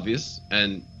very obvious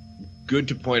and good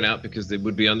to point out because they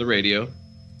would be on the radio,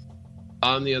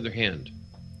 on the other hand,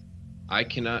 I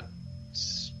cannot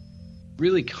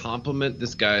really compliment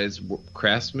this guy's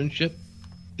craftsmanship.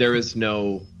 There is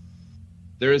no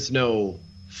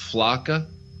flocka.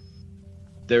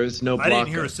 There is no blocka. I didn't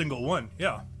hear a single one.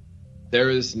 Yeah. There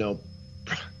is no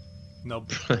no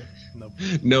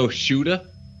shooter.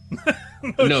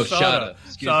 No shada.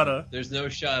 Shada. There's no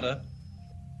shada.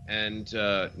 And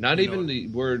not even the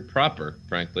word proper,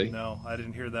 frankly. No, I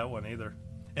didn't hear that one either.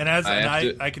 And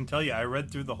I can tell you, I read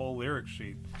through the whole lyric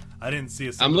sheet. I didn't see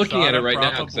a single I'm looking shada, at it right now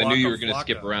proper, because I knew you were blocka, going to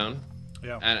skip around.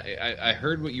 Yeah. And I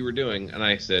heard what you were doing, and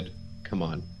I said, come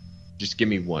on, just give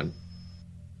me one.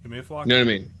 Give me a flock. You know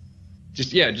what I mean?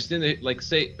 Just in the, like,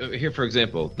 say, here, for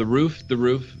example, the roof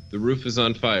is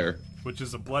on fire. Which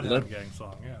is a Bloodhound Gang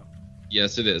song, yeah.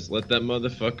 Yes, it is. Let that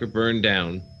motherfucker burn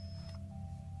down.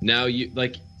 Now you,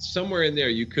 like, somewhere in there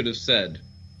you could have said,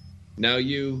 now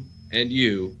you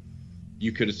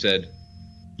could have said,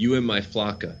 you and my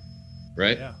flocka,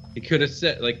 right? Yeah. You could have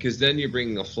said, like, because then you're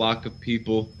bringing a flock of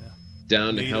people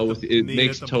down to hell with it. It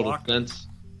makes total sense.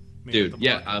 Dude,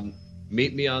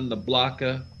 meet me on the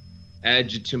blocka,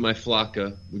 add you to my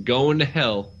flocka. We're going to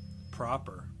hell.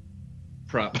 Proper.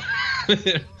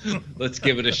 Let's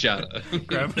give it a shot.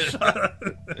 Grab a shot.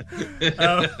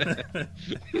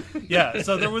 Yeah,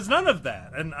 so there was none of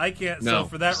that, and I can't. No, so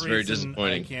for that it's very reason,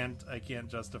 disappointing. I can't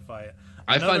justify it.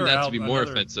 I find that to be more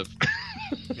offensive.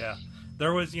 Yeah,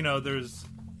 there was.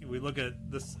 We look at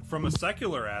this from a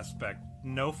secular aspect.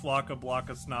 No flocka,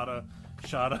 blocka, snada,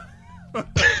 shada.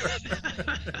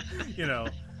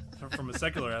 From a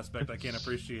secular aspect, I can't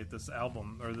appreciate this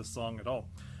album or this song at all.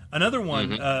 Another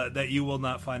one that you will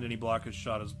not find any blockas,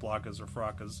 shadas, blockas, or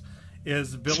frockas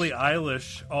is Billie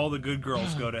Eilish, All the Good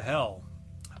Girls Go to Hell.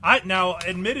 Now,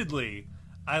 admittedly,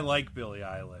 I like Billie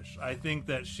Eilish. I think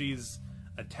that she's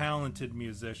a talented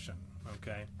musician,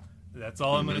 okay? That's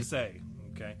all I'm going to say,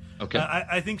 okay?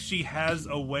 I think she has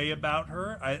a way about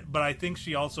her, but I think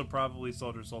she also probably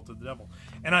sold her soul to the devil.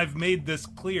 And I've made this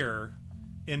clear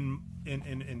in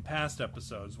past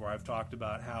episodes where I've talked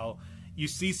about how you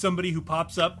see somebody who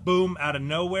pops up, boom, out of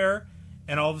nowhere,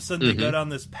 and all of a sudden they go down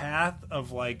this path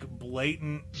of like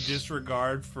blatant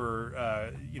disregard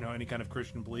for any kind of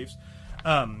Christian beliefs.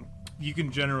 You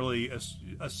can generally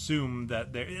assume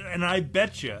that they, and I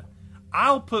bet you,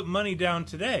 I'll put money down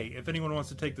today if anyone wants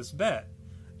to take this bet.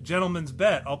 Gentleman's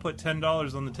bet. I'll put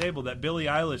 $10 on the table that Billie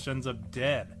Eilish ends up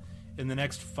dead in the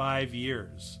next 5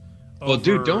 years. Well,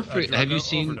 dude, don't forget. Have you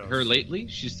seen her lately?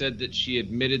 She said that she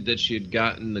admitted that she had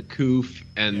gotten the coof,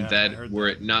 and that were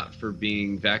it not for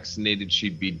being vaccinated,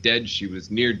 she'd be dead. She was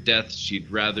near death.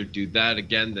 She'd rather do that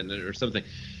again than or something.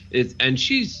 And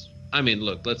she's. I mean,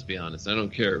 look. Let's be honest. I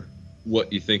don't care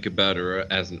what you think about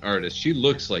her as an artist. She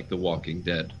looks like The Walking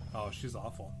Dead. Oh, she's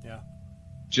awful. Yeah.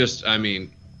 I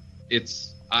mean,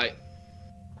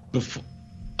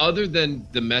 other than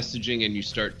the messaging, and you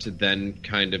start to then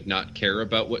kind of not care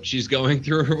about what she's going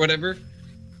through or whatever,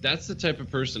 that's the type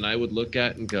of person I would look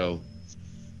at and go,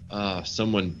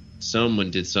 someone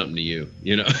did something to you,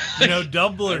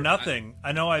 Double or nothing.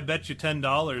 I bet you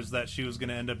 $10 that she was going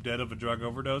to end up dead of a drug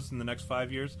overdose in the next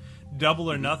 5 years.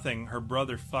 Double or nothing, her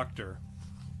brother fucked her.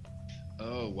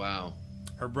 Oh, wow.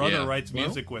 Her brother writes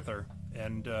music with her.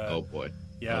 And oh, boy.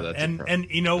 Yeah, that's and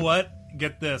you know what?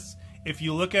 Get this. If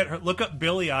you look at her, look up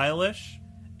Billie Eilish,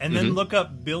 and then look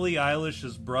up Billie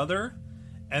Eilish's brother,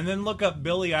 and then look up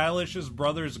Billie Eilish's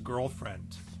brother's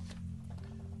girlfriend.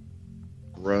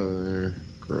 Girl.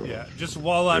 Yeah, just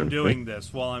while I'm doing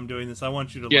this, I want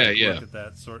you to look at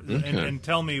that sort and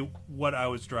tell me what I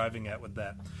was driving at with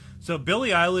that. So Billie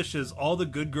Eilish is "All the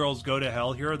Good Girls Go to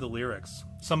Hell." Here are the lyrics.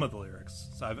 Some of the lyrics.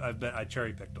 So I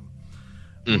cherry picked them.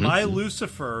 My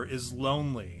Lucifer is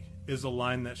lonely is a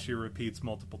line that she repeats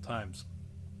multiple times.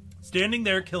 Standing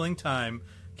there killing time,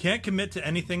 can't commit to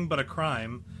anything but a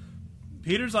crime.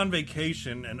 Peter's on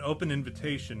vacation, an open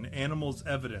invitation, animals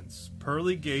evidence.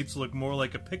 Pearly gates look more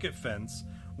like a picket fence.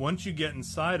 Once you get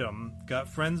inside 'em, got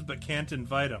friends but can't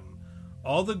invite 'em.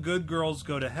 All the good girls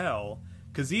go to hell,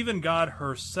 'cause even God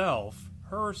herself,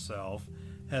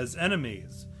 has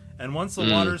enemies. And once the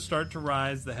waters start to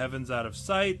rise, the heavens out of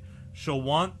sight, she'll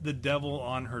want the devil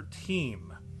on her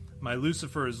team. My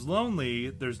Lucifer is lonely,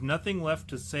 there's nothing left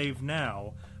to save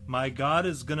now. My God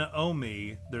is gonna owe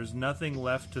me, there's nothing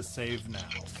left to save now.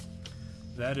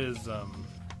 That is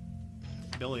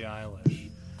Billie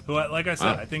Eilish, who, like I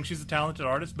said, I think she's a talented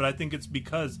artist, but I think it's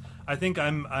because I think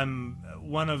I'm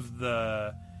one of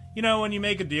the, you know, when you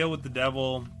make a deal with the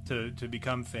devil to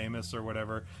become famous or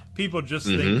whatever, people just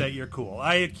think that you're cool.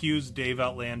 I accused Dave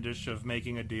Outlandish of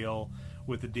making a deal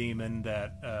with the demon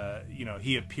that you know,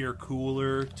 he appear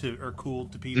cool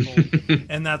to people,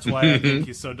 and that's why I think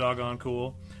he's so doggone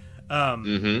cool.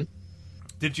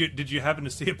 Did you happen to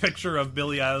see a picture of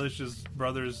Billie Eilish's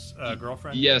brother's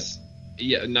girlfriend? Yes,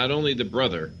 yeah. Not only the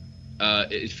brother.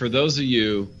 For those of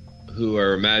you who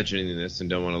are imagining this and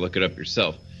don't want to look it up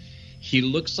yourself, he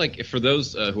looks like, for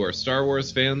those who are Star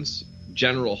Wars fans,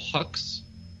 General Hux,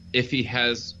 if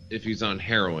he's on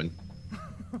heroin.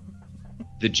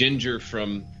 The ginger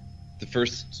from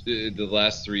the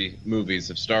last three movies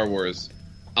of Star Wars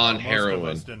on heroin. Most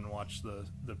of us didn't watch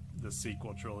the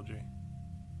sequel trilogy.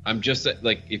 I'm just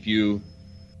like, if you,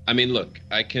 I mean, look,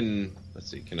 let's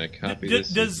see, can I copy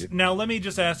this? Now let me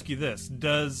just ask you this: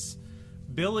 does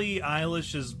Billie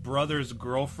Eilish's brother's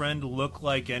girlfriend look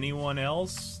like anyone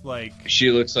else? Like,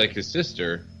 she looks like his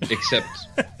sister, except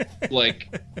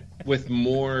like with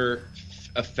more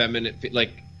effeminate,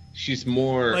 like she's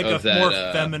more like of a that more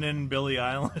feminine Billie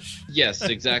Eilish. Yes,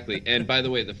 exactly. And by the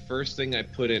way, the first thing I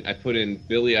put in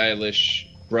Billie Eilish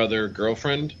brother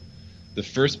girlfriend. The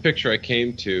first picture I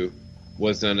came to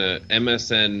was on a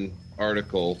MSN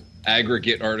article,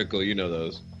 aggregate article, you know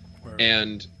those. Right.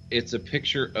 And it's a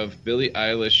picture of Billie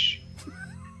Eilish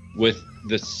with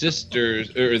the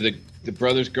sisters, or the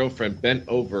brother's girlfriend, bent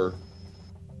over,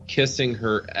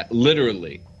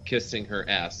 literally kissing her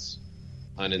ass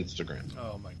on Instagram.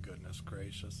 Oh my goodness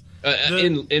gracious!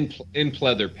 In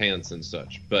pleather pants and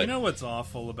such. But you know what's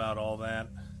awful about all that?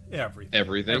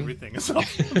 Everything is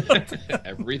awful about that.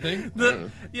 Everything?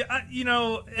 You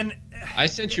know, and I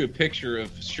sent you a picture of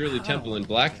Shirley Temple in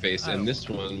blackface, and this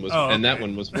one was, and that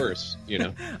one was worse. You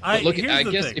know, but look, I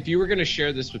guess if you were going to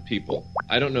share this with people,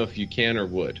 I don't know if you can or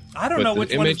would. I don't know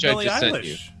which one is Billie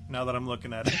Eilish. Now that I'm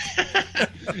looking at it,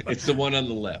 it's the one on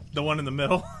the left, the one in the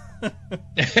middle.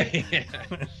 Yeah.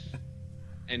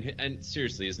 And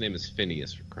seriously, his name is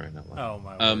Phineas, for crying out loud. Oh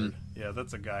my word! Yeah,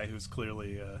 that's a guy who's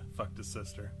clearly fucked his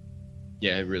sister.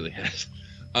 Yeah, it really has.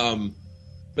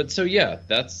 But so yeah,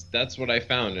 that's what I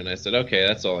found, and I said, okay,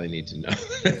 that's all I need to know.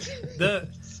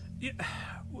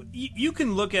 You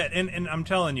can look at, and I'm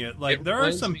telling you, like, there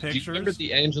are some pictures. Do you remember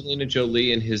the Angelina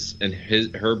Jolie and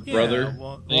her brother?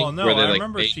 Well, no, I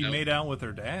remember she made out with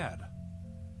her dad.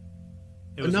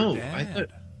 It was her dad. I thought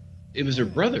it was her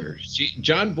brother.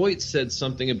 John Boyd said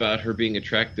something about her being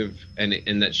attractive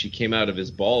and that she came out of his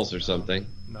balls or something.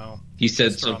 No. He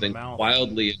said something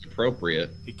wildly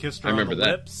inappropriate. He kissed her on the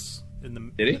lips, in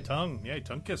the tongue. Yeah, he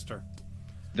tongue kissed her.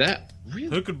 That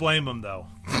really? Who could blame him though?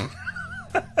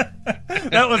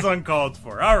 That was uncalled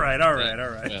for. All right.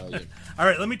 Well, yeah. All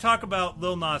right, let me talk about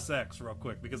Lil Nas X real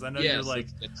quick, because I know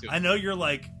you're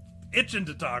like itching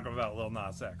to talk about Lil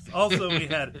Nas X. Also, we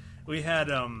had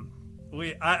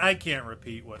I can't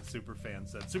repeat what Superfan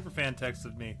said. Superfan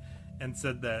texted me and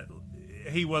said that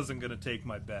he wasn't going to take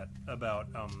my bet about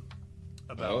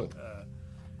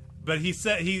but he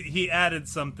said he added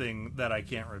something that I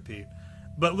can't repeat.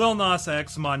 But Lil Nas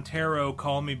X, Montero,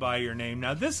 Call Me by Your Name.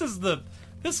 Now this is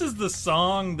the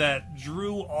song that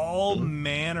drew all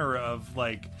manner of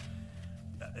like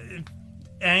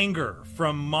anger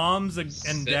from moms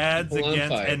and dads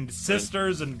against, and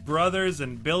sisters and brothers,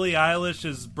 and Billie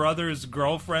Eilish's brothers'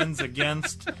 girlfriends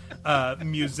against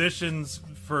musicians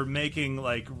for making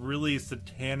like really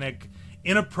satanic,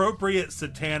 inappropriate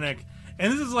satanic.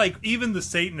 And this is like, even the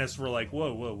Satanists were like,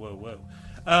 whoa.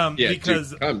 Because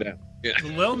dude, calm down. Yeah.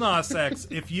 Lil Nas X,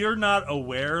 if you're not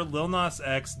aware, Lil Nas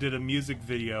X did a music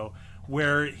video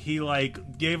where he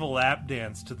like gave a lap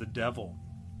dance to the devil.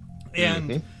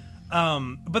 And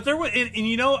but there was, and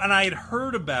you know, and I had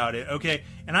heard about it, okay,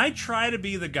 and I try to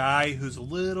be the guy who's a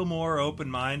little more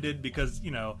open-minded, because,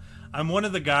 you know, I'm one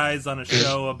of the guys on a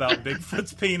show about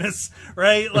Bigfoot's penis,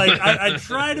 right? Like, I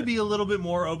try to be a little bit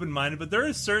more open-minded, but there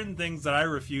are certain things that I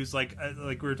refuse, like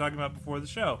we were talking about before the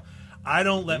show. I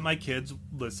don't let my kids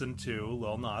listen to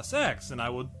Lil Nas X, and I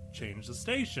will change the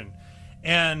station.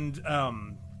 And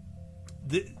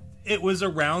it was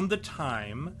around the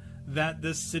time that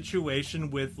this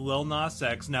situation with Lil Nas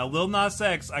X. Now, Lil Nas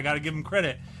X, I got to give him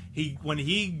credit. When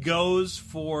he goes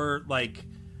for like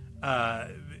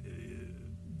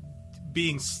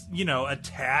being, you know,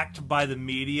 attacked by the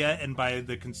media and by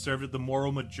the conservative, the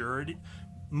moral majority,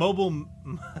 let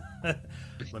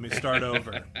me start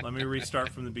over. Let me restart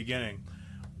from the beginning.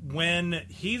 When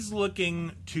he's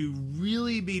looking to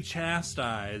really be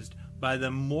chastised by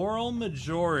the moral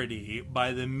majority,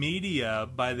 by the media,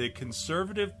 by the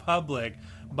conservative public,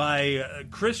 by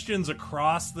Christians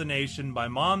across the nation, by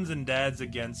moms and dads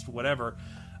against whatever,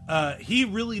 he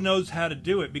really knows how to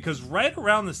do it, because right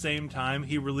around the same time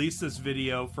he released this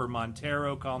video for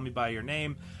Montero, Call Me By Your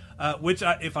Name, which,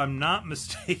 if I'm not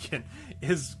mistaken,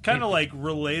 is kind of like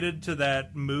related to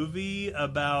that movie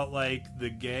about like the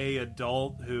gay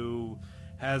adult who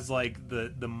has like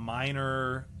the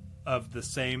minor of the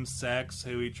same sex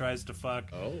who he tries to fuck.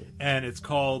 Oh. And it's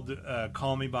called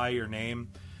Call Me By Your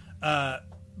Name.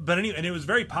 But anyway, and it was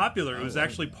very popular. It was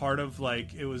actually part of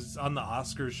like, it was on the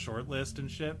Oscars shortlist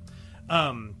and shit.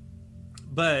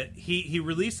 But he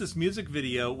released this music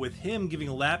video with him giving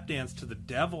a lap dance to the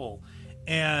devil,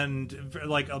 and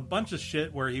like a bunch of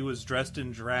shit where he was dressed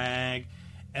in drag.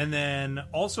 And then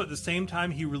also at the same time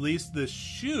he released this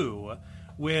shoe,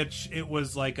 which it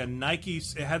was like a Nike,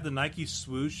 it had the Nike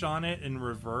swoosh on it in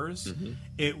reverse. Mm-hmm.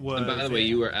 It was. And by the way,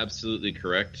 you were absolutely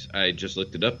correct. I just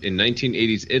looked it up. In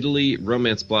 1980s Italy,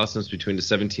 romance blossoms between a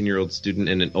 17-year-old student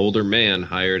and an older man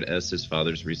hired as his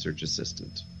father's research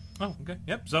assistant. Oh, okay.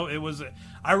 Yep. So it was,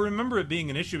 I remember it being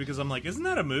an issue because I'm like, isn't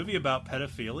that a movie about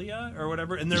pedophilia or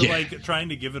whatever? And they're like trying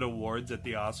to give it awards at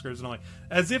the Oscars. And I'm like,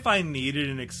 as if I needed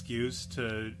an excuse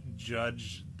to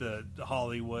judge the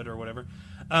Hollywood or whatever.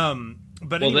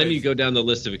 But anyways, then you go down the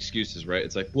list of excuses, right?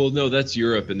 It's like, well, no, that's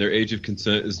Europe, and their age of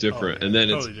consent is different. Oh, yeah, and then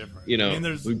totally it's, different.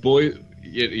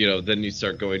 You know, then you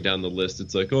start going down the list.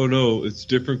 It's like, oh no, it's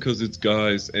different because it's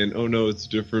guys, and oh no, it's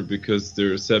different because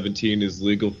they're 17 is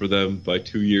legal for them by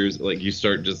 2 years. Like you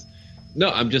start just. No,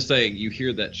 I'm just saying you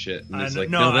hear that shit, and it's like,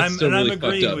 no, that's still really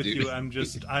fucked up, with dude. you.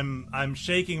 I'm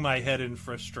shaking my head in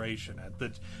frustration at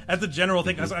the general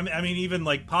thing. Mm-hmm. I mean, even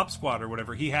like Pop Squad or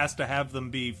whatever, he has to have them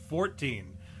be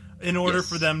 14 in order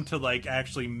for them to like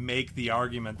actually make the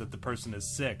argument that the person is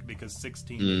sick, because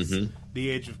 16 is the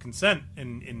age of consent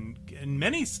in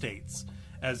many states,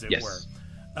 as it were.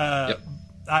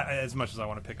 As much as I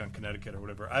want to pick on Connecticut or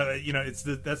whatever, that's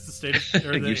the state of,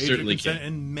 or the age of consent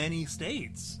in many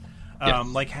states.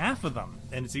 Like half of them,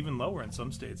 and it's even lower in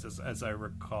some states, as I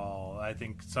recall. I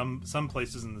think some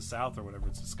places in the South or whatever,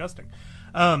 it's disgusting.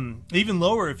 Even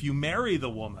lower if you marry the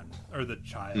woman or the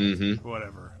child,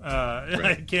 whatever. Right.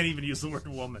 I can't even use the word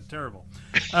woman. Terrible.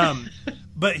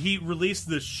 But he released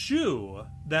this shoe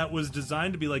that was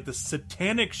designed to be like the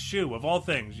satanic shoe of all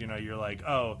things. You know, you're like,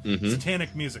 oh,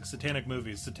 satanic music, satanic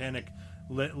movies, satanic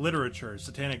literature,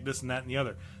 satanic this and that and the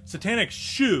other. Satanic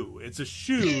shoe. It's a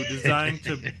shoe designed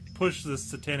to push this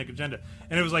satanic agenda.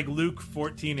 And it was like Luke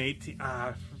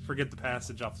 14:18. Forget the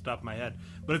passage off the top of my head.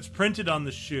 But it's printed on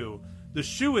the shoe. The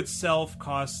shoe itself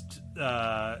cost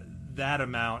that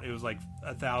amount. It was like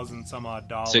 $1,000 some odd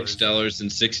dollars.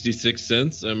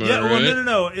 $6.66. Am I right? Yeah, well,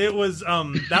 no. It was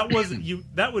that wasn't you.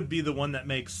 That would be the one that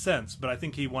makes sense. But I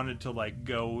think he wanted to like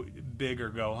go big or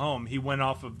go home. He went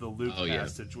off of the Luke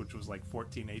passage, which was like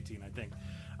 14:18, I think.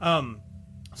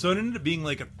 So it ended up being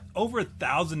like over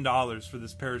 $1,000 for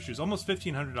this pair of shoes, almost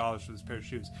 $1,500 for this pair of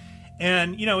shoes.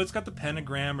 And you know, it's got the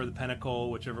pentagram or the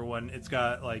pentacle, whichever one. It's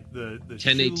got like the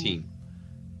 1018.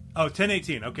 Oh,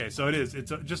 1018. Okay, so it is.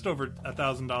 It's just over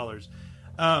 $1,000.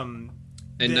 And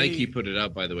Nike put it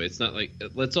out, by the way. It's not like.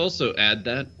 Let's also add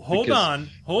that. Hold on.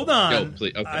 Oh,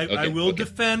 please. Okay, I will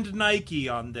defend Nike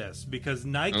on this, because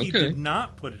Nike did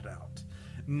not put it out.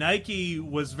 Nike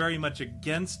was very much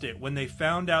against it when they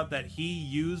found out that he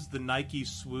used the Nike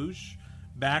swoosh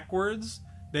backwards.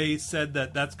 They said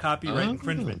that that's copyright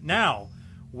infringement. Now,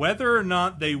 whether or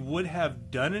not they would have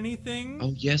done anything.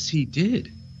 Oh, yes, he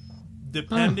did.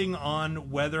 Depending on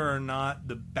whether or not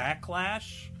the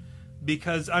backlash,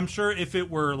 because I'm sure if it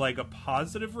were like a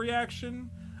positive reaction,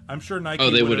 I'm sure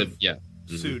Nike would have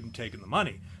sued and taken the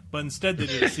money. But instead they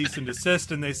did a cease and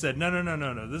desist, and they said,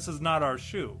 no, this is not our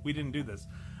shoe. We didn't do this.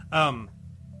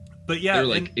 But yeah, they're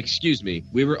like, excuse me,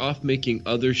 we were off making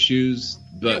other shoes,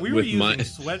 but we were using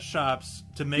sweatshops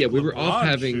to make. Yeah, we were off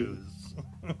having. Shoes.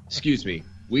 Excuse me,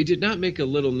 we did not make a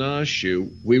Little Nas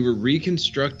shoe. We were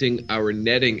reconstructing our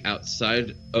netting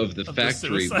outside of the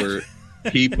factory where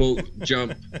People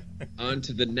jump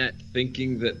onto the net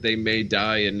thinking that they may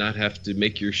die and not have to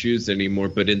make your shoes anymore,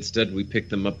 but instead we pick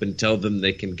them up and tell them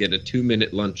they can get a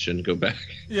 2-minute lunch and go back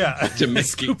to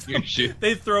making your shoes.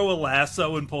 They throw a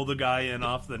lasso and pull the guy in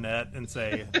off the net and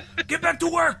say, "Get back to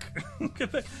work!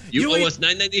 You owe us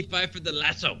 $9.95 for the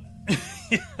lasso."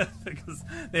 Yeah, because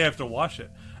they have to wash it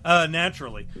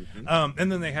naturally,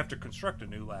 and then they have to construct a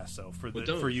new lasso for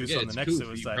use on the next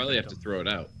suicide. You probably have to throw it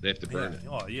out. They have to burn it.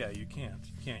 Oh yeah, you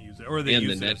can't use it, or they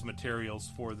use it as materials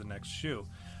for the next shoe,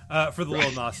 for the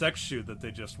Lil Nas X shoe that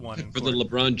they just won in for court. The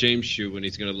LeBron James shoe when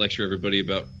he's going to lecture everybody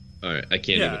about. All right, I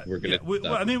can't even. We're going to.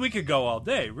 I mean, we could go all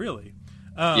day, really.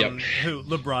 Who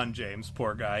LeBron James,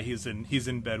 poor guy, he's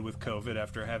in bed with COVID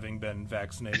after having been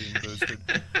vaccinated and boosted.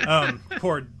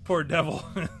 Poor devil.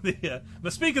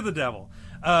 But speak of the devil,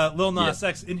 Lil Nas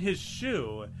X, in his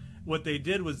shoe, what they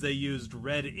did was they used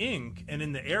red ink, and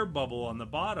in the air bubble on the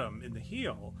bottom in the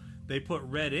heel, they put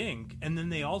red ink, and then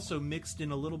they also mixed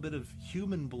in a little bit of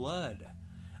human blood.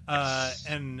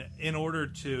 And in order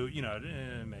to,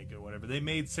 make it whatever, they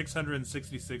made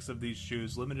 666 of these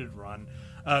shoes, limited run,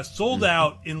 sold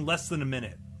out in less than a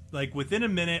minute. Like within a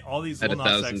minute, all these at Lil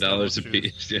Nas X $1,000 a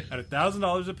piece. Yeah. At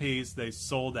 $1,000 a piece, they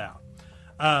sold out.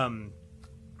 And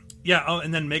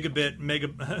then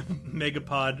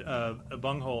Megapod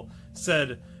Bunghole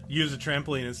said, use a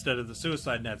trampoline instead of the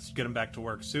suicide nets, get them back to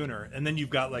work sooner. And then you've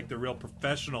got like the real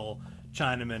professional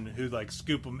Chinamen who like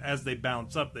scoop them as they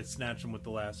bounce up, they snatch them with the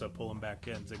lasso, pull them back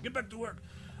in, say, get back to work.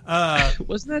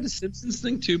 Wasn't that a Simpsons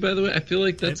thing too, by the way? I feel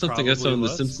like that's something I saw in The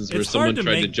Simpsons where someone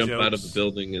tried to jump out of a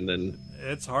building and then...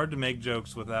 It's hard to make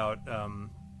jokes without,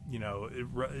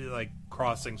 like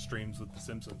crossing streams with The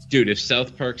Simpsons. Dude, if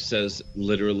South Park says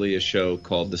literally a show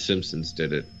called The Simpsons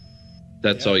did it,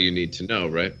 that's all you need to know,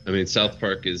 right? I mean, South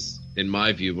Park is, in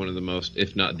my view, one of the most,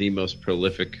 if not the most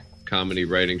prolific comedy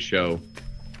writing show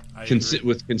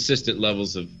with consistent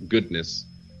levels of goodness,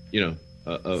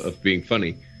 of being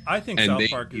funny. I think South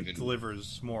Park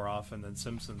delivers more often than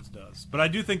Simpsons does. But I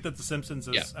do think that The Simpsons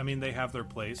is, I mean, they have their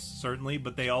place, certainly,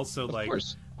 but they also,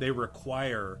 they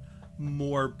require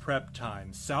more prep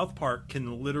time. South Park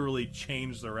can literally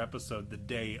change their episode the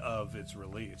day of its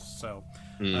release. So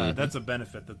that's a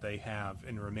benefit that they have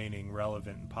in remaining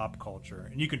relevant in pop culture.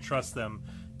 And you can trust them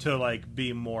to,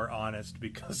 be more honest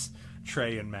because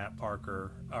Trey and Matt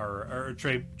Parker or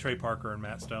Trey Parker and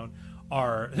Matt Stone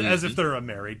are, as if they're a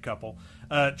married couple,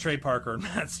 Trey Parker and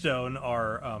Matt Stone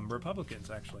are Republicans,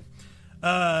 actually.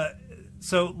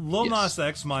 So Lil Nas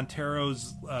X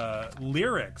Montero's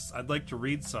lyrics, I'd like to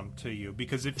read some to you,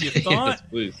 because if you thought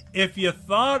if you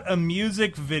thought a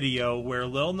music video where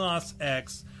Lil Nas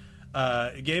X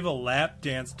gave a lap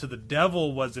dance to the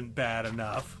devil wasn't bad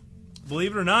enough,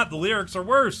 believe it or not, the lyrics are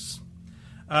worse.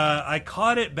 I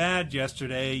caught it bad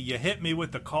yesterday. You hit me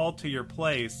with the call to your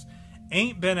place.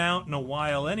 Ain't been out in a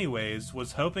while anyways.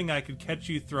 Was hoping I could catch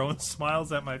you throwing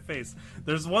smiles at my face.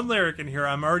 There's one lyric in here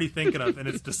I'm already thinking of, and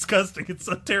it's disgusting. It's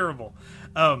so terrible.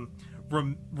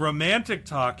 Romantic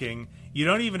talking. You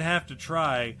don't even have to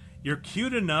try. You're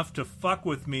cute enough to fuck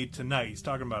with me tonight. He's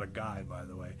talking about a guy, by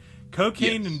the way.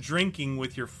 Cocaine and drinking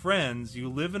with your friends. You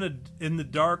live in the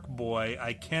dark, boy.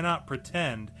 I cannot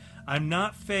pretend. I'm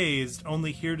not phased,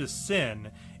 only here to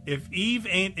sin. If Eve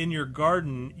ain't in your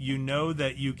garden, you know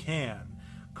that you can.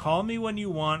 Call me when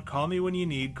you want, call me when you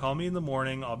need, call me in the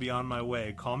morning, I'll be on my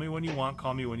way. Call me when you want,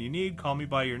 call me when you need, call me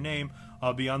by your name,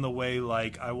 I'll be on the way.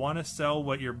 Like, I want to sell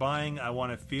what you're buying, I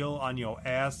want to feel on your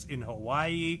ass in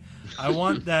Hawaii. I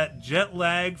want that jet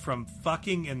lag from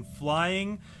fucking and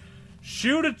flying.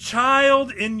 Shoot a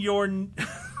child in your...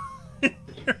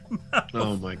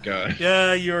 Oh my god.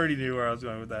 Yeah, you already knew where I was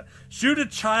going with that. Shoot a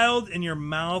child in your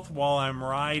mouth while I'm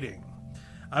riding.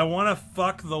 I want to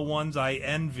fuck the ones I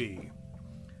envy.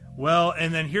 Well,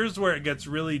 and then here's where it gets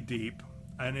really deep.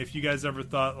 And if you guys ever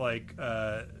thought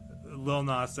Lil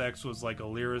Nas X was like a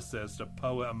lyricist, a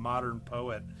poet, a modern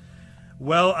poet.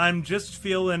 Well, I'm just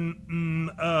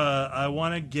feeling, I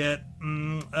want to get,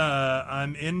 I'm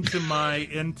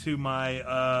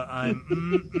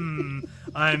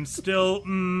I'm still,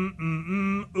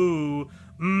 ooh,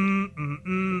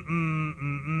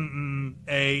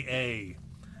 AA.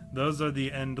 Those are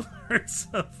the end lyrics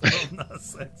of Lil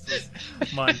Nas X's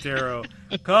Montero.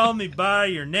 Call me by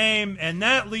your name, and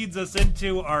that leads us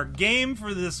into our game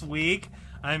for this week.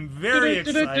 I'm very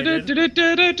excited. This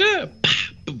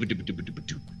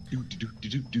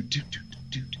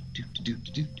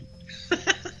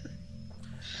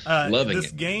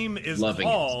game is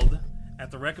called,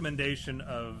 at the recommendation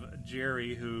of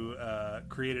Jerry, who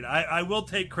created. I will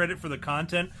take credit for the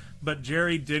content, but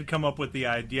Jerry did come up with the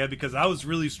idea because I was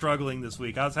really struggling this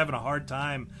week. I was having a hard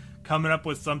time coming up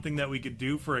with something that we could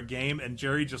do for a game, and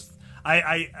Jerry just.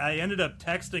 I ended up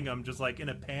texting him just like in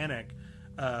a panic.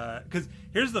 Because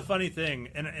here's the funny thing,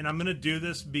 and I'm going to do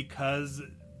this because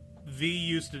V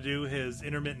used to do his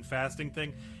intermittent fasting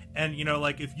thing. And, you know,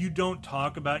 like, if you don't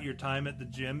talk about your time at the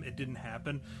gym, it didn't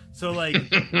happen. So, like,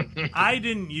 I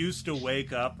didn't used to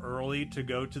wake up early to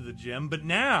go to the gym. But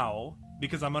now,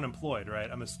 because I'm unemployed, right?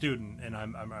 I'm a student and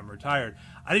I'm retired.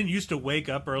 I didn't used to wake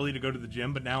up early to go to the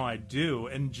gym, but now I do.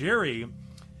 And Jerry,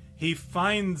 he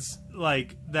finds,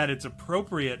 like, that it's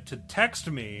appropriate to text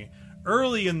me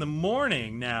early in the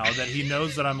morning now that he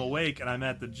knows that I'm awake and I'm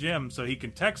at the gym, so he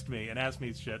can text me and ask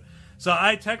me shit. So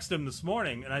I text him this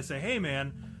morning and I say, hey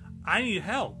man, I need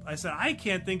help. I said, I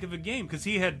can't think of a game, because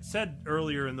he had said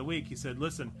earlier in the week, he said,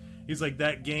 listen, he's like,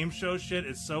 that game show shit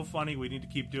is so funny, we need to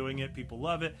keep doing it, people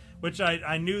love it, which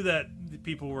I knew that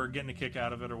people were getting a kick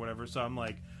out of it or whatever. So I'm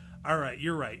like, all right,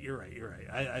 you're right.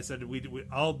 I said,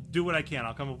 I'll do what I can,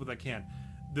 I'll come up with what I can.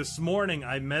 This morning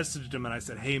I messaged him and I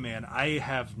said, hey man, I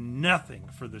have nothing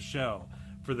for the show,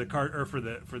 for the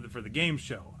for the game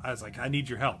show. I was like, I need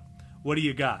your help. What do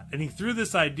you got? And he threw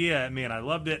this idea at me and I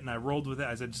loved it and I rolled with it.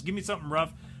 I said, just give me something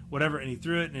rough, whatever. And he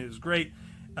threw it and it was great.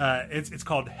 It's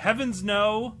called Heaven's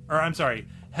No, or I'm sorry,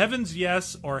 Heaven's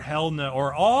Yes or Hell No,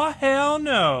 or Oh Hell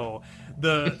No.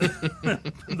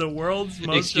 The world's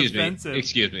most offensive.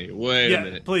 Excuse me. Wait a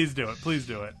minute. Please do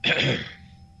it.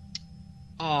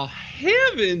 Oh,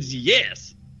 heavens,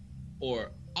 yes. Or,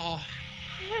 oh,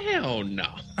 hell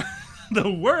no.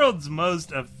 The world's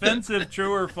most offensive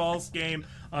true or false game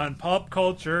on pop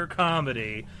culture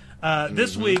comedy.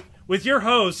 This week, with your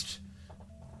hosts,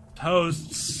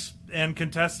 and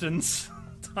contestants,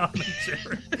 Tom and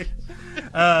Jerry.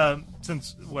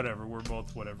 Since, whatever, we're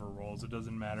both whatever roles, it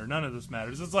doesn't matter. None of this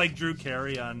matters. It's like Drew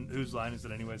Carey on Whose Line Is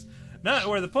It Anyways?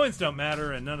 Where the points don't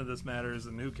matter and none of this matters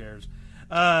and who cares.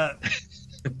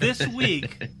 This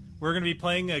week, we're going to be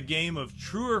playing a game of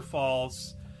true or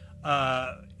false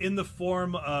in the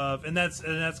form of, and that's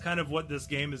kind of what this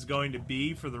game is going to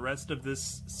be for the rest of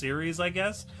this series, I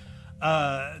guess.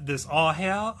 This oh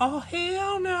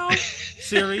hell no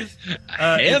series.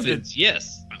 Heavens,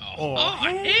 yes. Oh,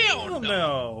 hell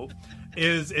no.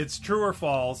 It's true or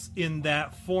false in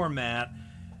that format.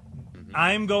 Mm-hmm.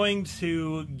 I'm going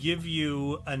to give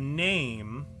you a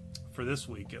name for this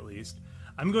week, at least.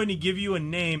 I'm going to give you a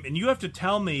name, and you have to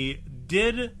tell me,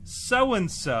 did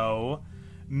so-and-so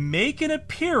make an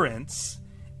appearance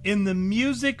in the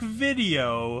music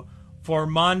video for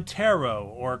Montero,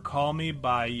 or Call Me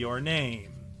By Your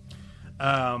Name?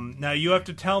 Now, you have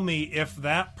to tell me if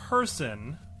that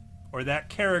person, or that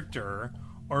character,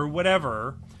 or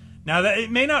whatever... Now, that it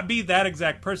may not be that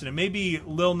exact person. It may be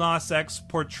Lil Nas X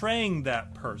portraying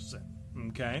that person,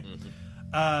 okay?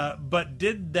 Mm-hmm. But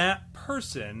did that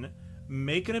person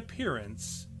make an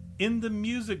appearance in the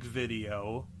music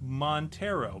video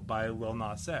Montero by Lil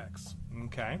Nas X,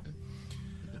 okay?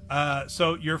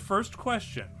 So your first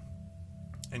question,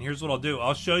 and here's what I'll do.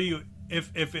 I'll show you,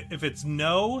 if it's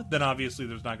no, then obviously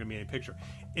there's not going to be any picture.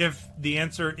 If the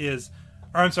answer is,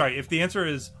 if the answer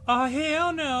is, oh,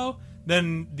 hell no,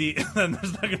 then there's not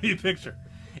going to be a picture.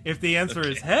 If the answer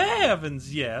is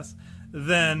heavens yes,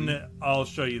 then I'll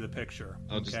show you the picture.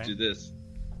 I'll just do this.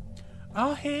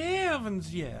 Oh,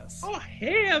 heavens yes. Oh,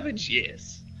 heavens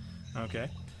yes. Okay.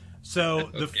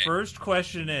 So the first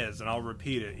question is, and I'll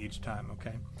repeat it each time,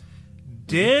 okay?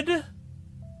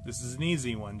 This is an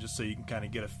easy one, just so you can kind of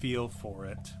get a feel for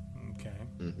it, okay?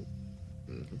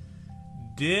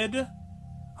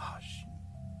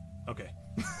 Okay.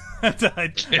 I've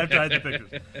tried the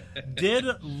pictures. Did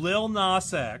Lil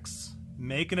Nas X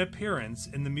make an appearance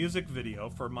in the music video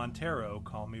for Montero,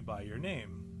 Call Me By Your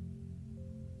Name?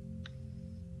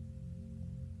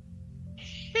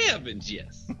 Heavens,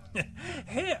 yes.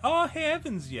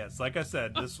 Heavens, yes. Like I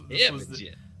said, this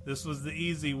was the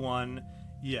easy one.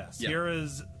 Yes. Yeah. Here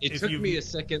is. It took me a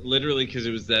second, literally, because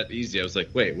it was that easy. I was like,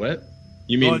 wait, what?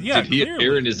 You mean, did he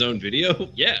appear in his own video?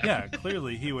 Yeah. Yeah,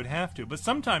 clearly he would have to. But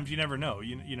sometimes you never know.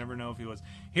 You never know if he was.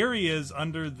 Here he is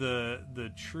under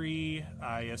the tree.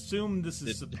 I assume this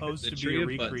is supposed to be a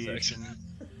recreation.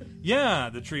 Yeah,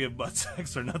 the tree of butt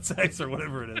sex or nut sex or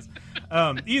whatever it is.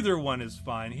 Either one is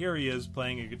fine. Here he is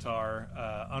playing a guitar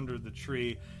under the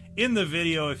tree. In the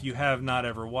video, if you have not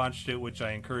ever watched it, which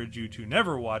I encourage you to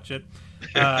never watch it,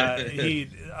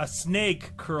 a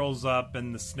snake curls up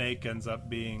and the snake ends up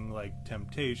being like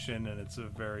temptation, and it's a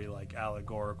very like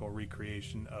allegorical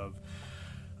recreation of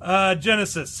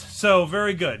Genesis. So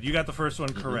very good. You got the first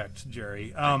one correct,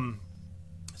 Jerry.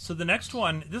 So the next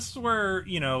one, this is where,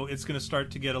 it's going to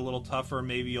start to get a little tougher.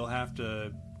 Maybe you'll have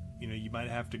to, you might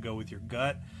have to go with your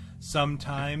gut.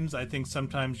 Sometimes, I think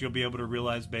sometimes you'll be able to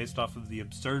realize based off of the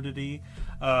absurdity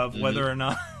of whether or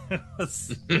not it's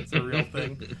a real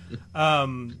thing.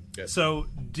 So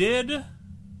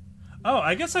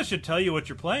I guess I should tell you what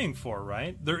you're playing for,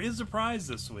 right? There is a prize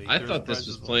this week. I thought this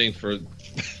was playing for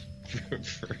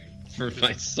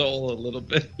my soul a little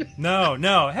bit.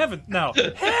 No,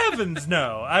 heavens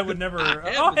no. I would never.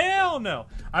 Oh hell no!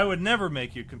 I would never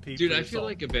make you compete. Dude, for I feel soul.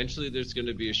 like eventually there's going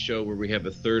to be a show where we have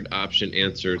a third option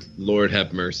answer. Lord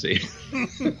have mercy.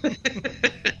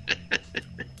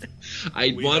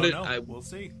 We'll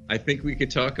see. I think we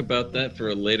could talk about that for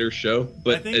a later show.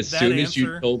 But as that soon as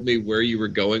you told me where you were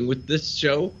going with this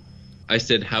show, I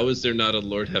said, "How is there not a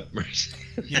Lord have mercy?"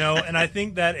 And I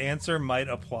think that answer might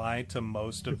apply to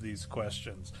most of these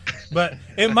questions, but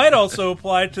it might also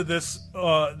apply to this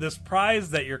prize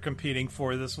that you're competing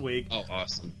for this week. Oh,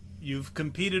 awesome! You've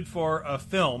competed for a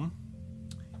film.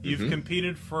 You've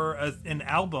competed for an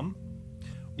album.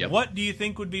 Yep. What do you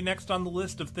think would be next on the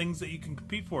list of things that you can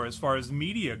compete for as far as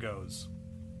media goes?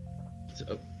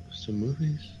 So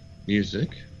movies, music.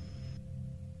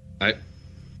 I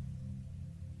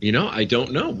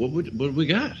don't know. What we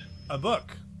got? A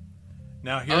book.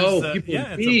 Now here's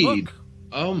it's a book.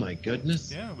 Oh my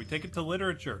goodness. Yeah, we take it to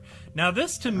literature. Now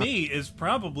this to me is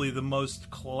probably the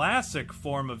most classic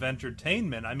form of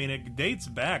entertainment. I mean, it dates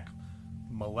back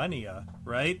millennia,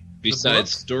 right?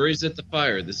 Besides Stories at the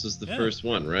Fire, this is the first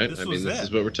one, right? This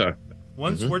is what we're talking about.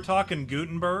 Once we're talking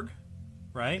Gutenberg,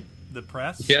 right? The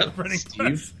press. Yeah, the printing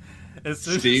Steve. Press.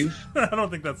 Steve. I don't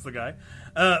think that's the guy.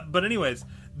 But anyways,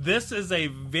 this is a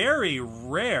very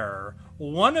rare,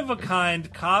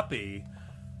 one-of-a-kind copy.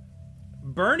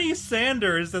 Bernie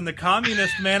Sanders and the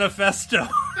Communist Manifesto.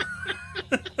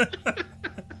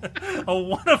 A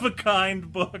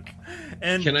one-of-a-kind book.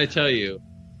 And can I tell you,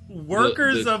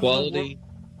 workers the of quality,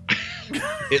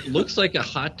 it looks like a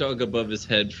hot dog above his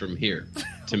head from here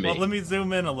to me. Well, let me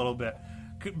zoom in a little bit.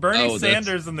 Bernie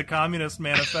Sanders and the Communist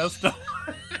Manifesto.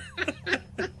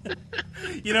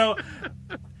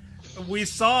 We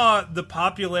saw the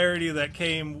popularity that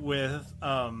came with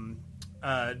JKK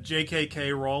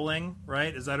Rowling,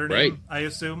 right? Is that her name? Right. I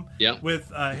assume. Yeah. With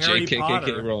Harry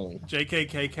Potter. Rowling.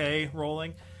 JKK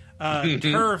Rowling.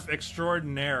 Turf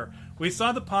extraordinaire. We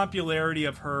saw the popularity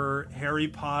of her Harry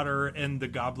Potter and the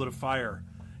Goblet of Fire.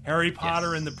 Harry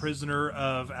Potter and the Prisoner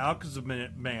of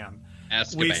Azkaban.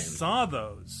 We saw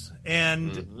those.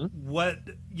 And what,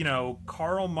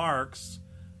 Karl Marx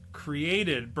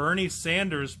created, Bernie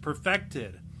Sanders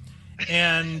perfected.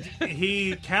 And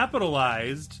he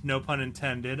capitalized, no pun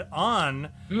intended, on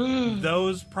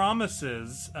those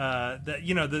promises that,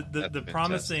 the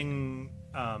promising,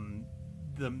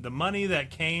 the money that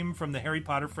came from the Harry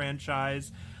Potter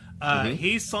franchise.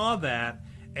 He saw that,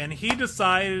 and he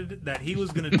decided that he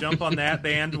was going to jump on that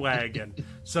bandwagon.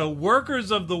 So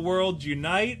workers of the world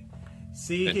unite.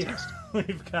 See, here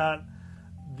we've got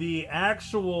the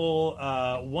actual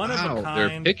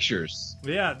one-of-a-kind... They're pictures.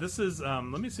 Yeah, this is... let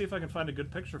me see if I can find a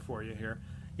good picture for you here.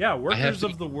 Yeah, workers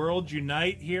of the world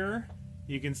unite here.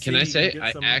 You can see... Can I say,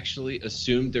 I actually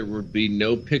assumed there would be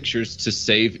no pictures to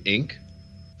save ink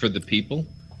for the people.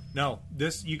 No,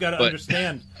 you got to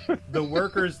understand. The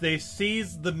workers, they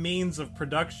seized the means of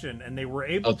production, and they were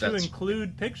able to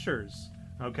include pictures.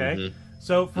 Okay?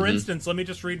 So, for instance, let me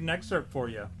just read an excerpt for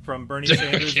you from Bernie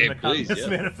Sanders and the Communist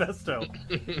Manifesto.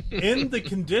 In the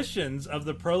conditions of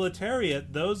the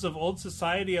proletariat, those of old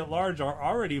society at large are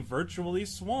already virtually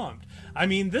swamped. I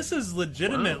mean, this is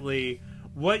legitimately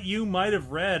what you might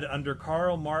have read under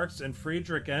Karl Marx and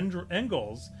Friedrich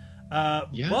Engels,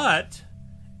 but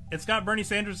it's got Bernie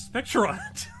Sanders' picture on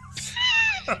it.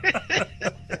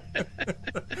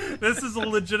 This is a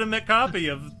legitimate copy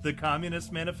of the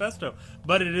Communist Manifesto,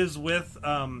 but it is with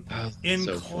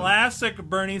classic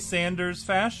Bernie Sanders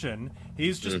fashion.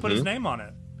 He's just put his name on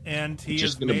it, and he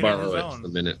is made it his own. A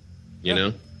minute, you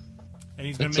know, and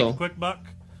he's going to make a quick buck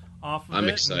off of it. I'm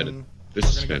excited.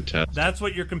 This is fantastic. That's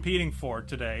what you're competing for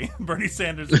today, Bernie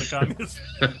Sanders and the Communist.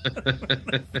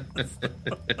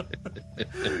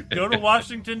 Go to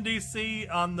Washington, D.C.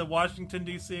 on the Washington,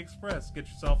 D.C. Express. Get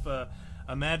yourself a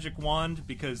magic wand,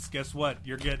 because guess what?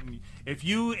 If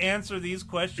you answer these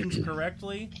questions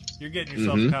correctly, you're getting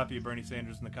yourself a copy of Bernie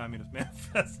Sanders and the Communist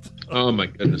Manifesto. Oh, my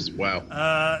goodness.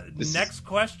 Wow. Next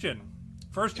question.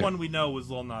 First one we know was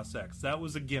Lil Nas X. That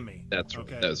was a gimme. That's right.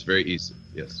 That was very easy.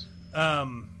 Yes.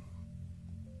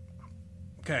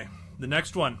 Okay, the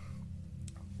next one.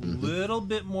 Little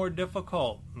bit more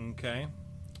difficult. Okay,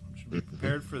 should be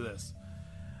prepared for this.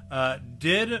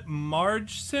 Did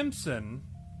Marge Simpson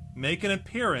make an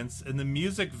appearance in the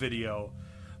music video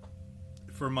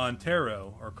for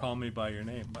Montero or Call Me by Your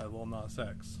Name by Lil Nas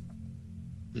X?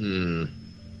 I'm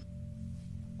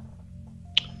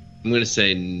going to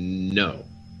say no.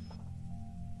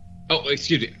 Oh,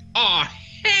 excuse me. Oh,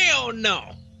 hell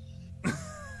no.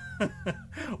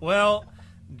 Well,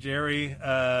 Jerry,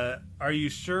 are you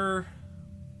sure?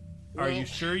 Are you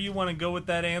sure you want to go with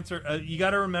that answer? You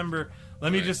got to remember.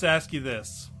 Let me just ask you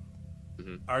this: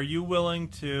 Are you willing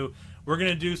to? We're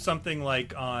going to do something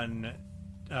like on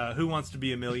Who Wants to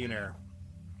Be a Millionaire.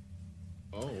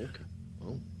 Oh, okay.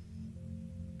 Oh.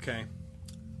 Okay.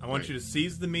 I want you to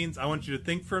seize the means. I want you to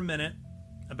think for a minute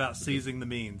about seizing the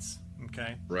means.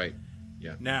 Okay. Right.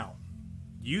 Yeah. Now,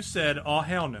 you said, "Oh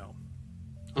hell no."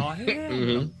 Oh hell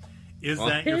no. Is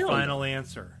that your final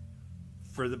answer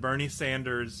for the Bernie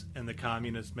Sanders and the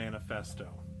Communist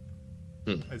Manifesto?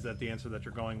 Is that the answer that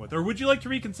you're going with? Or would you like to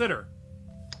reconsider?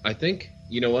 I think,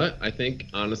 you know what? I think,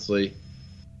 honestly,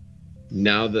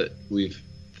 now that we've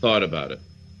thought about it,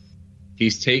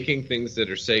 he's taking things that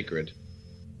are sacred,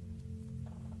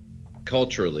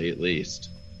 culturally at least,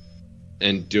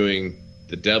 and doing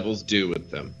the devil's due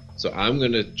with them. So I'm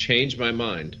going to change my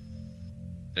mind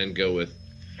and go with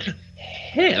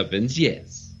heavens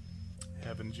yes.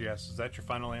 Heavens yes. Is that your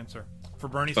final answer for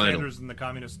Bernie Final. Sanders and the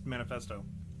Communist Manifesto?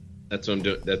 That's what I'm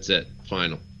doing. That's it.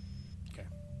 Final. Okay.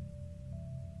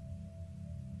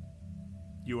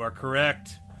 You are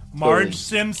correct. Marge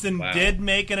Simpson did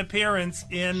make an appearance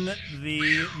in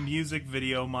the music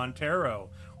video Montero,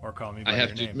 or Call Me by I Your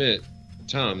have to Name. admit,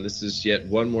 Tom, this is yet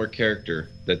one more character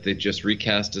that they just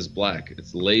recast as black.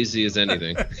 It's lazy as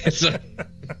anything.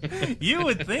 You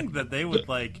would think that they would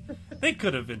they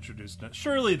could have introduced.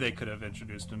 Surely they could have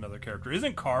introduced another character.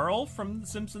 Isn't Carl from The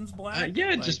Simpsons black?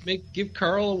 Just give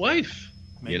Carl a wife.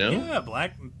 Yeah,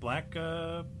 black.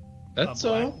 That's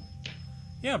black, all.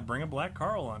 Yeah, bring a black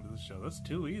Carl onto the show. That's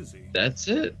too easy. That's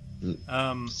it.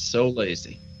 So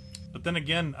lazy. But then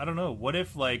again, I don't know. What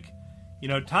if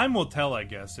time will tell, I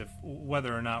guess, if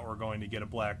whether or not we're going to get a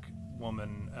black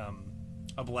woman,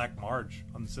 a black Marge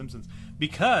on The Simpsons.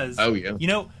 Because,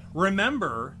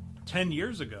 remember 10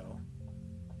 years ago,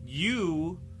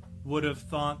 you would have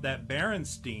thought that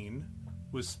Berenstein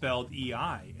was spelled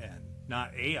E-I-N,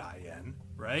 not A-I-N,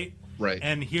 right? Right.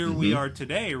 And here we are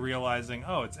today realizing,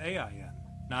 it's A-I-N,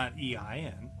 not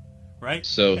E-I-N, right?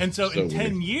 So in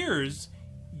 10 years,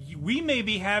 we may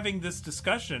be having this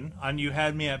discussion on You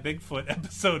Had Me at Bigfoot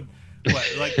episode,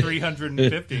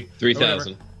 350?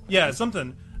 3,000. Yeah,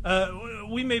 something.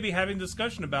 We may be having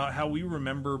discussion about how we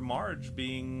remember Marge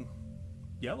being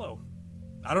yellow.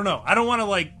 I don't know. I don't want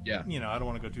to I don't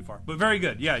want to go too far. But very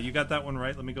good. Yeah, you got that one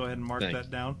right. Let me go ahead and mark that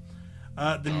down.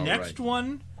 The next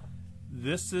one,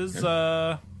 this is...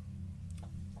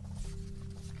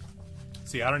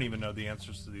 See, I don't even know the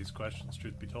answers to these questions,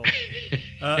 truth be told.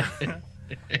 Let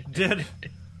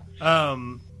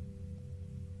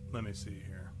me see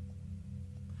here.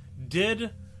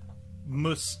 Did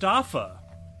Mustafa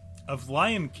of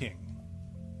Lion King,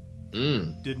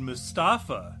 did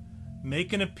Mustafa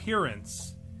make an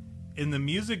appearance in the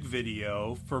music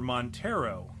video for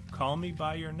Montero, Call Me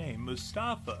by Your Name?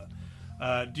 Mustafa.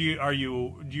 Do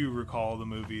you recall the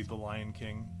movie The Lion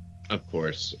King? Of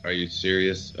course. Are you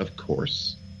serious? Of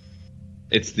course.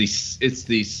 It's the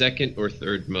second or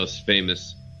third most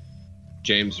famous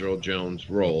James Earl Jones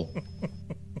role.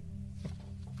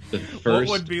 The first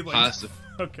what would be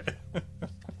okay.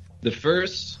 The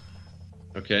first,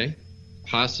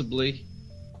 possibly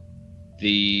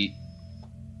the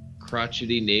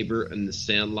crotchety neighbor in the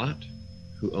Sandlot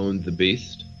who owned the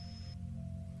beast.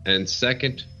 And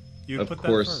second, You of put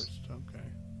course, that first. Okay.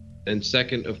 And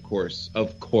second, of course,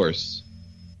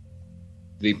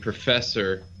 the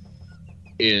professor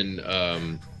in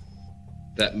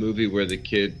that movie where the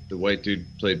white dude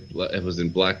was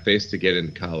in blackface to get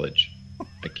into college.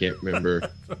 I can't remember.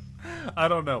 I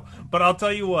don't know, but I'll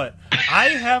tell you what. I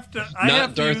have to.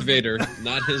 Not Darth Vader.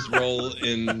 Not his role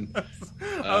in.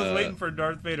 I was waiting for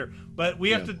Darth Vader, but we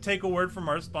have to take a word from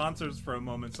our sponsors for a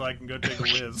moment, so I can go take a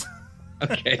whiz.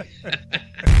 Okay.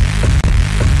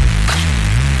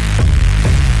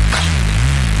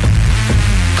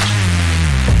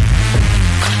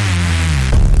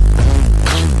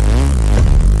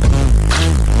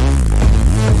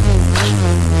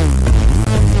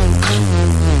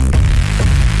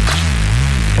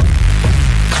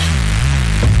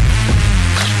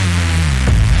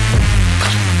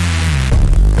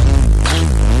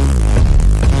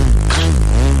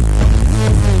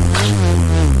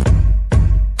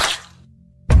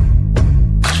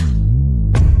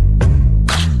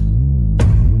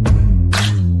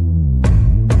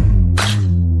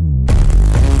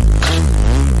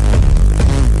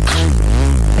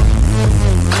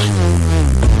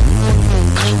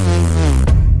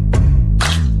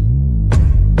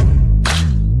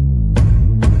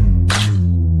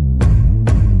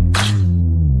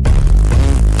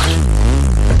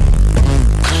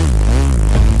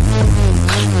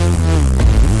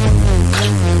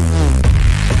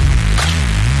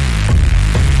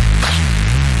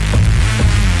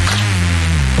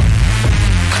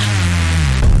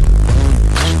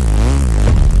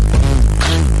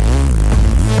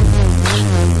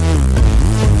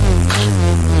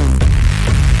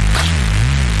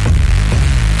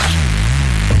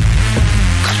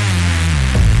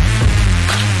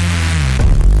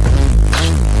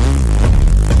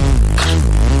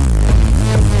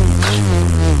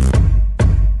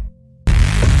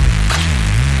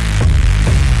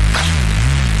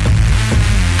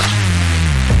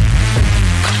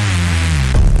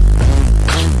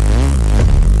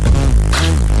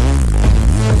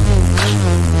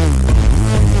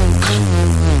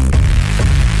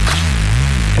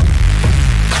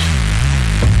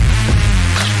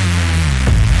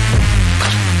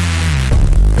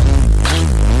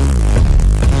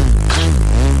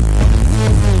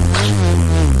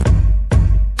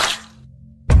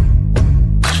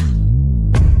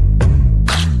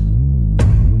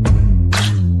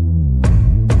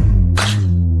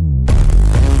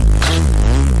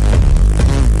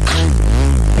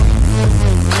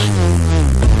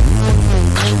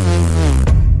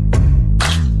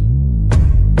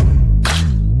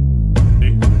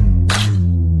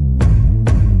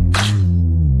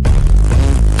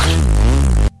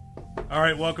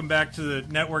 welcome back to the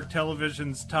network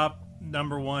television's top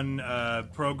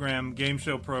 #1 program, game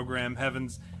show program,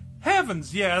 Heavens,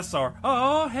 yes, or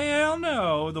oh hell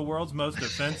no, the world's most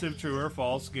offensive true or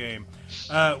false game.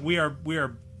 We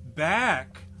are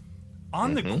back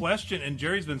on the question, and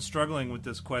Jerry's been struggling with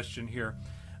this question here.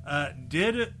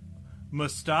 Did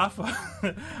Mustafa,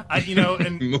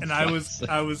 and I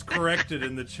was corrected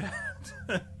in the chat.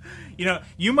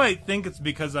 You might think it's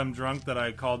because I'm drunk that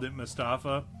I called it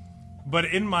Mustafa, but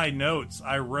in my notes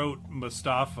I wrote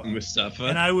Mustafa.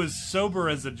 And I was sober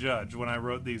as a judge when I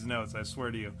wrote these notes, I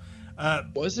swear to you.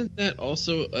 Wasn't that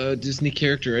also a Disney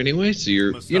character anyway? So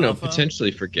you're, Mustafa? Potentially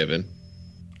forgiven.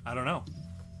 I don't know.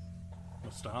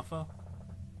 Mustafa?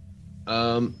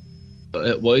 Well,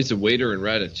 he's a waiter in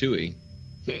Ratatouille.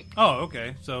 Oh,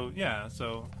 okay. So, yeah.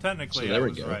 So, technically I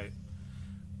was right.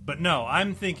 But no,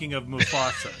 I'm thinking of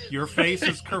Mufasa. Your face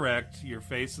is correct. Your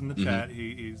face in the chat,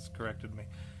 he's corrected me.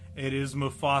 It is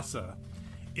Mufasa.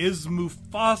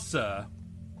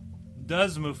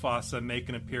 Does Mufasa make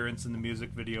an appearance in the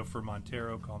music video for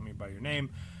Montero, Call Me By Your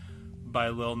Name, by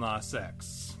Lil Nas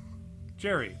X?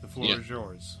 Jerry, the floor is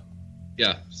yours.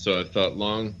 Yeah, so I've thought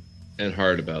long and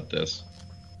hard about this.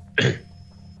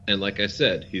 And like I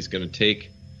said, he's going to take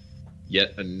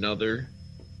yet another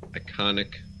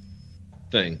iconic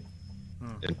thing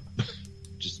and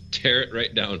just tear it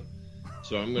right down.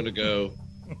 So I'm going to go,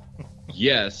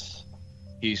 yes,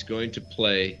 he's going to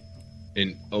play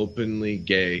an openly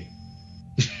gay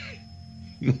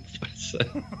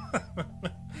Mufasa.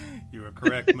 You are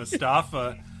correct.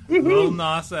 Mustafa, Lil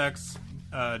Nas X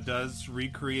does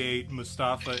recreate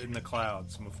Mustafa in the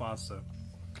clouds. Mufasa.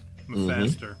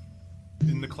 Mufasa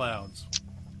in the clouds.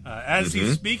 As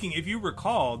he's speaking, if you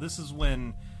recall, this is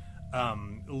when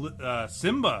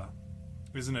Simba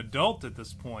is an adult at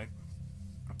this point.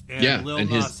 And Lil and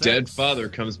Nas his dead X, father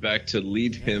comes back to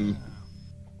lead him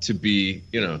to be,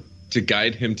 to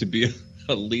guide him to be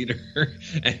a leader.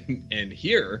 And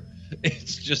here,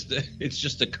 it's just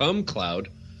a cum cloud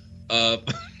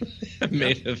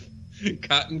made of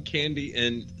cotton candy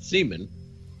and semen.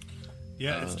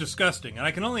 Yeah, it's disgusting. And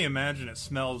I can only imagine it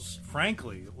smells,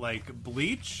 frankly, like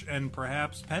bleach and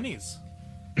perhaps pennies.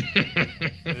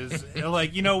 Is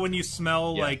like, when you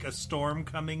smell like a storm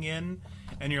coming in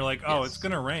and you're like, it's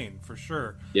going to rain for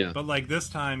sure. Yeah. But like this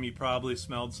time you probably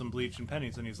smelled some bleach and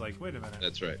pennies, and he's like, wait a minute.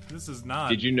 That's right. This is not.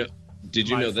 Did you know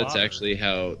that's father. actually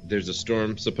how there's a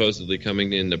storm supposedly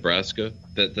coming in Nebraska?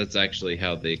 That's actually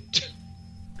how they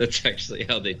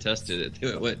tested it.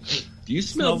 They went, do you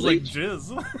smell bleach? Like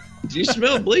jizz. Do you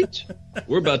smell bleach?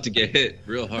 We're about to get hit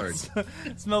real hard.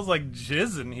 It smells like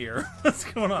jizz in here. What's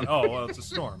going on? Oh, well, it's a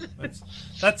storm.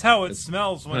 That's how it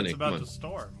smells when it's about to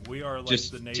storm. We are like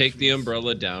just the nation. Take the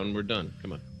umbrella down. We're done.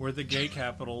 Come on. We're the gay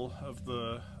capital of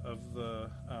the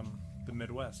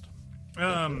Midwest.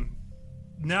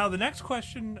 Now the next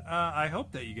question. I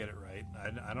hope that you get it right.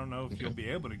 I don't know if you'll be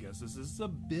able to guess this. This is a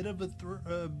bit of a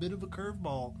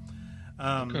curveball.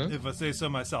 If I say so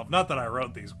myself. Not that I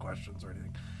wrote these questions or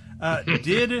anything.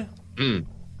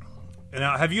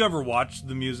 Now, have you ever watched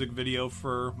the music video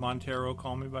for Montero,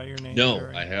 Call Me By Your Name? No,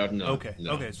 Jerry? I have not. Okay,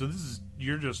 no. okay. So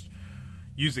you're just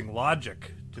using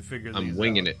logic to figure these out. I'm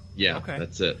winging it. Yeah, okay.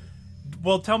 That's it.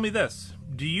 Well, tell me this.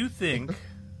 Do you think,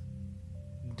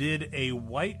 did a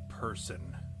white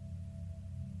person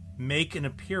make an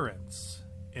appearance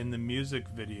in the music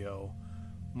video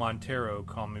Montero,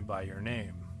 Call Me By Your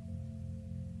Name?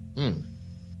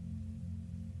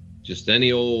 Just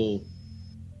any old.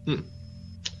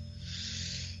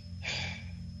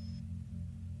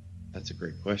 That's a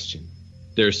great question.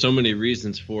 There are so many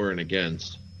reasons for and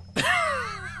against.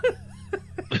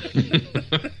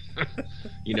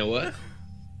 You know what?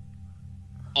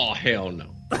 Oh, hell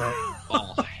no.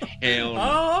 Oh, hell no.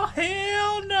 Oh,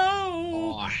 hell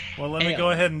no. Oh, well, let me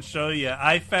go ahead and show you.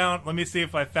 Let me see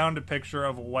if I found a picture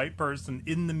of a white person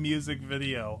in the music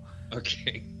video.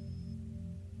 Okay.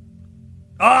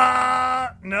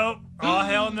 Nope. Oh,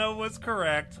 hell no was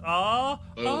correct. Oh,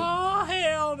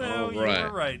 hell no. All You right.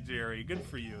 were right, Jerry. Good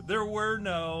for you. There were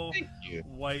no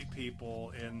white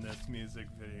people in this music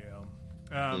video.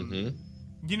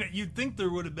 You'd think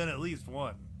there would have been at least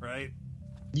one, right?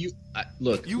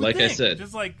 Look, You would like think, I said,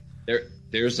 just like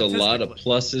there's a lot of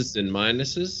pluses and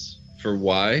minuses for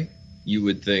why you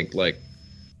would think, like,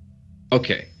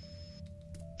 okay,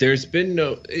 there's been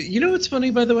no. You know what's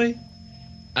funny, by the way?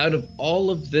 Out of all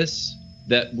of this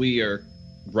that we are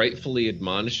rightfully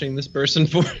admonishing this person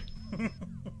for,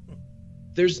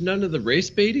 there's none of the race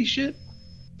baity shit.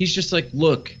 He's just like,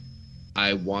 look,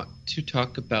 I want to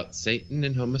talk about Satan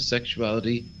and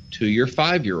homosexuality to your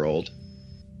 5-year-old.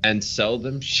 and sell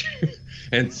them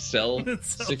and sell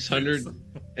Sell 600 shoes.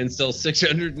 and sell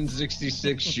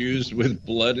 666 shoes with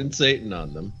blood and Satan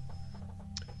on them.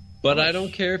 But I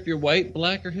don't care if you're white,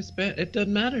 black, or Hispanic. It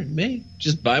doesn't matter to me.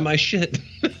 Just buy my shit.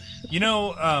 You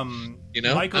know, I'm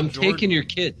taking your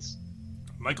kids.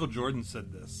 Michael Jordan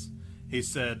said this. He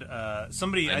said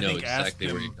somebody I I know think exactly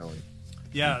asked where him. you're going.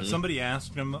 Yeah, somebody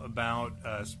asked him about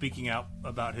speaking out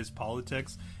about his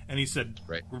politics, and he said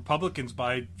Right. Republicans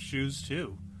buy shoes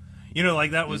too. You know,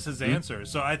 like that was his answer.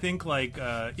 So I think, like,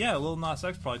 Lil Nas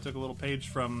X probably took a little page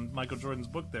from Michael Jordan's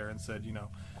book there and said,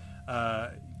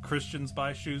 Christians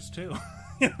buy shoes too.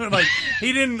 Like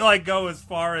he didn't like go as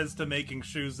far as to making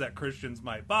shoes that Christians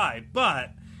might buy, but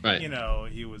Right.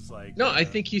 he was like, No, I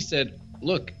think he said,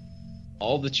 look,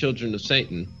 all the children of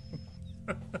Satan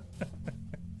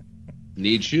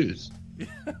need shoes.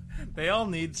 they all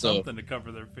need So- something to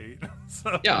cover their feet.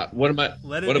 So Yeah, what am I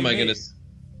Let it what am be I me. going to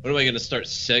what am I going to start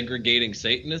segregating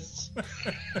Satanists?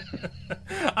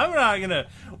 I'm not gonna.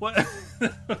 What?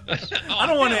 I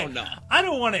don't want hell to. no. I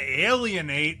don't want to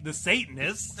alienate the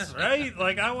Satanists, right?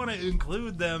 Like I want to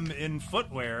include them in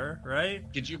footwear, right?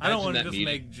 Could you I don't imagine want to that just meeting?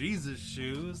 make Jesus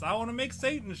shoes. I want to make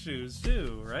Satan shoes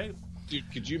too, right?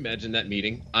 Dude, could you imagine that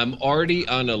meeting? I'm already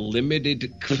on a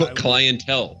limited would-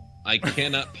 clientele. I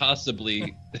cannot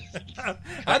possibly.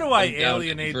 How do I Come down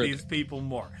alienate further. these people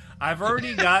more? I've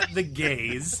already got the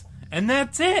gays, and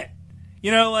that's it.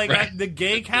 Right. The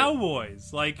gay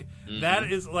cowboys. Like Mm-hmm.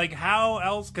 that is like how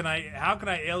can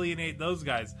I alienate those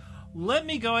guys? Let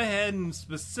me go ahead and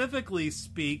specifically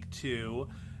speak to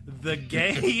the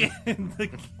gay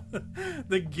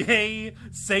the gay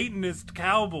Satanist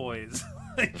cowboys.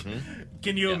 Like,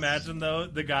 can you Yes. imagine though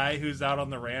the guy who's out on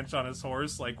the ranch on his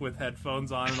horse, like with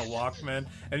headphones on and a Walkman,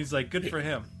 and he's like, "Good for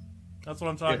him." That's what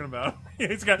I'm talking about.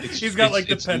 He's got like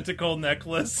the it's- pentacle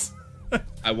necklace.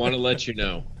 I want to let you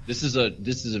know this is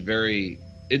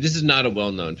not a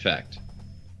well-known fact,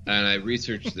 and I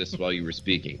researched this while you were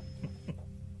speaking.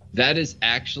 That is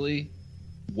actually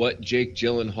what Jake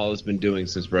Gyllenhaal has been doing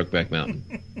since Brokeback Mountain.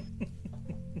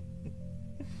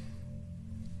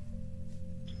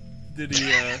 Did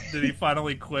he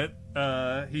finally quit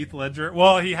Heath Ledger?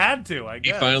 Well, he had to, I He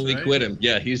guess. finally right? quit him.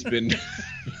 Yeah, he's been.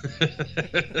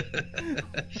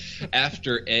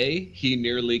 After A, he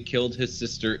nearly killed his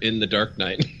sister in The Dark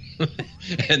Knight,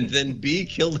 and then B,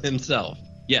 killed himself.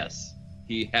 Yes,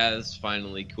 he has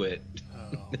finally quit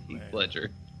Oh, Heath man. Ledger.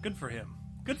 Good for him.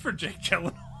 Good for Jake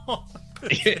Gyllenhaal.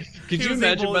 Could He you was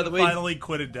imagine, able by to the way, finally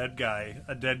quit a dead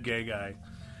gay guy.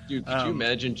 dude, could you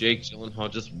imagine Jake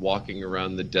Gyllenhaal just walking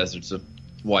around the deserts of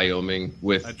Wyoming I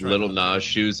with try Little not to. Nas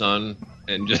shoes on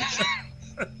and just.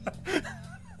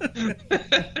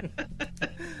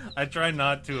 I try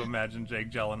not to imagine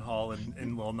Jake Gyllenhaal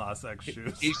in Lil Nas X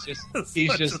shoes. As He's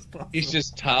much as just possible. he's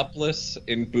just topless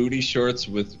in booty shorts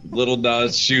with Little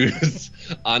Nas shoes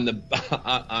on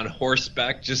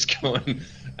horseback, just going.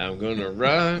 I'm gonna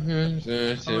ride I'm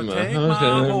to gonna my take my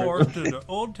hotel." horse to the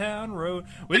old town road.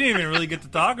 We didn't even really get to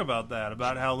talk about that,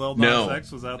 about how Lil Nas No,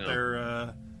 X was out no.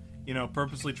 there,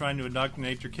 purposely trying to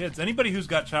indoctrinate your kids. Anybody who's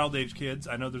got child age kids,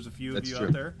 I know there's a few of That's you true.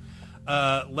 out there.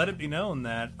 Let it be known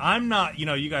that I'm not,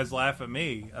 you guys laugh at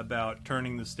me about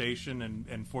turning the station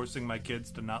and forcing my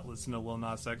kids to not listen to Lil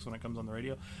Nas X when it comes on the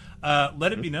radio.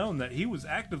 Let it be known that he was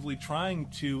actively trying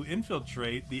to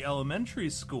infiltrate the elementary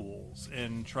schools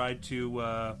and try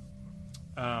to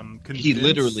He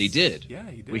literally did. Yeah,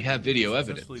 he did. We have video He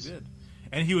evidence. successfully did.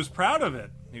 And he was proud of it.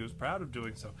 He was proud of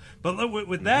doing so. But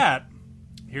with that,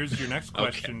 here's your next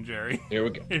question, Jerry. Here we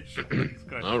go. Here's your next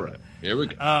question. All right, here we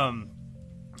go.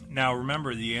 Now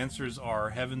remember, the answers are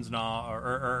heavens no,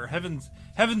 or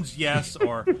heavens yes,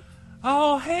 or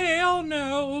oh hell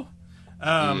no.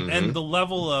 And the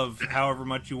level of however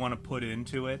much you want to put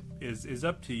into it is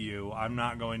up to you. I'm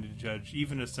not going to judge.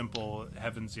 Even a simple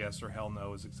heavens yes or hell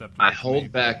no is acceptable. I to me.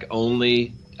 hold back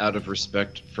only out of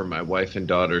respect for my wife and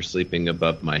daughter sleeping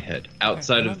above my head.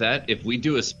 Outside of that, if we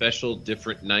do a special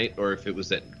different night, or if it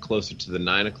was at closer to the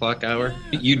 9 o'clock hour,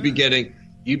 you'd be getting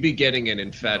an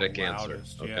emphatic answer.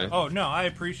 Loudest, Okay. yeah. Oh no, I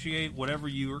appreciate whatever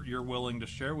you're willing to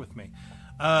share with me.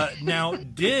 Now,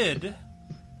 did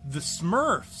the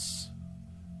Smurfs?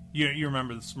 You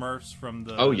remember the Smurfs from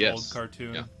the Oh, yes. old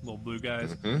cartoon, Yeah. little blue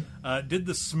guys? Mhm. Did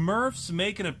the Smurfs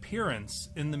make an appearance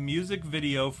in the music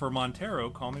video for Montero,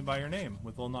 "Call Me by Your Name"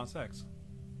 with Lil Nas X?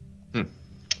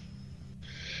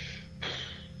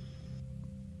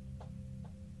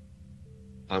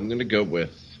 I'm gonna go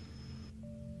with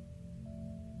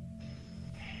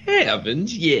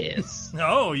Heavens, yes.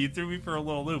 Oh, you threw me for a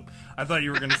little loop. I thought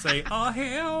you were going to say, oh,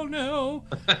 hell no.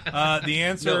 The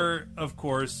answer, of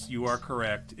course, you are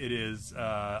correct. It is,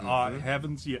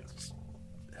 heavens, yes.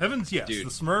 Heavens, yes. Dude.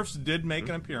 The Smurfs did make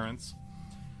an appearance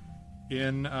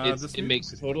in this It music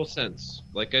makes video. total sense.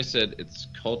 Like I said, it's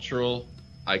cultural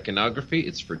iconography.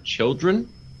 It's for children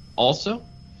also.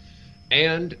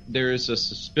 And there is a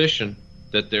suspicion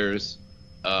that there's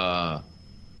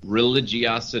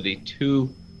religiosity to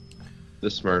the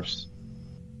Smurfs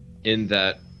in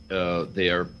that they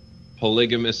are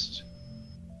polygamist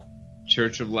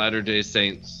Church of Latter-day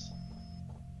Saints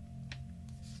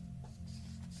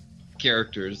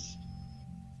characters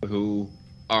who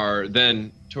are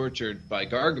then tortured by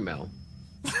Gargamel.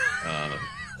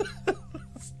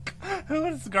 Who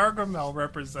does Gargamel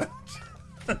represent?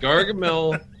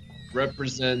 Gargamel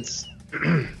represents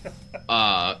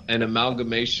an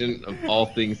amalgamation of all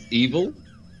things evil,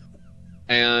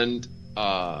 and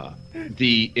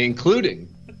including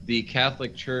the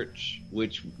Catholic Church,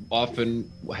 which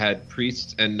often had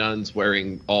priests and nuns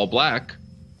wearing all black.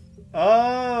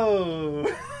 Oh,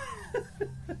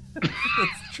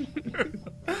 that's true.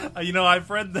 I've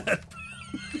read that.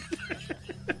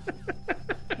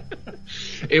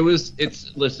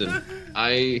 Listen,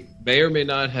 I may or may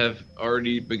not have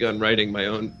already begun writing my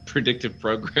own predictive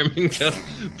programming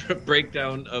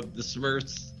breakdown of the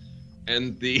Smurfs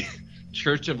and the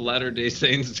Church of Latter-day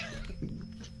Saints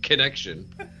connection.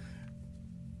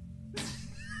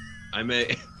 I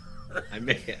may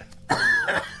have.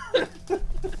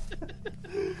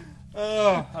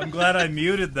 Oh, I'm glad I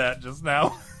muted that just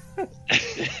now.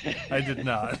 I did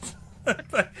not.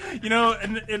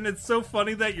 And it's so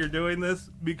funny that you're doing this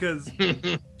because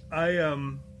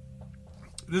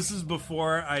this is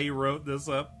before I wrote this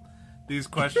up, these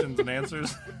questions and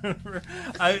answers.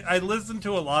 I listened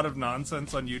to a lot of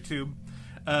nonsense on YouTube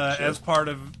as part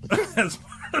of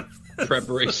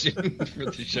preparation for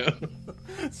the show.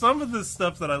 Some of the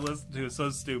stuff that I listened to is so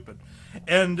stupid,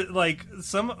 and like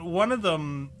one of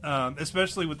them,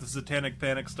 especially with the Satanic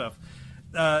Panic stuff,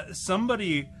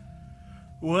 somebody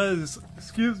was,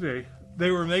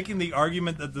 they were making the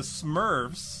argument that the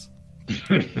Smurfs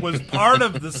was part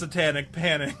of the Satanic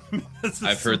Panic.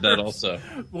 I've heard that also.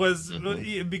 Was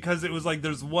because it was like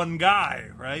there's one guy,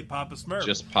 right? Papa Smurf.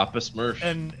 Just Papa Smurf.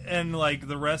 And like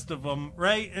the rest of them,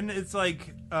 right? And it's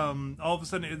like all of a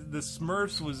sudden the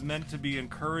Smurfs was meant to be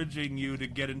encouraging you to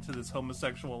get into this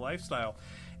homosexual lifestyle.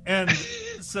 And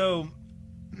so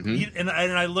and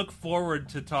I look forward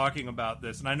to talking about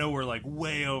this, and I know we're like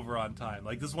way over on time.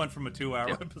 Like this went from a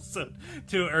 2-hour episode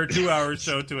 2-hour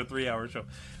show to a 3-hour show.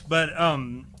 But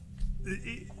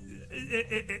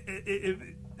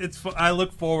I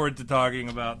look forward to talking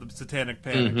about the Satanic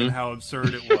Panic and how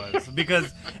absurd it was.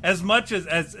 Because as much as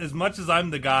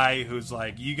I'm the guy who's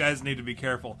like, you guys need to be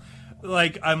careful,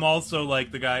 like I'm also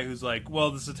like the guy who's like,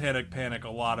 well, the Satanic Panic, a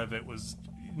lot of it was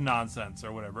nonsense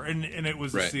or whatever, and it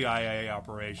was a CIA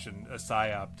operation, a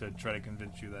psyop to try to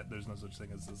convince you that there's no such thing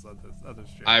as this other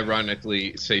shit.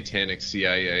 Ironically, satanic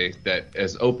CIA that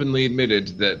has openly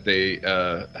admitted that they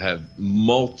have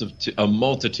a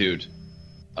multitude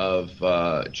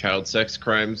of child sex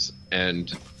crimes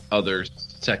and other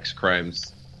sex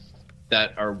crimes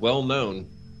that are well known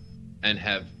and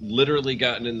have literally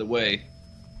gotten in the way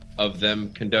of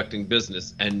them conducting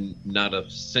business, and not a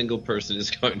single person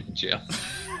is going to jail.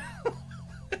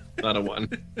 Not a one.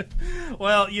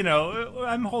 Well,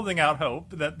 I'm holding out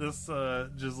hope that this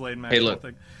Ghislaine Maxwell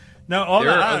thing. No,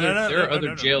 there are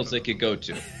other jails they could go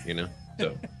to,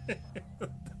 So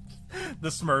the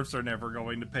Smurfs are never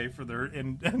going to pay for their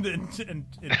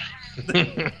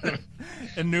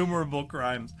innumerable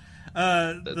crimes.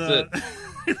 The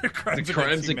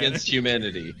crimes against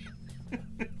humanity.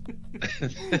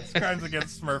 It's crimes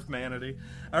against Smurf-manity.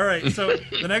 All right, so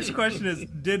the next question is: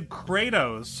 did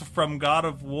Kratos from God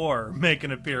of War make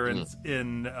an appearance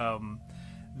in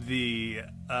the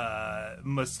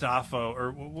Mustafa,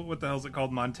 or what the hell is it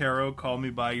called? Montero, Call Me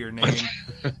by Your Name?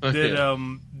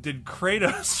 Did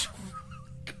Kratos from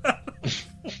God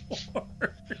of War,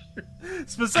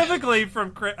 specifically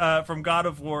from God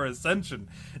of War Ascension,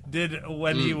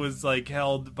 when he was like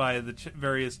held by the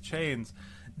various chains?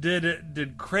 Did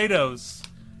Kratos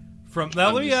from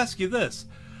now? Let me ask you this: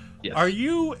 yes. Are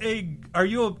you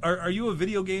a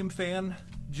video game fan,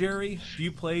 Jerry? Do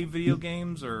you play video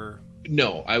games or?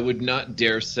 No, I would not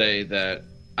dare say that.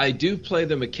 I do play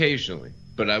them occasionally,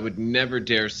 but I would never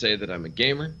dare say that I'm a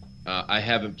gamer. I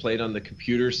haven't played on the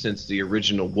computer since the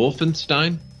original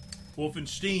Wolfenstein.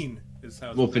 Wolfenstein is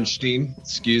how. Wolfenstein,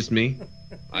 excuse me,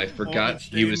 I forgot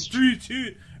he was.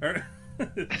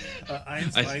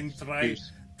 Einstein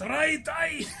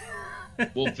Try.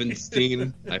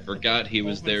 Wolfenstein. I forgot he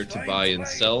was there to buy and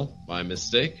sell. My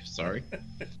mistake. Sorry.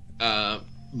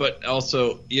 But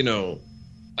also, you know,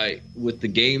 with the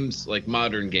games, like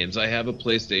modern games, I have a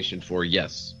PlayStation 4,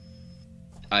 yes.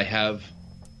 I have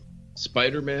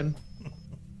Spider-Man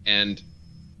and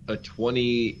a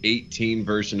 2018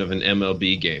 version of an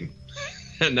MLB game.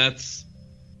 And that's...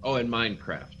 Oh, and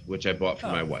Minecraft, which I bought for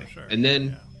my wife. Sure. And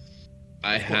then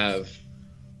I have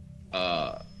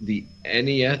the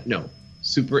NES... No,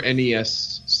 Super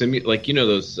NES... like, you know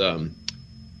those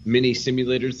mini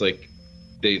simulators? Like,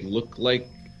 they look like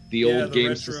the old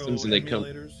game systems, and they come...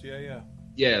 Yeah.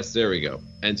 Yes, there we go.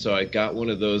 And so I got one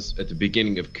of those at the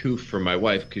beginning of COOF for my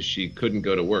wife because she couldn't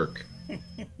go to work.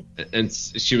 And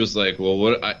she was like, well,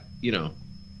 what...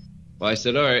 Well, I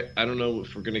said, all right, I don't know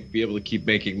if we're going to be able to keep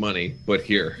making money, but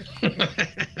here.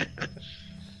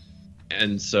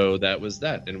 And so that was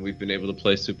that. And we've been able to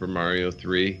play Super Mario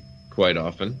 3 quite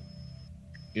often,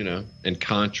 you know, and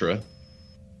Contra.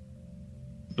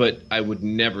 But I would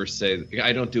never say...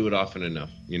 I don't do it often enough,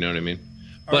 you know what I mean?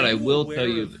 But I will tell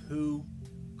you... who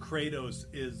Kratos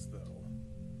is, though?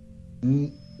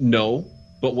 No,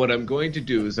 but what I'm going to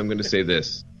do is I'm going to say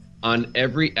this. On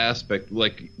every aspect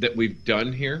like that we've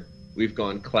done here, we've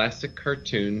gone classic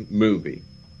cartoon movie.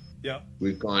 Yeah.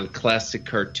 We've gone classic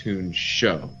cartoon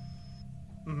show.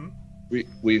 Mm-hmm.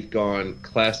 We've gone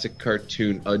classic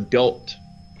cartoon adult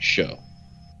show.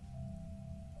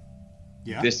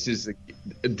 Yeah.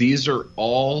 These are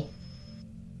all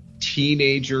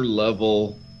teenager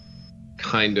level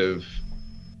kind of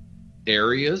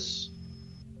areas.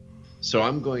 So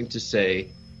I'm going to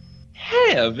say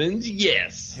heavens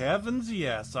yes. Heavens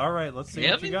yes. All right, let's see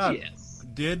what you got. Yes.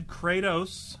 Did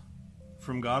Kratos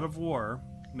from God of War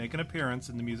make an appearance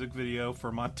in the music video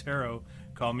for Montero,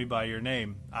 Call Me By Your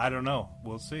Name? I don't know.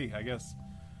 We'll see, I guess.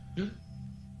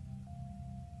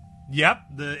 Yep,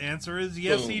 the answer is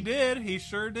yes. Boom. He did. He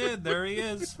sure did. There he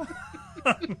is.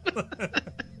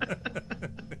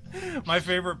 My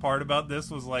favorite part about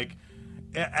this was, like,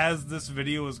 as this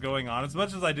video was going on, as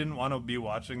much as I didn't want to be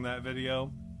watching that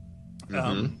video,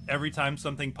 every time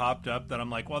something popped up that I'm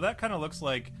like, well, that kind of looks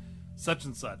like such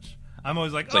and such, I'm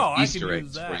always like, I can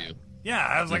use that. For you. Yeah,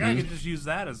 I was like, I could just use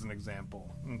that as an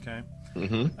example. Okay.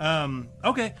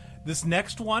 Okay, this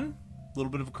next one, a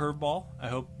little bit of a curveball. I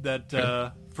hope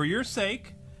that for your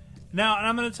sake. Now, and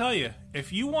I'm going to tell you,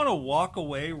 if you want to walk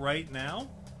away right now,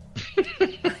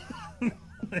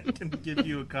 I can give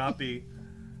you a copy.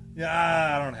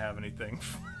 Yeah, I don't have anything.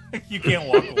 You can't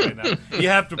walk away now. You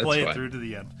have to play it through to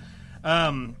the end.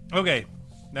 Okay,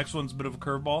 next one's a bit of a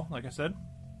curveball, like I said.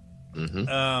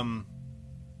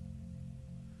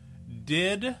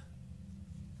 Did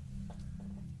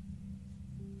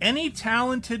any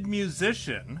talented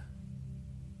musician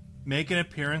make an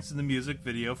appearance in the music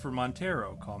video for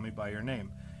Montero, Call Me By Your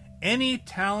Name?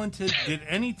 Did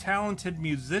any talented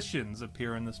musicians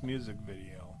appear in this music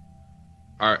video?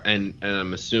 And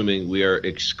I'm assuming we are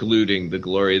excluding the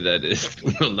glory that is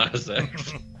Lil Nas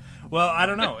X. Well, I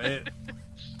don't know.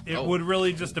 It would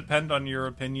really just depend on your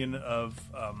opinion of,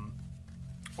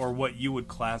 or what you would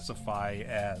classify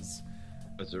as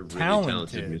a really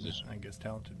talented musician. I guess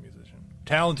talented musician.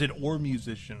 Talented or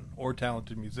musician, or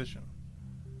talented musician.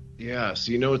 Yeah,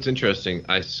 so you know what's interesting?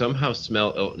 I somehow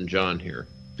smell Elton John here,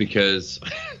 because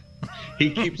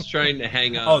he keeps trying to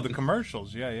hang on. Oh, the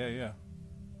commercials. Yeah.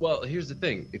 Well, here's the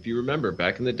thing. If you remember,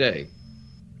 back in the day,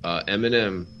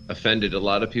 Eminem offended a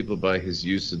lot of people by his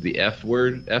use of the F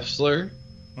word, F slur.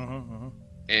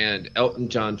 And Elton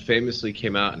John famously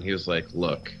came out and he was like,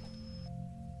 look,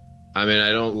 I mean, I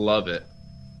don't love it,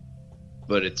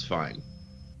 but it's fine.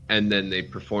 And then they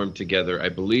performed together, I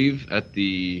believe, at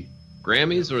the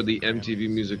Grammys or the MTV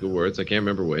Music Awards. I can't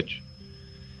remember which.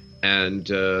 And,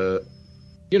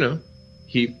 you know,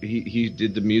 he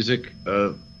did the music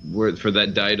for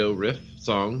that Dido riff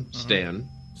song, Stan.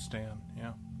 Stan,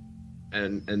 yeah.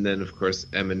 And then, of course,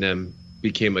 Eminem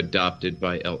became adopted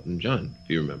by Elton John, if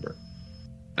you remember.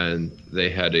 And they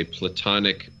had a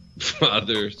platonic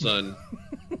father-son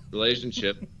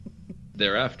relationship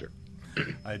thereafter.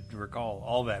 I recall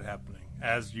all that happening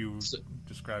as you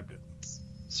described it.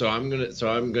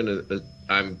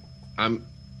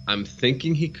 I'm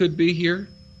thinking he could be here,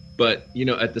 but you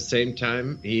know, at the same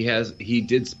time, he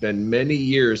did spend many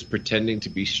years pretending to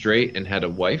be straight and had a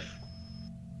wife.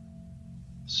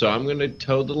 So I'm going to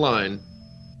toe the line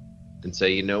and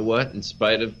say, you know what? In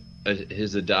spite of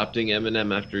his adopting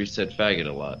Eminem after he said faggot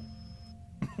a lot,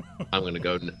 I'm going to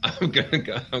go.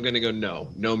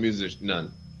 No musician,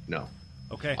 none. No.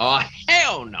 Okay. Oh,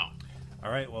 hell no.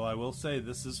 All right. Well, I will say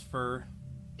this is for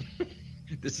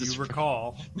This you is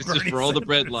recall. This is for all the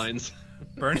bread lines.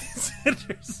 Bernie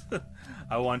Sanders.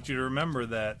 I want you to remember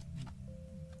that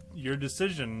your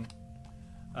decision.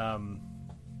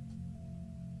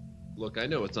 Look, I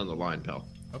know what's on the line, pal.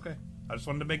 Okay, I just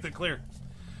wanted to make that clear.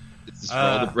 This is for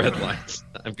all the bread lines.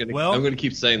 I'm gonna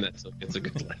keep saying that, so it's a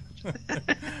good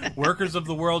line. Workers of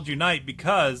the world unite,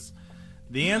 because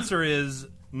the answer is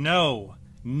no.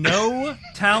 No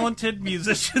talented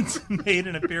musicians made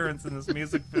an appearance in this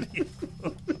music video.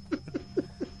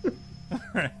 All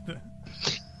right.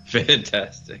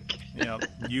 Fantastic. Yeah,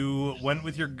 you went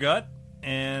with your gut,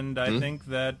 and I think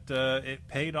that it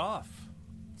paid off.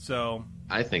 So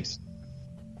I think so.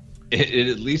 It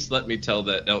at least let me tell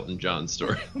that Elton John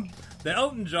story. The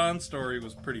Elton John story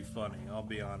was pretty funny, I'll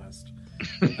be honest.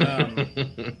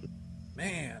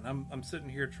 Man, I'm sitting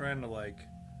here trying to like.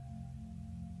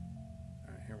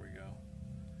 All right, here we go.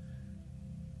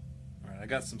 All right, I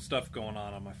got some stuff going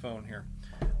on my phone here.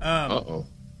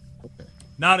 Okay.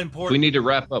 Not If important. we need to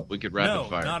wrap up, we could rapid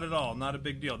fire. No, not at all. Not a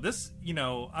big deal. This,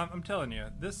 I'm telling you,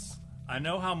 this. I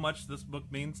know how much this book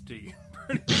means to you,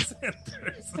 Bernie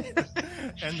Sanders.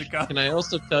 And the Can I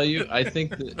also tell you? I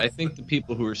think the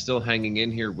people who are still hanging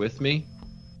in here with me,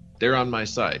 they're on my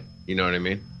side. You know what I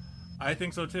mean? I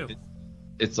think so too.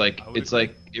 It's like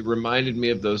it reminded me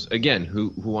of those again.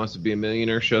 Who Wants to Be a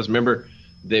Millionaire shows? Remember,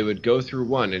 they would go through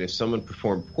one, and if someone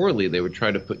performed poorly, they would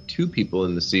try to put 2 people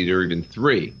in the seat or even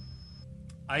 3.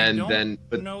 I don't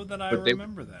know that I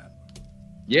remember that.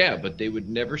 Yeah, but they would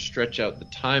never stretch out the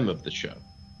time of the show.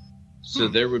 So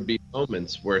there would be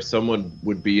moments where someone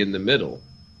would be in the middle.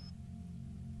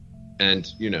 And,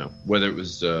 whether it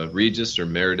was Regis or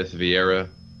Meredith Vieira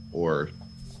or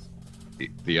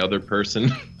the other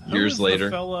person years later.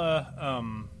 The fella,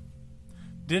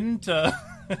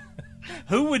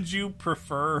 who would you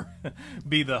prefer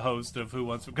be the host of Who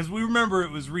Wants to? Because we remember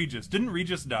it was Regis. Didn't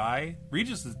Regis die?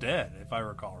 Regis is dead, if I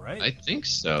recall, right? I think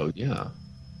so, yeah.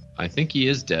 I think he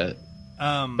is dead.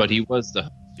 But he was the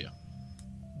host, yeah.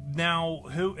 Now,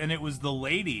 and it was the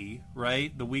lady,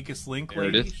 right? The weakest link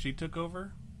Meredith. lady? She took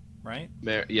over, right?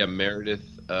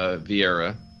 Meredith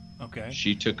Vieira. Okay.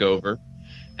 She took over.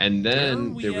 And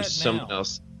then there was someone now?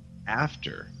 else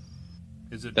after.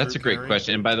 Is it That's Drew a great Carey?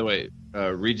 question. And by the way,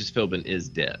 Regis Philbin is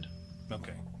dead.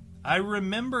 Okay. I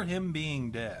remember him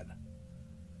being dead.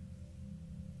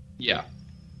 Yeah.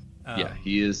 Yeah,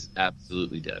 he is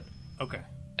absolutely dead. Okay.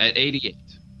 At 88.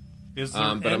 Is there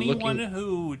but I'm anyone looking-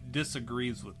 who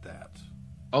disagrees with that?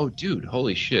 Oh, dude,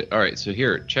 holy shit. All right, so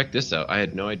here, check this out. I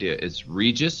had no idea. It's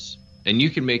Regis, and you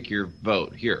can make your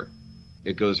vote here.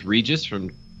 It goes Regis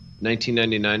from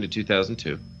 1999 to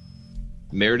 2002.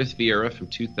 Meredith Vieira from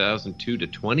 2002 to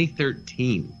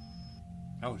 2013.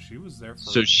 Oh, she was there for...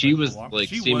 So she was long...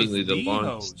 she seemingly was the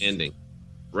longest host. standing.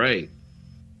 Right.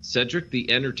 Cedric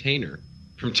the Entertainer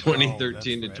from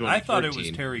 2013 to 2014. I thought it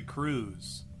was Terry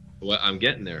Crews. Well, I'm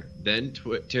getting there. Then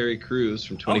Terry Crews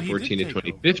from 2014 to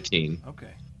 2015.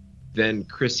 Okay. Then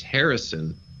Chris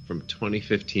Harrison from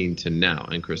 2015 to now.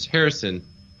 And Chris Harrison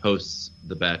hosts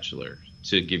The Bachelor,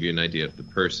 to give you an idea of the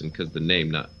person, because the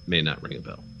name may not ring a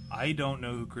bell. I don't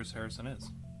know who Chris Harrison is.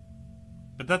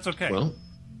 But that's okay. Well,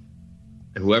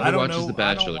 whoever watches The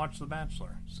Bachelor. I don't watch The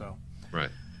Bachelor, so... Right.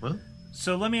 Well...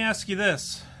 So let me ask you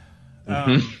this.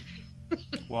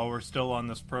 While we're still on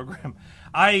this program,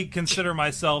 I consider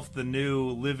myself the new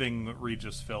living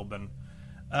Regis Philbin.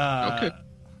 Okay.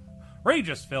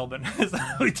 Regis Philbin is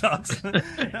how he talks.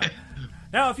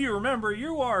 Now, if you remember,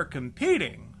 you are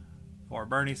competing for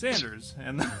Bernie Sanders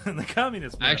and the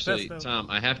Communist Manifesto. Actually, Tom,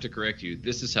 I have to correct you.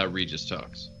 This is how Regis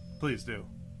talks. Please do.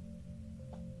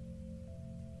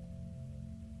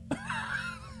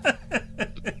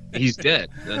 He's dead.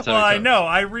 That's how Well, he I talks. know.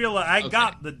 I realize. I Okay.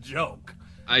 got the joke.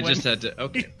 I just had to.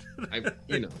 Okay. I got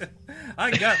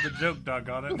the joke,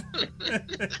 doggone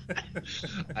it.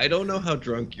 I don't know how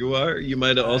drunk you are. You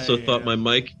might have also thought my am.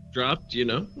 mic dropped,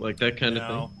 like that kind of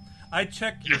No. thing. I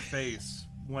check your face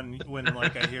when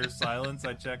like I hear silence.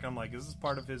 I check. I'm like, is this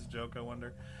part of his joke? I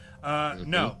wonder.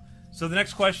 No. So the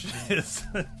next question is.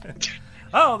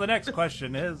 The next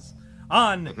question is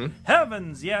on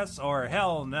Heavens Yes or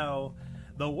Hell No,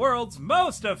 the world's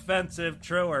most offensive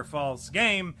true or false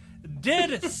game.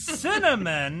 Did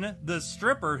Cinnamon, the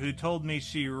stripper who told me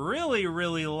she really,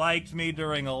 really liked me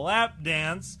during a lap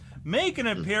dance, make an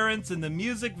appearance in the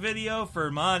music video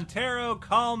for Montero,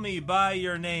 Call Me By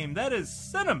Your Name? That is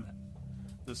Cinnamon,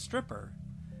 the stripper,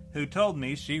 who told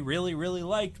me she really, really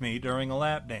liked me during a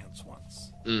lap dance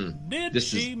once. Did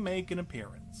she make an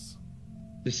appearance?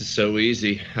 This is so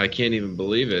easy. I can't even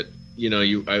believe it.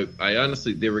 I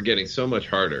honestly, they were getting so much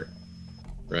harder,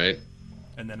 right?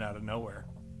 And then out of nowhere.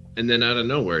 and then out of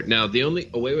nowhere. Now the only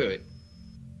wait.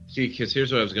 See, because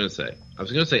here's what I was gonna say. I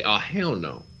was gonna say, oh hell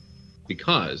no,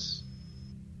 because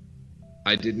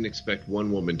I didn't expect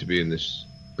one woman to be in this.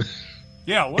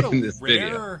 Yeah, what a rare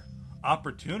video.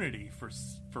 Opportunity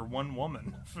for one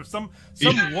woman, for some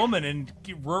woman in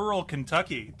rural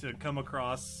Kentucky to come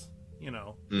across,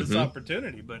 this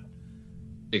opportunity. But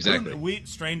exactly,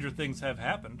 stranger things have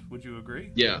happened. Would you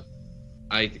agree? Yeah,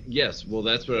 yes. Well,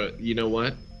 that's what you know.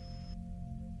 What?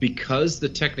 Because the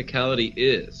technicality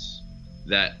is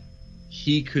that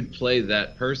he could play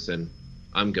that person,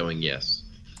 I'm going yes.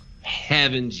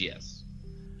 Heavens, yes.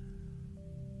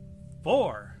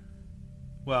 4.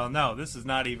 Well, no, this is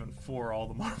not even for all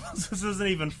the marbles. This isn't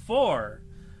even for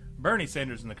Bernie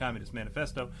Sanders and the Communist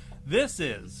Manifesto. This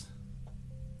is,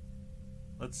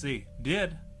 let's see,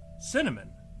 did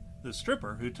Cinnamon, the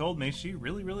stripper who told me she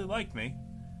really, really liked me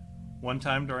one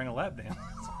time during a lap dance.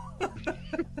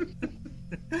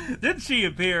 Did she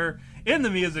appear in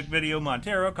the music video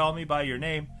Montero, Call Me By Your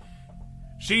Name?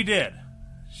 She did.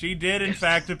 She did, in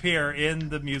fact, appear in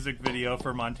the music video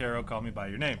for Montero, Call Me By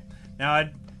Your Name.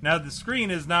 Now the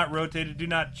screen is not rotated. Do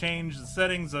not change the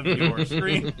settings of your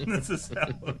screen. This is how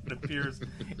it appears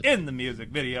in the music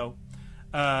video.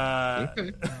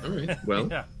 Okay. All right. Well,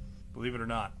 yeah. Believe it or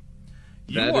not,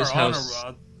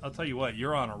 I'll tell you what.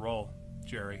 You're on a roll,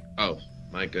 Jerry. Oh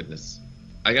my goodness!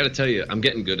 I got to tell you, I'm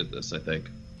getting good at this. I think.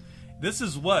 This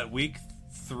is what, week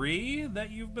 3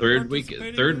 that you've been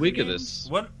third week of this.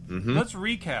 What? Let's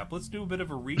recap. Let's do a bit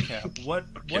of a recap.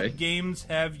 What games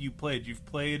have you played? You've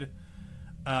played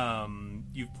some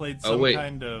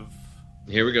kind of.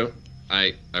 Here we go.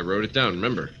 I wrote it down.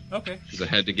 Remember? Okay. Because I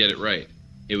had to get it right.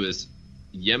 It was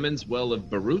Yemen's Well of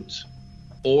Beirut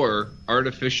or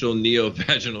Artificial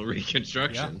Neovaginal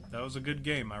Reconstruction. Yeah, that was a good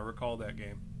game. I recall that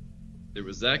game. There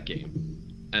was that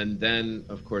game, and then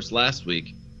of course last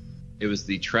week it was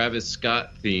the Travis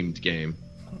Scott themed game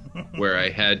where I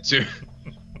had to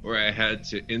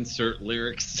insert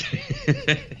lyrics.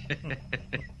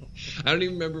 I don't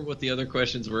even remember what the other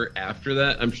questions were after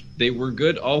that. They were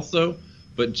good also,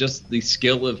 but just the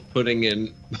skill of putting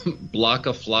in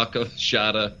blocka, flocka,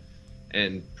 shada,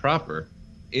 and proper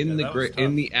in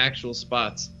the actual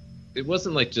spots. It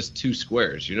wasn't like just 2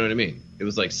 squares. You know what I mean? It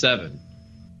was like 7,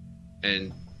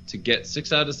 and to get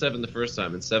 6 out of 7 the first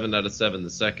time and 7 out of 7 the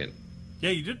second. Yeah,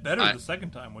 you did better the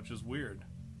second time, which is weird.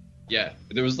 Yeah,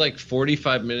 there was like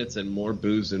 45 minutes and more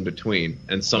booze in between,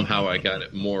 and somehow I got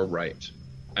it more right.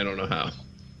 I don't know how.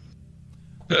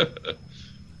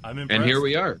 I'm impressed. And here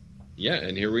we are. Yeah,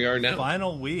 and here we are now.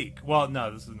 Final week. Well,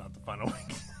 no, this is not the final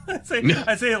week.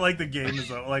 I say it like the game is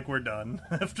like we're done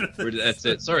after this. That's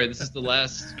it. Sorry, this is the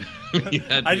last.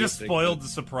 I just spoiled the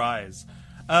surprise.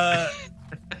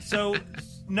 So,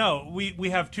 no, we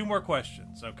have 2 more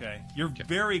questions. Okay, you're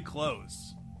very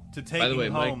close to taking By the way,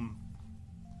 home.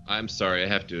 Mike, I'm sorry, I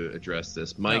have to address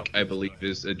this. Mike, I believe,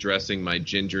 is addressing my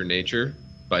ginger nature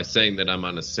by saying that I'm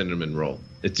on a cinnamon roll.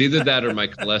 It's either that or my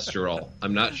cholesterol.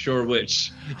 I'm not sure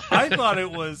which. I thought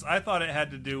it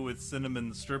had to do with Cinnamon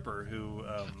the stripper who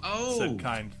said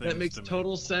kind things. That makes to me.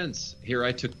 total sense. Here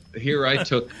I took.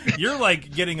 You're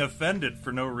like getting offended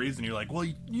for no reason. You're like, well,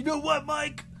 you know what,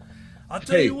 Mike? I'll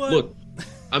tell you what. Look,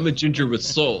 I'm a ginger with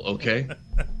soul. Okay.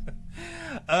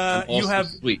 I'm also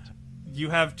sweet. You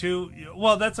have 2.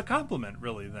 Well, that's a compliment,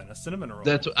 really. Then a cinnamon roll.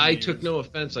 That's. I took no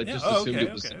offense. I just assumed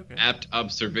it was an apt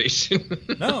observation.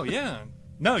 No, yeah,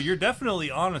 no. You're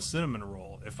definitely on a cinnamon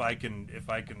roll. If I can,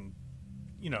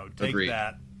 take Agreed.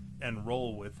 that and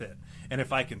roll with it, and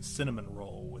if I can cinnamon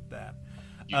roll with that,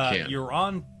 you can. You're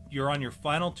on your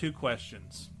final 2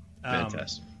 questions.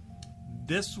 Fantastic.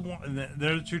 This one,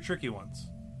 they're the 2 tricky ones.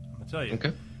 I'm gonna tell you.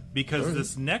 Okay. Because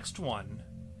this next one,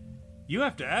 you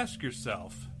have to ask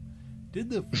yourself. Did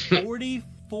the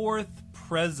 44th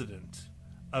president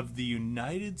of the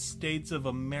United States of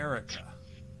America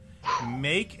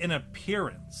make an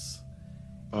appearance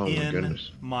in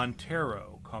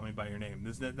Montero, Call Me By Your Name?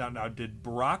 Now, did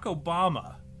Barack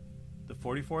Obama, the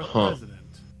 44th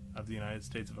president of the United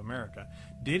States of America,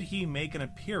 did he make an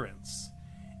appearance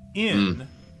in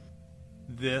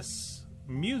this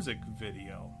music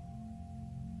video?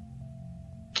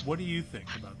 What do you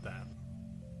think about that?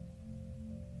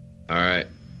 All right,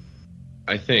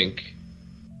 I think.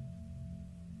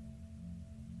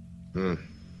 All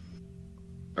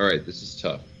right, this is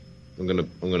tough. I'm gonna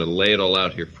lay it all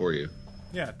out here for you.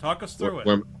 Yeah, talk us through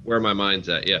it. Where my mind's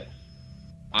at. Yeah,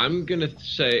 I'm gonna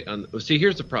say. See,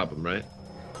 here's the problem, right?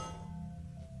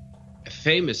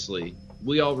 Famously,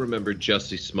 we all remember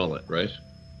Jussie Smollett, right?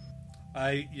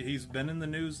 He's been in the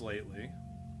news lately.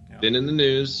 Yeah. Been in the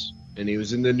news, and he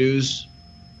was in the news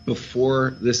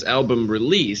before this album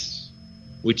release,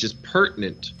 which is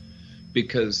pertinent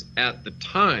because at the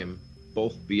time,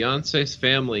 both Beyonce's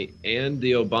family and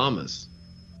the Obamas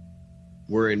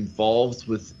were involved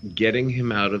with getting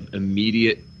him out of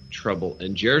immediate trouble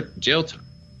and jail time.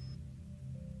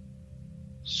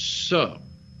 So,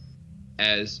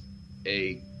 as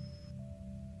a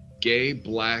gay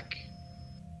black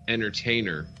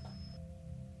entertainer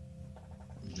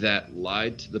that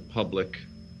lied to the public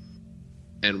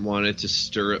and wanted to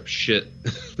stir up shit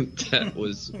that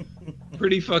was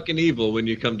pretty fucking evil when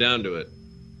you come down to it,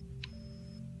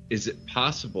 is it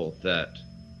possible that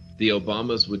the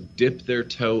Obamas would dip their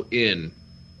toe in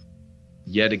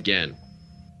yet again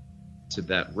to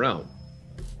that realm?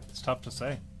 It's tough to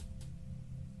say.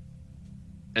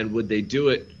 And would they do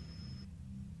it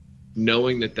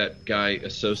knowing that that guy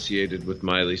associated with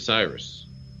Miley Cyrus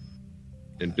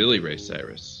and Billy Ray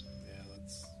Cyrus? Yeah,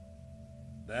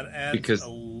 that adds a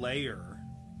layer.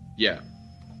 Yeah.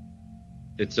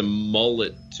 It's a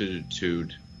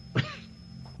multitude.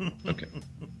 Okay.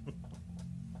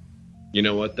 You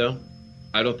know what, though?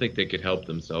 I don't think they could help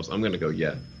themselves. I'm going to go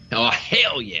yeah. Oh,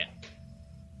 hell yeah.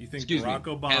 You think Excuse Barack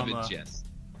me. Obama... Heavens, yes.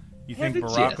 You think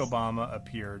Heavens, Barack yes. Obama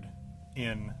appeared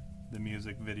in the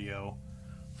music video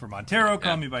for Montero,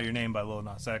 Call Me By Your Name by Lil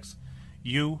Nas X,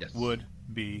 you would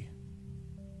be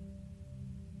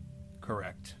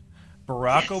correct.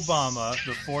 Barack Obama,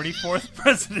 the 44th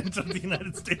president of the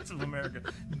United States of America,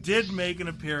 did make an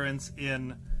appearance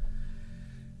in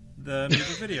the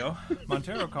music video,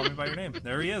 Montero, Call Me By Your Name.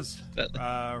 There he is,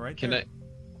 right there.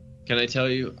 Can I tell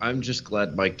you, I'm just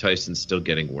glad Mike Tyson's still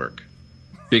getting work.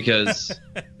 Because...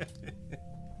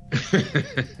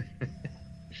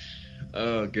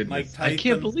 Oh, goodness. I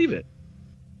can't believe it.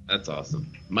 That's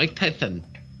awesome. Mike Tyson.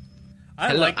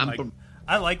 I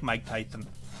like Mike Tyson.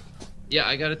 Yeah,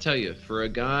 I got to tell you, for a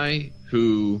guy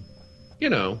who, you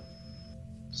know,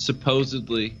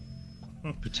 supposedly,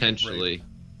 potentially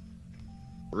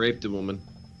raped a woman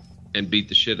and beat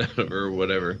the shit out of her or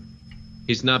whatever,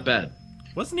 he's not bad.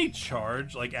 Wasn't he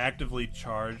charged, like actively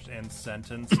charged and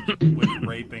sentenced with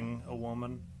raping a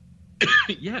woman?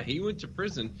 Yeah, he went to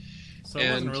prison. So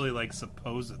it wasn't really like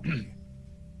supposedly,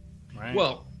 right?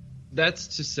 Well, that's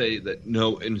to say that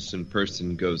no innocent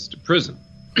person goes to prison.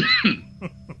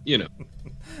 You know.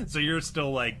 So you're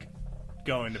still like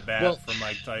going to bat for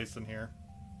Mike Tyson here?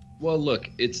 Well, look,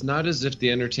 it's not as if the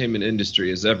entertainment industry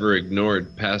has ever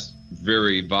ignored past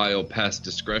very vile past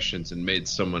discretions and made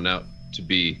someone out to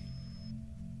be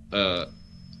a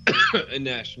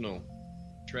national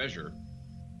treasure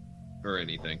or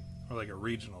anything. Or like a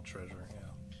regional treasure, yeah.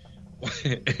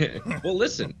 Well,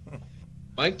 listen,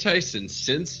 Mike Tyson,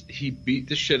 since he beat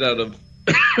the shit out of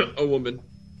a woman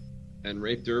and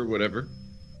raped her or whatever,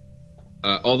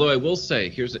 although I will say,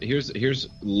 here's a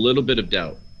little bit of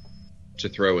doubt to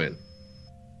throw in,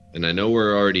 and I know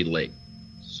we're already late,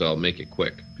 so I'll make it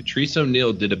quick. Patrice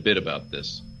O'Neal did a bit about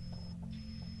this,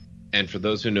 and for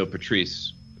those who know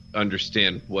Patrice,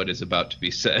 understand what is about to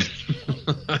be said.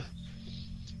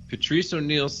 Patrice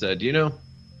O'Neal said, you know,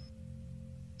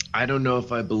 I don't know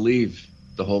if I believe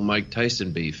the whole Mike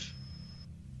Tyson beef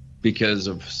because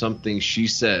of something she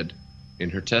said in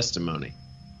her testimony.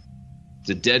 It's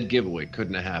a dead giveaway.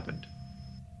 Couldn't have happened.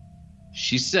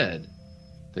 She said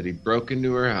that he broke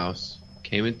into her house,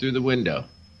 came in through the window,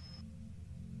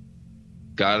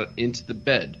 got into the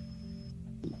bed,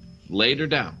 laid her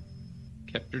down,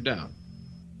 kept her down,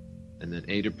 and then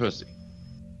ate her pussy.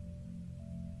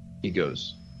 He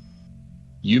goes,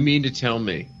 "You mean to tell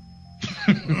me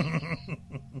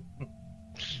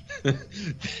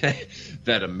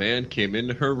that a man came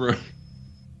into her room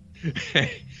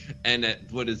and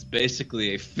at what is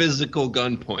basically a physical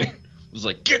gunpoint was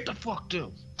like, get the fuck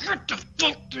down, get the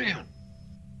fuck down,"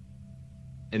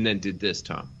 and then did this,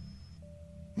 Tom?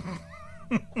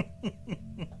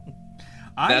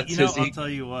 I'll tell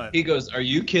you what. He goes, "Are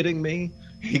you kidding me?"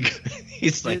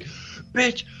 He's like,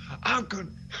 "Bitch, I'm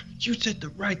gonna. You said to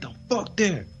right the fuck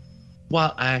there."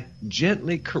 While I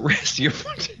gently caress your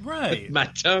right my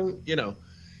tongue, you know.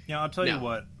 Yeah, I'll tell you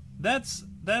what. That's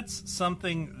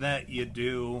something that you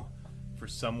do for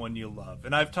someone you love,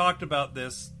 and I've talked about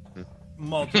this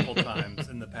multiple times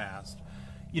in the past.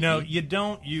 You know, you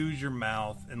don't use your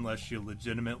mouth unless you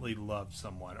legitimately love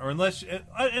someone, or unless,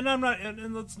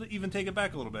 and let's even take it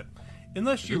back a little bit,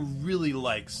 unless you really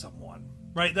like someone,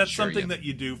 right? That's something that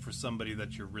you do for somebody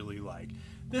that you really like.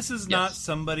 This is not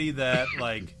somebody that,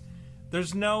 like,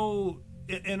 there's no,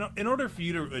 in order for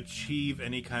you to achieve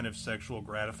any kind of sexual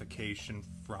gratification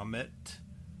from it,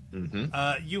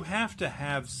 you have to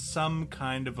have some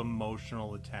kind of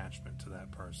emotional attachment to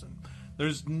that person.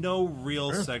 There's no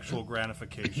real sexual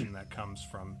gratification that comes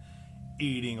from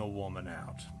eating a woman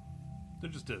out. There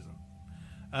just isn't.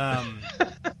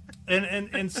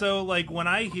 And so, like, when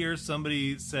I hear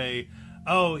somebody say,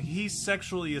 "Oh, he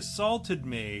sexually assaulted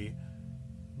me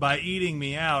by eating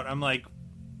me out," I'm like,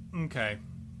 okay,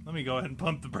 let me go ahead and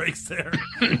pump the brakes there,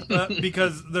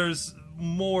 because there's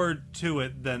more to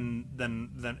it than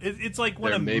it's like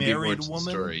when a married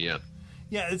woman. Story, yeah.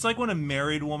 Yeah, it's like when a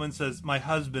married woman says, "My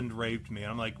husband raped me," and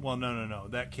I'm like, well, no,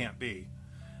 that can't be,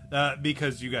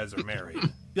 because you guys are married.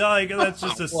 Yeah, like that's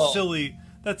just a silly.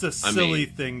 That's a silly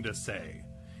thing to say.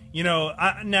 You know,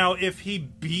 now if he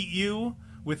beat you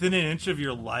within an inch of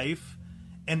your life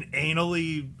and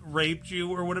anally raped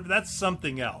you or whatever, that's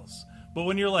something else. But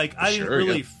when you're like, I didn't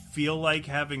really feel like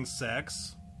having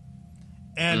sex,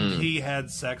 and he had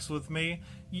sex with me,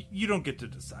 you don't get to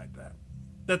decide that.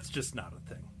 That's just not a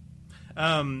thing.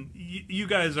 You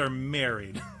guys are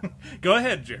married. Go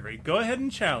ahead, Jerry. Go ahead and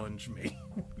challenge me.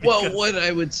 Well, what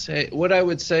I would say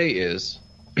is,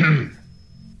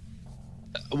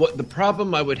 what the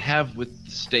problem I would have with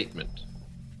the statement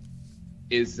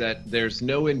is that there's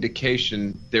no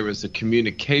indication there was a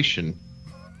communication.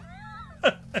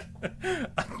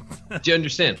 Do you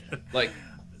understand? Like,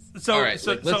 so, all right,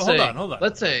 so, like, so hold on.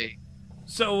 Let's say,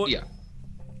 so yeah,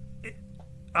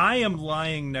 I am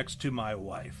lying next to my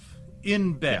wife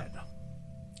in bed,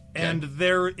 and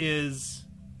there is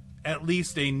at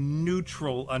least a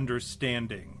neutral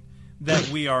understanding that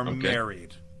we are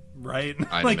married, right?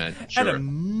 I like, imagine, at a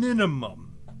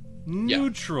minimum,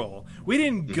 neutral. We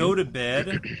didn't go to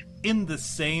bed in the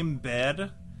same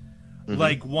bed,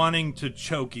 like wanting to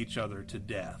choke each other to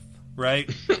death, right?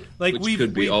 Like, which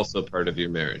could be also part of your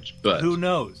marriage, but who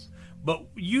knows? But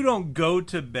you don't go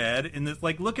to bed in this.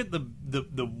 Like, look at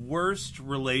the worst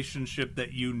relationship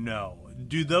that you know.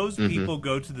 Do those people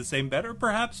go to the same bed, or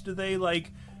perhaps do they,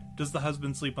 like? Does the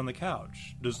husband sleep on the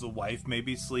couch? Does the wife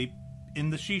maybe sleep in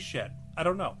the she shed? I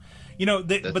don't know. You know,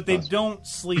 they don't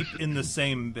sleep in the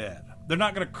same bed. They're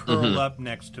not going to curl up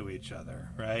next to each other,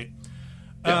 right?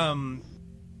 Yeah.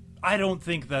 I don't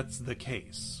think that's the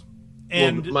case.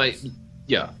 And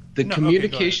the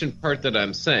communication part that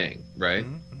I'm saying, right,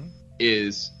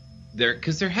 is there,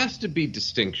 because there has to be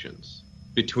distinctions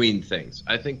between things.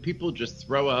 I think people just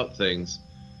throw out things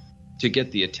to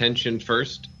get the attention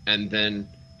first, and then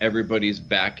everybody's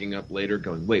backing up later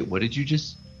going, wait, what did you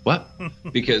just, what?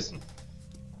 Because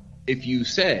if you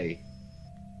say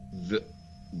the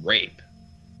rape,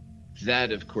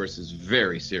 that of course is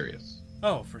very serious.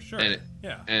 Oh, for sure. And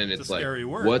it's a like, scary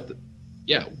word. What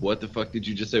the fuck did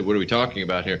you just say? What are we talking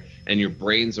about here? And your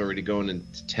brain's already going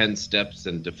into 10 steps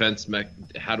and defense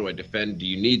how do I defend? Do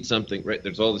you need something? Right?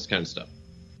 There's all this kind of stuff.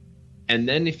 And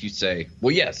then if you say,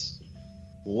 well, yes,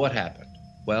 what happened?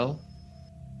 Well,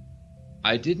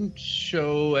 I didn't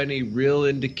show any real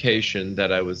indication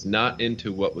that I was not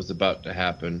into what was about to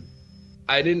happen.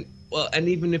 And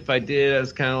even if I did, I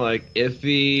was kind of like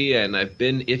iffy, and I've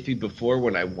been iffy before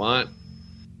when I want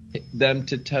them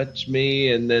to touch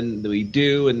me, and then we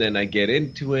do, and then I get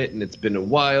into it, and it's been a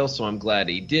while, so I'm glad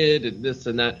he did, and this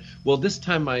and that. Well, this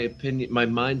time my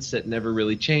mindset never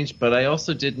really changed, but I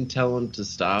also didn't tell him to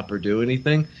stop or do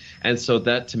anything, and so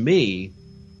that to me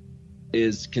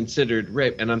is considered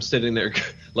rape. And I'm sitting there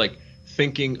like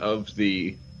thinking of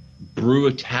the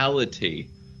brutality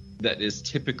that is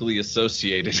typically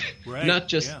associated, right. Not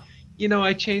just,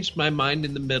 I changed my mind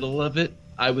in the middle of it.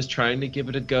 I was trying to give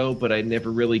it a go, but I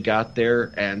never really got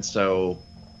there, and so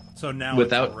now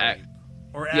without it's rape.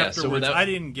 Or afterwards, I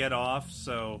didn't get off,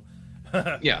 so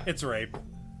it's rape.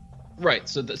 Right.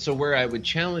 So where I would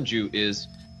challenge you is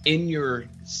in your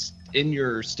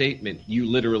statement, you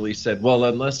literally said, "Well,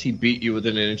 unless he beat you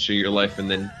within an inch of your life and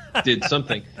then did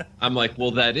something." I'm like, well,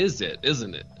 that is it,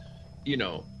 isn't it?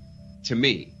 To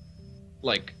me,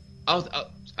 like,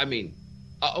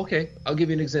 okay, I'll give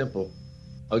you an example.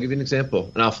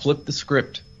 And I'll flip the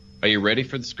script. Are you ready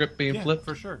for the script being flipped?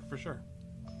 For sure.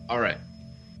 All right.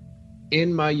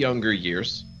 In my younger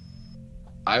years,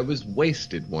 I was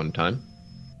wasted one time,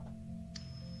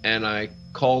 and I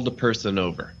called a person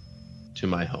over to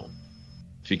my home,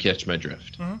 if you catch my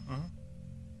drift.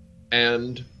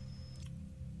 And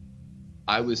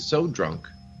I was so drunk,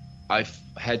 I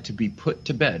had to be put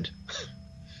to bed,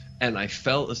 and I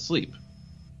fell asleep.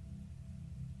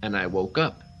 And I woke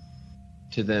up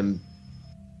to them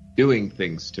doing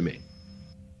things to me.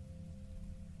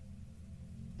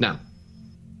 Now,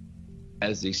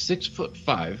 as a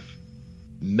 6'5"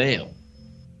 male,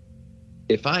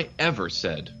 if I ever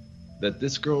said that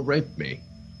this girl raped me,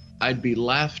 I'd be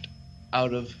laughed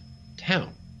out of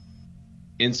town,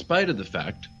 in spite of the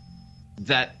fact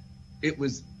that it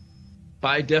was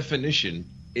by definition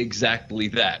exactly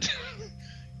that.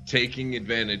 Taking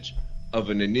advantage of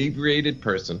an inebriated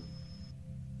person,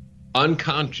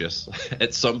 unconscious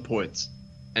at some points,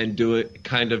 and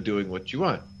doing what you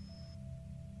want.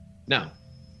 Now,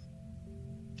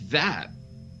 that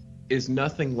is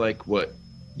nothing like what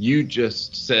you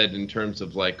just said in terms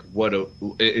of like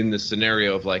in the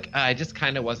scenario of like, I just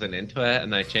kind of wasn't into it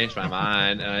and I changed my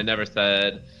mind and I never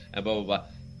said and blah, blah, blah.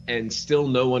 And still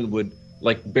no one would,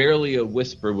 like, barely a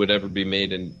whisper would ever be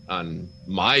made on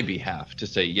my behalf to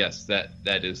say, yes, that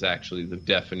is actually the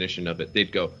definition of it.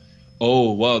 They'd go,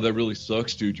 oh, wow, that really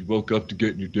sucks, dude. You woke up to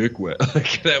getting your dick wet.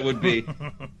 Like, that would be,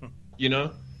 you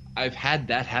know, I've had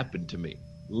that happen to me.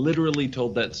 Literally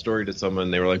told that story to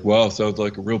someone. They were like, wow, sounds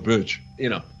like a real bitch, you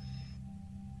know.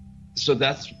 So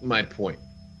that's my point,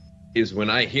 is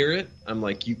when I hear it, I'm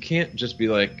like, you can't just be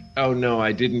like, oh, no,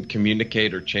 I didn't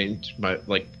communicate or change my,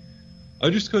 like, I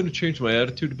just kind of changed my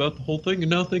attitude about the whole thing, and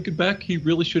now thinking back, he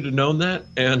really should have known that.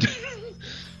 And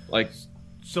like,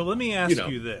 so let me ask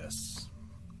you this.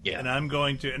 Yeah. And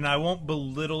I won't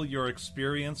belittle your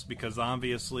experience, because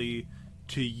obviously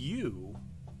to you,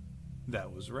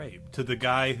 that was rape. To the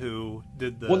guy who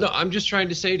did the... Well, no, I'm just trying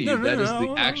to say to you, that is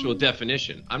the actual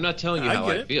definition. I'm not telling you how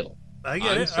I feel. I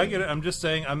get it. I'm just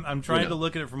saying, I'm trying to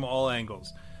look at it from all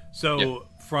angles. So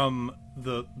from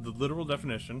the literal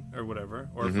definition or whatever,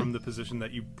 or from the position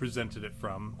that you presented it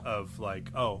from, of like,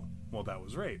 oh, well, that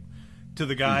was rape, to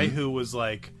the guy who was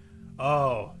like,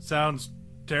 oh, sounds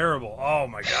terrible. Oh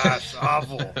my gosh,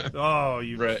 awful. Oh,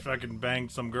 you fucking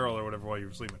banged some girl or whatever while you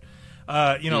were sleeping.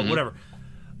 Whatever.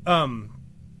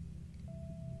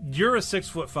 You're a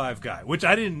 6'5" guy, which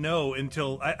I didn't know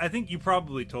until I think you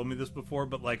probably told me this before,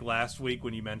 but like last week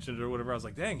when you mentioned it or whatever, I was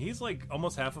like, dang, he's like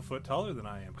almost half a foot taller than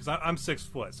I am, because I'm 6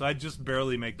 foot, so I just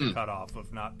barely make the cutoff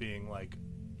of not being like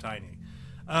tiny.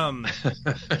 But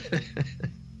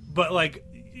like,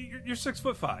 you're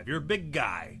 6'5", you're a big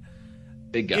guy.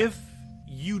 Big guy. If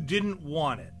you didn't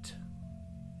want it,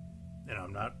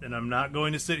 and I'm not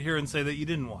going to sit here and say that you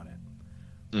didn't want it.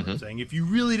 I'm saying if you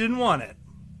really didn't want it,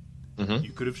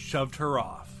 you could have shoved her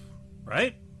off,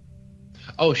 right?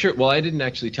 Oh, sure. Well, I didn't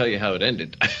actually tell you how it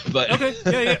ended, but okay,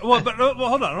 yeah. Well,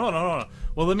 hold on.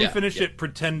 Well, let me finish it,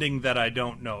 pretending that I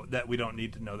don't know, that we don't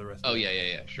need to know the rest. Oh,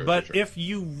 yeah. Sure. But sure. if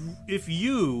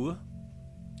you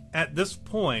at this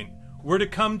point were to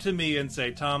come to me and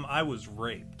say, Tom, I was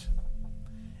raped,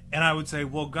 and I would say,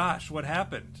 well, gosh, what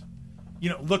happened?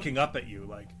 Looking up at you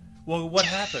like, well, what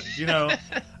happened?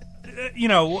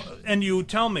 And you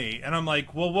tell me, and I'm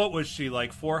like, well, what was she,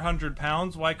 like 400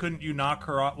 pounds? Why couldn't you knock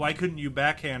her off? Why couldn't you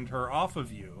backhand her off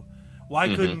of you?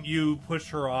 Why couldn't you push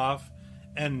her off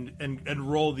and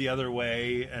roll the other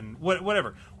way and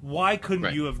whatever? Why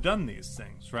couldn't you have done these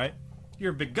things, right?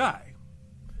 You're a big guy.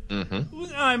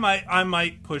 I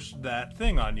might push that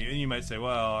thing on you, and you might say,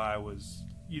 well, I was...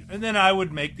 And then I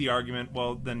would make the argument,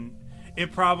 well, then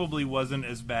it probably wasn't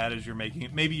as bad as you're making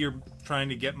it. Maybe you're trying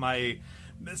to get my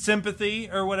sympathy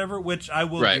or whatever, which I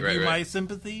will give you my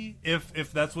sympathy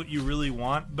if that's what you really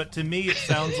want. But to me, it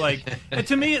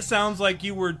sounds like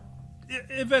you were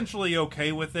eventually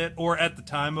okay with it, or at the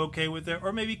time okay with it,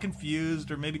 or maybe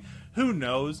confused, or maybe who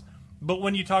knows. But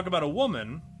when you talk about a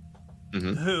woman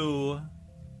who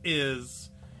is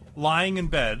lying in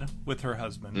bed with her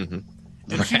husband,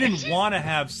 and she didn't want to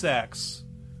have sex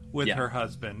with her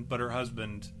husband, but her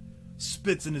husband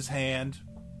spits in his hand,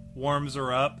 warms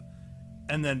her up,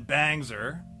 and then bangs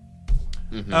her.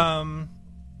 To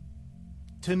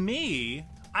me,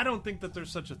 I don't think that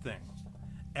there's such a thing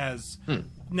as...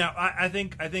 Now, I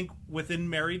think within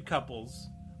married couples,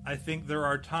 I think there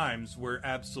are times where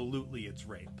absolutely it's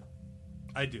rape.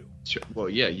 I do. Sure. Well,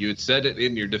 yeah, you had said it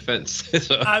in your defense.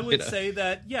 So, I would say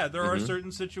that, there are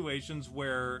certain situations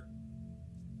where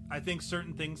I think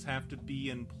certain things have to be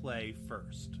in play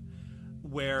first.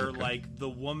 Where, like, the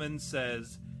woman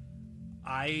says,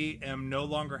 I am no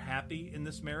longer happy in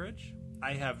this marriage.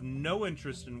 I have no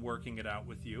interest in working it out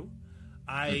with you.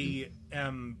 I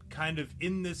am kind of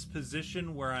in this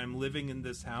position where I'm living in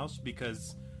this house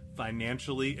because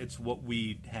financially it's what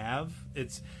we have.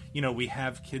 It's, we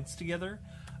have kids together.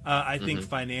 I think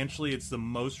financially it's the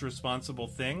most responsible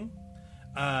thing.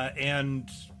 And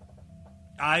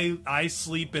I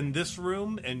sleep in this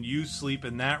room and you sleep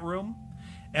in that room.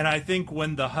 And I think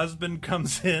when the husband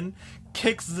comes in,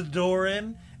 kicks the door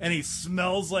in, and he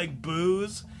smells like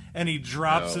booze, and he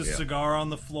drops his cigar on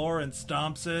the floor and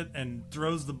stomps it and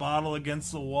throws the bottle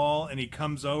against the wall, and he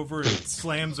comes over and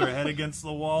slams her head against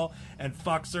the wall and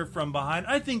fucks her from behind,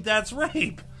 I think that's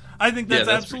rape. I think that's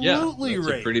absolutely that's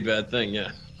rape. a pretty bad thing,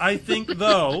 yeah. I think,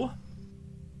 though,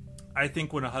 I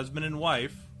think when a husband and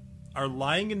wife are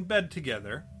lying in bed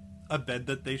together, a bed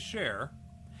that they share,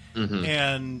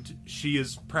 and she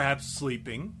is perhaps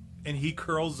sleeping, and he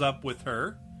curls up with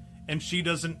her, and she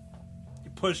doesn't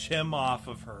push him off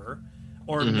of her,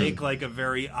 or make like a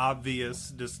very obvious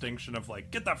distinction of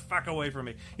like, get the fuck away from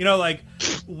me. You know, like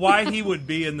why he would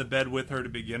be in the bed with her to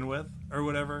begin with, or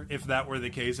whatever, if that were the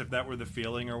case, if that were the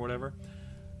feeling or whatever.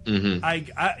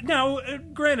 Now,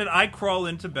 granted, I crawl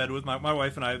into bed with my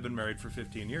wife, and I have been married for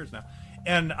 15 years now,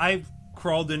 and I've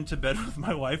crawled into bed with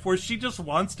my wife where she just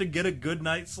wants to get a good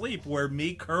night's sleep, where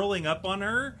me curling up on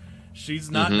her, she's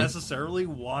not necessarily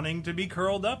wanting to be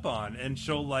curled up on, and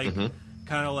she'll like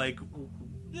kind of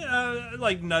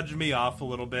like nudge me off a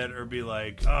little bit, or be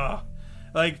like,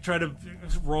 like try to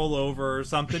roll over or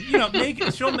something, you know,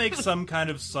 she'll make some kind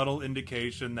of subtle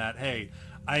indication that, hey,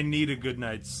 I need a good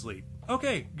night's sleep.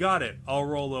 Okay, got it, I'll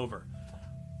roll over.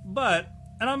 But,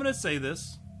 and I'm going to say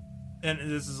this, and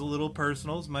this is a little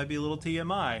personal, this might be a little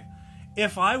TMI,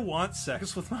 if I want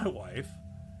sex with my wife,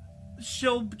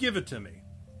 she'll give it to me.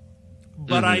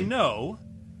 But I know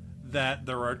that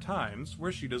there are times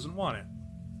where she doesn't want it,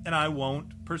 and I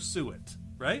won't pursue it,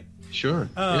 right? Sure.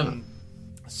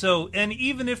 So, and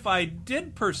even if I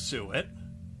did pursue it,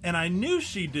 and I knew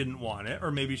she didn't want it,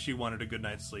 or maybe she wanted a good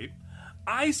night's sleep,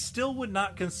 I still would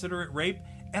not consider it rape,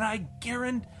 and I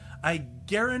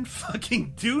guarantee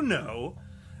fucking do know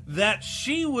that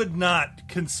she would not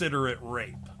consider it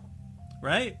rape,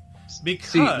 right?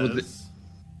 Because...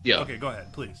 yeah. Okay, go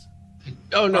ahead, please.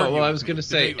 Oh, no, well, I was going to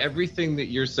say, everything that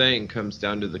you're saying comes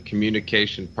down to the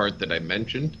communication part that I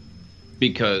mentioned,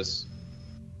 because,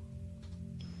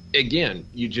 again,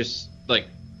 you just, like,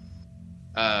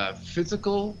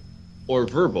 physical or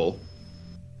verbal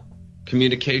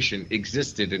communication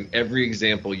existed in every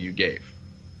example you gave.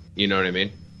 You know what I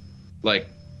mean? Like,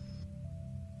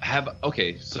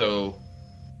 so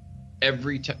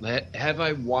every time, have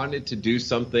I wanted to do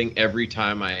something every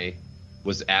time I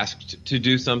was asked to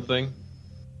do something?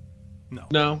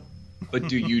 No. But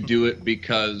do you do it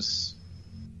because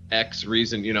X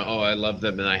reason, you know, oh, I love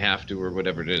them and I have to, or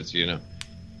whatever it is, you know?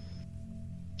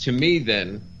 To me,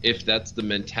 then, if that's the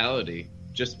mentality,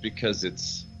 just because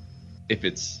if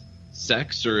it's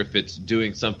sex or if it's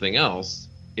doing something else,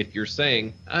 if you're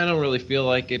saying, I don't really feel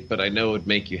like it, but I know it would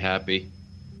make you happy,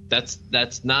 that's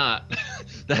not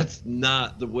that's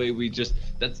not the way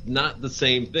that's not the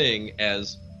same thing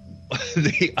as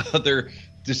the other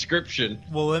description.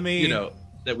 Well, let me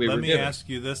that we were given. Let me ask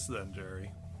you this then,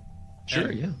 Jerry.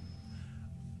 Sure, yeah.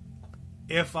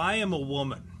 If I am a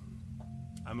woman,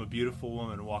 I'm a beautiful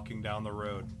woman walking down the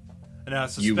road. And now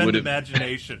suspend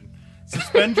imagination.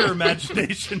 Suspend your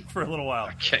imagination for a little while.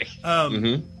 Okay.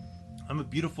 I'm a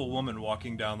beautiful woman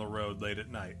walking down the road late at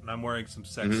night, and I'm wearing some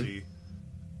sexy,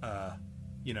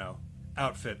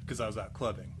 outfit because I was out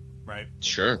clubbing, right?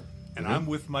 Sure. And I'm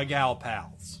with my gal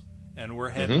pals, and we're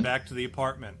heading back to the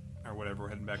apartment or whatever. We're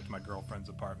heading back to my girlfriend's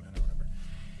apartment or whatever.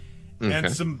 Okay.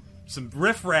 And some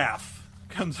riffraff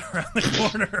comes around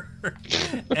the corner,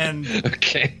 and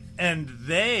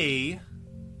they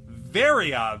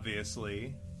very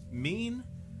obviously mean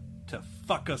to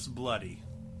fuck us bloody,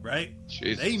 right?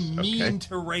 Jesus, they mean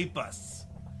to rape us.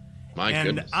 My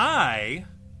goodness. And I,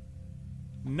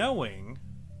 knowing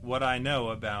what I know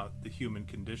about the human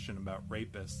condition, about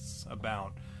rapists,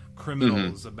 about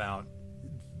criminals, about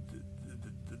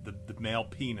the male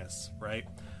penis, right?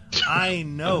 I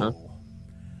know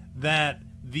that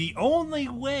the only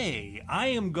way I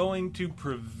am going to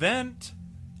prevent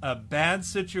a bad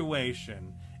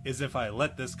situation is if I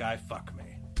let this guy fuck me.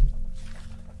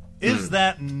 Is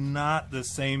that not the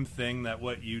same thing that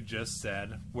what you just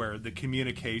said, where the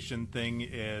communication thing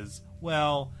is,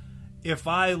 well, if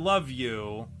I love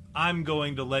you, I'm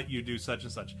going to let you do such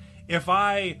and such. If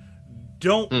I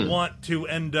don't want to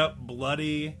end up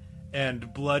bloody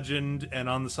and bludgeoned and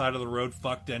on the side of the road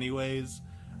fucked anyways,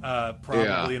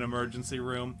 probably an emergency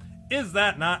room, is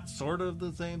that not sort of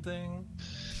the same thing?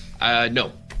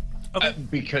 No. Okay.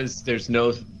 Because there's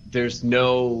no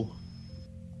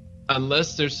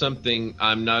unless there's something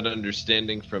I'm not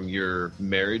understanding from your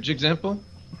marriage example,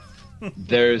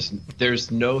 there's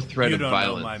no threat of violence.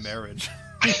 You don't know my marriage.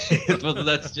 Well,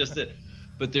 that's just it.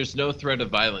 But there's no threat of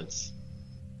violence.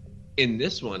 In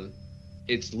this one,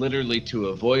 it's literally to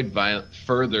avoid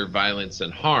further violence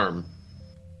and harm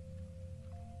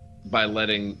by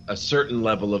letting a certain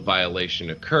level of violation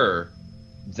occur.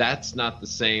 That's not the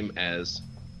same as,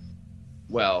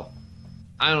 well,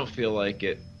 I don't feel like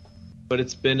it, but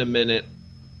it's been a minute.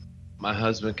 My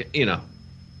husband,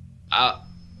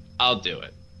 I'll do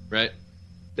it, right?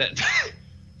 That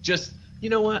just you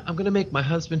know what, I'm gonna make my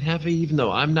husband happy even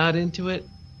though I'm not into it.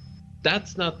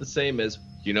 That's not the same as,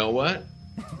 you know what,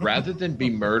 rather than be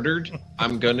murdered,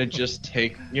 I'm gonna just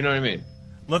take, you know what I mean?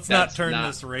 Let's not turn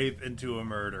this rape into a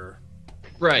murder.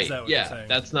 Right, yeah,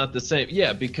 that's not the same.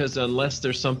 Yeah, because unless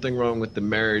there's something wrong with the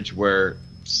marriage where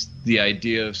the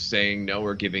idea of saying no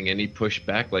or giving any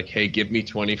pushback, like, hey, give me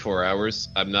 24 hours,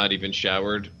 I'm not even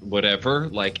showered, whatever,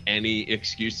 like any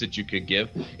excuse that you could give,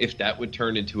 if that would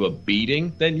turn into a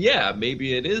beating, then yeah,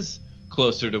 maybe it is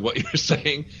closer to what you're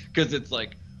saying, because it's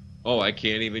like, oh, I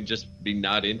can't even just be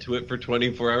not into it for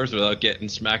 24 hours without getting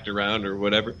smacked around or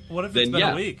whatever. What if it's been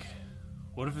a week?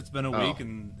 What if it's been a week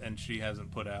and she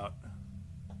hasn't put out?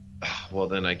 Well,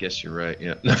 then I guess you're right.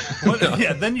 Yeah.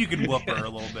 Yeah, then you can whoop her a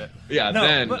little bit. Yeah, no,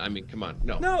 then I mean, come on,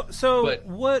 no. So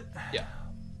what? Yeah.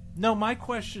 No, my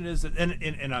question is,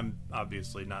 and I'm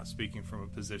obviously not speaking from a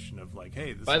position of like,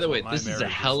 hey, this. By the way, this is a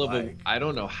hell of a. I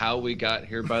don't know how we got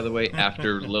here. By the way,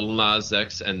 after Lil Nas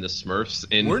X and the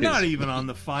Smurfs we're not even on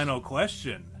the final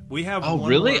question. We have. Oh, one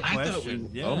really? More I question.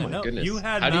 thought oh my goodness! You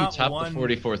had how do you top won, the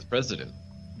 44th president?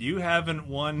 You haven't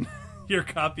won your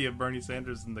copy of Bernie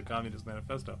Sanders and the Communist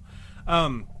Manifesto.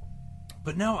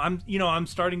 But no, I'm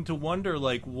starting to wonder,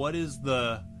 like, what is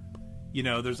the,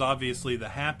 there's obviously the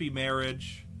happy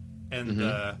marriage and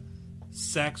the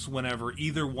sex whenever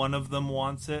either one of them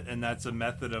wants it, and that's a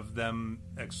method of them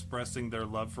expressing their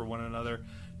love for one another,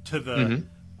 to the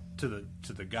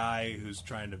to the guy who's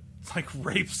trying to like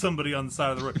rape somebody on the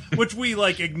side of the road, which we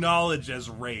like acknowledge as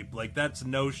rape. Like, that's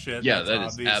no shit. Yeah, that's that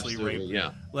obviously is absolutely rape.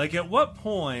 Yeah. Like, at what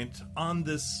point on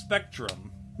this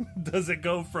spectrum does it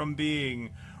go from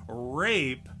being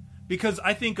rape? Because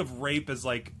I think of rape as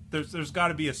like there's got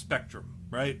to be a spectrum,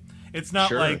 right? It's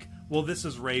not like, well, this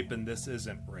is rape and this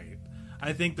isn't rape.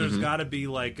 I think there's got to be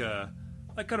like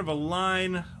kind of a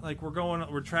line, like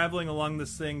we're traveling along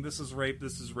this thing. This is rape.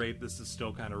 This is rape. This is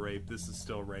still kind of rape. This is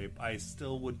still rape. I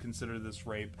still would consider this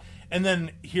rape. And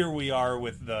then here we are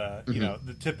with the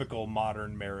the typical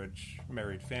modern married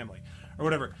family or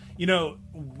whatever.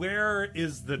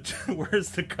 Where's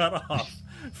the cutoff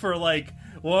for like,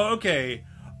 well, okay,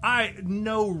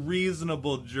 no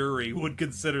reasonable jury would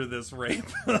consider this rape.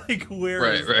 Like,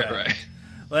 where is that? Right.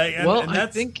 Like, I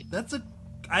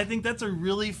think that's a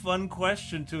really fun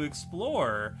question to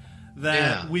explore.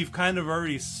 That we've kind of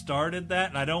already started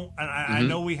that, and I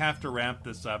know we have to ramp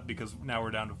this up because now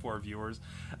we're down to 4 viewers.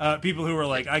 People who are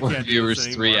like, I can't do this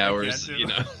anymore. 3 hours,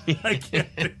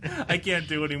 I can't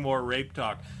do any more rape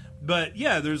talk. But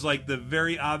yeah, there's like the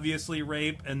very obviously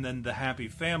rape, and then the happy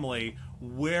family.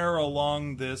 Where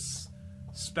along this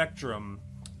spectrum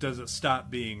does it stop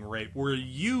being rape? Where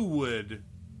you would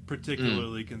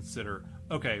particularly consider,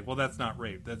 okay, well, that's not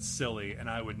rape, that's silly, and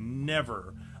I would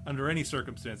never, under any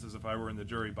circumstances, if I were in the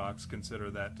jury box, consider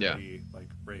that to be like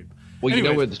rape. Well, anyways, you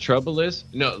know where the trouble is?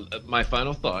 No, my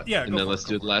final thought, and then let's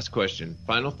do the last question.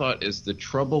 Final thought is, the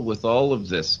trouble with all of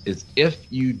this is if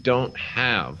you don't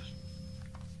have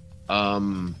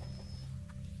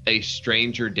a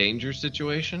stranger danger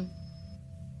situation,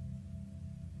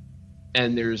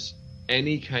 and there's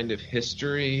any kind of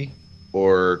history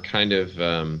or kind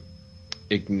of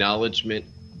acknowledgement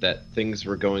that things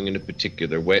were going in a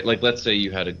particular way. Like, let's say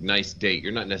you had a nice date.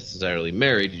 You're not necessarily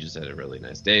married. You just had a really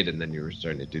nice date, and then you were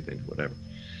starting to do things, whatever.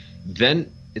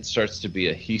 Then it starts to be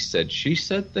a he said, she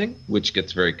said thing, which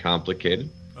gets very complicated.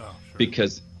 Oh,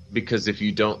 sure. Because if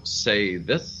you don't say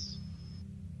this,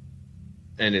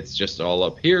 and it's just all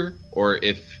up here, or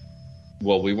if,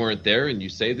 well, we weren't there and you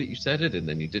say that you said it and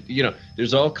then you did,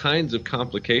 there's all kinds of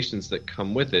complications that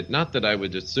come with it. Not that I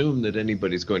would assume that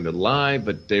anybody's going to lie,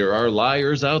 but there are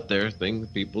liars out there.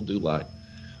 People do lie.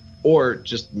 Or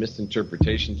just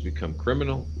misinterpretations become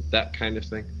criminal, that kind of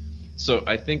thing. So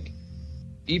I think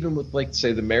even with, like,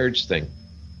 say, the marriage thing,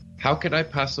 how could I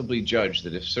possibly judge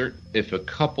that if a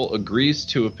couple agrees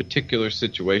to a particular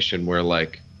situation where,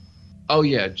 like, oh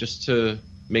yeah, just to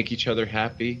make each other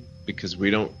happy because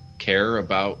we don't care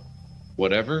about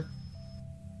whatever,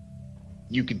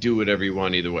 you could do whatever you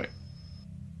want either way.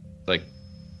 Like,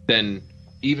 then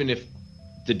even if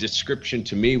the description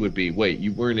to me would be, wait,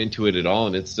 you weren't into it at all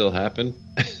and it still happened,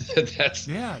 that's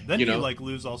then you like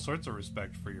lose all sorts of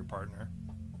respect for your partner.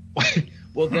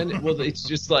 well it's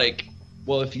just like,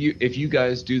 well, if you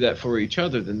guys do that for each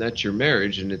other, then that's your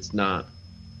marriage, and it's not,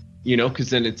 because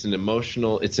then it's an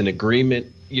agreement,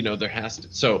 there has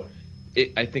to, so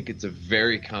I think it's a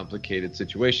very complicated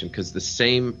situation, because the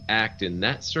same act in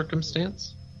that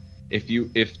circumstance, if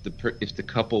the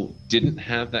couple didn't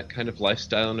have that kind of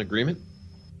lifestyle and agreement,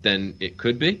 then it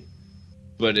could be,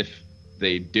 but if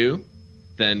they do,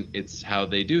 then it's how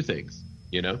they do things,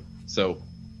 so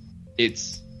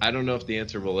I don't know if the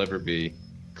answer will ever be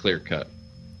clear cut.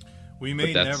 We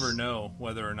may never know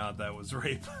whether or not that was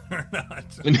rape or not.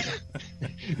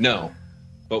 No.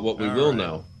 But what we will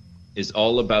know is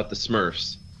all about the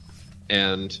Smurfs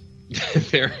and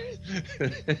their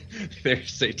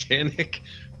satanic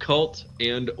cult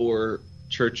and or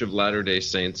Church of Latter-day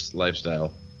Saints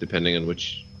lifestyle, depending on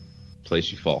which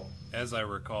place you fall. As I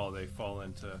recall, they fall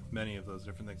into many of those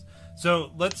different things.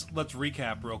 So let's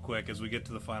recap real quick as we get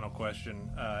to the final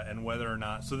question, and whether or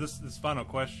not. So this final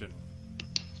question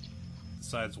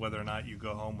decides whether or not you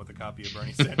go home with a copy of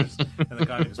Bernie Sanders and the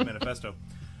Communist Manifesto.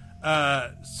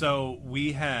 So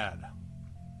we had: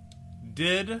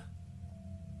 did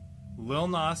Lil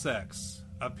Nas X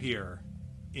appear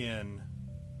in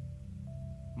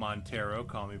Montero,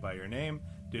 Call Me By Your Name?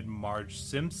 Did Marge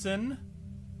Simpson?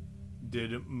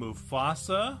 Did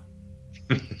Mufasa?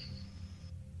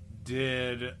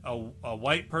 Did a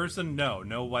white person?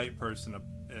 No white person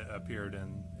appeared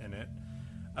in it.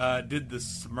 Did the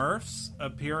Smurfs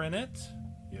appear in it?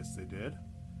 Yes, they did.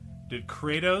 Did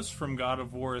Kratos from God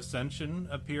of War Ascension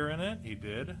appear in it? He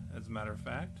did, as a matter of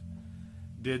fact.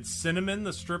 Did Cinnamon,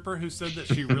 the stripper who said that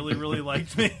she really, really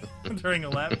liked me during a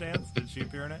lap dance, did she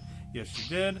appear in it? Yes, she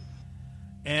did.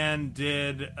 And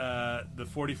did the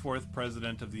 44th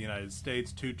President of the United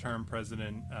States, two-term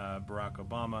President Barack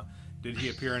Obama, did he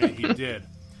appear in it? He did.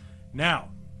 Now,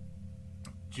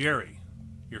 Jerry,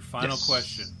 your final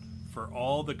question for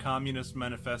all the Communist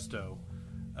Manifesto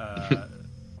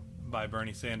by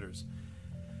Bernie Sanders.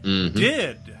 Mm-hmm.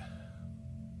 Did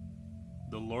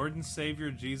the Lord and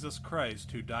Savior Jesus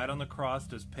Christ, who died on the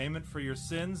cross as payment for your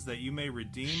sins that you may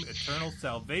redeem eternal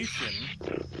salvation,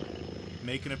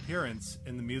 make an appearance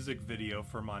in the music video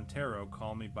for Montero,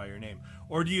 Call Me By Your Name?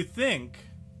 Or do you think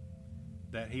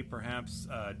that he perhaps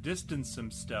distanced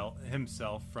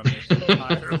himself from it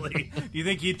entirely? Do you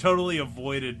think he totally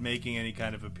avoided making any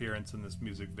kind of appearance in this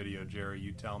music video, Jerry?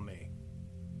 You tell me.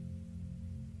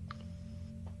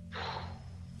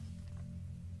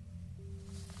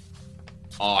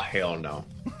 Oh, hell no.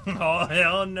 Oh,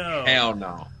 hell no. Hell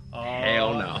no. Oh,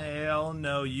 hell no. Hell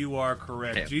no, you are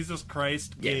correct. Hell. Jesus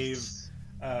Christ gave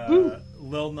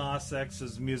Lil Nas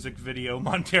X's music video,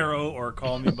 Montero or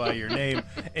Call Me By Your Name,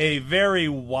 a very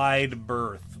wide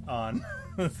berth on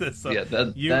this. So yeah,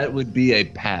 that would be a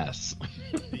pass.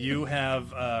 You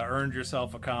have earned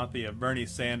yourself a copy of Bernie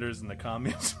Sanders and the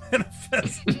Communist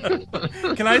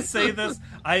Manifesto. Can I say this?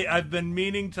 I've been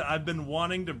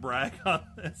wanting to brag on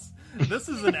this. This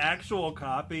is an actual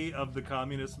copy of the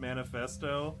Communist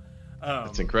Manifesto.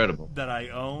 That's incredible. That I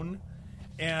own.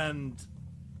 And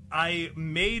I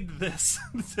made this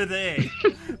today,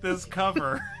 this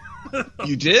cover.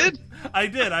 You did? I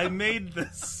did. I made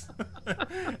this.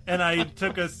 And I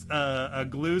took a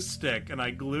glue stick and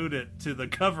I glued it to the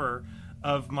cover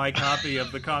of my copy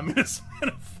of the Communist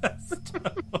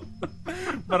Manifesto.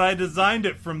 But I designed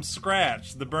it from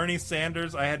scratch. The Bernie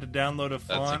Sanders, I had to download a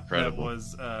font that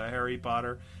was Harry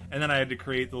Potter, and then I had to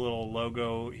create the little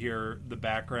logo here, the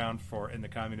background in the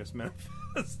Communist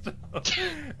Manifesto,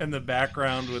 and the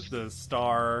background with the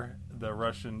star, the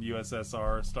Russian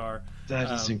USSR star.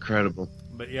 That is incredible.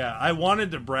 But yeah, I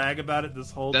wanted to brag about it this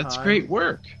whole time. That's great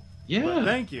work. Yeah. But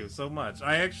thank you so much.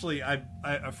 I actually,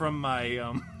 I from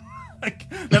my,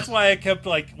 that's why I kept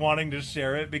wanting to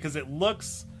share it, because it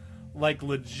looks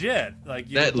legit.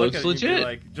 That looks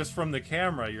legit. Just from the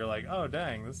camera, you're like, oh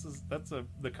dang, that's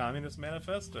the Communist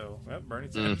Manifesto. Yep, Bernie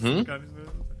Sanders. Mm-hmm. The Communist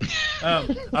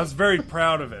Manifesto. I was very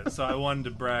proud of it, so I wanted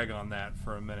to brag on that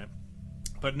for a minute.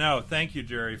 But no, thank you,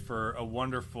 Jerry, for a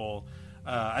wonderful.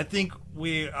 I think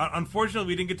unfortunately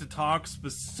we didn't get to talk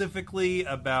specifically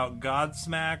about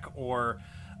Godsmack or,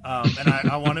 and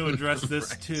I want to address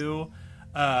this right. too.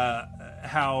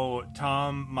 How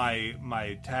Tom, my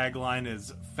tagline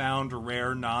is found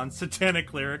rare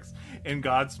non-satanic lyrics in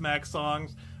Godsmack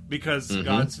songs, because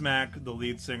Godsmack, the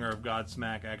lead singer of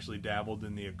Godsmack, actually dabbled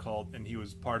in the occult, and he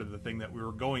was part of the thing that we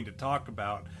were going to talk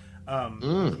about. As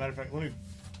a matter of fact,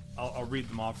 I'll read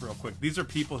them off real quick. These are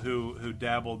people who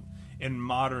dabbled in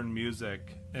modern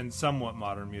music, and somewhat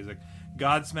modern music.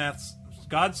 Godsmack's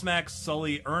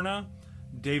Sully Erna,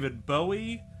 David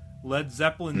Bowie, Led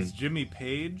Zeppelin's Jimmy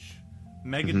Page,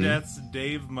 Megadeth's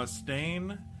Dave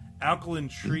Mustaine, Alkaline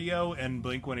Trio, and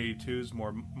Blink-182's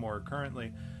more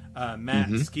currently, Matt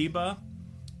Skiba,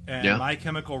 and My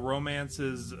Chemical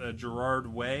Romance's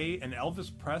Gerard Way, and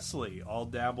Elvis Presley all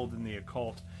dabbled in the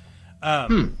occult.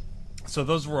 So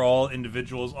those were all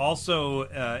individuals. Also,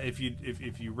 if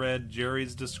you read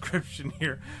Jerry's description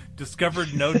here,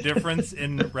 discovered no difference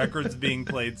in records being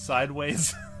played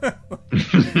sideways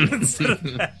instead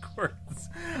of backwards.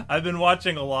 I've been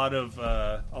watching a lot of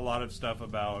stuff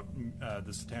about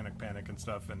the Satanic Panic and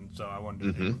stuff, and so I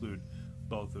wanted to include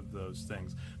both of those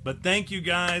things. But thank you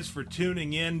guys for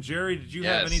tuning in. Jerry, did you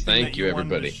have anything that you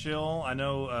wanted to shill? I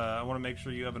know I want to make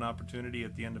sure you have an opportunity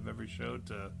at the end of every show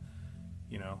to,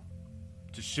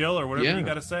 to shill or whatever you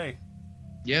got to say.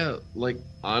 Yeah, like,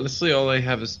 honestly, all I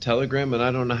have is Telegram, and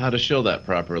I don't know how to shill that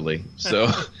properly. So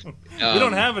we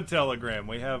don't have a Telegram.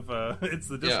 We have it's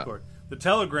the Discord. Yeah. The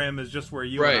Telegram is just where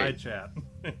you and I chat.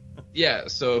 Yeah,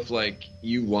 so if, like,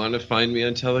 you want to find me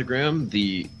on Telegram,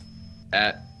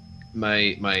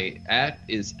 my at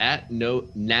is at no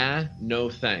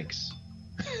thanks.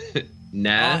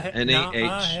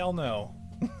 N-A-H. Hell no.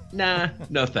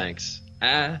 No thanks.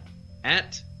 At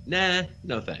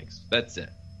no thanks. That's it.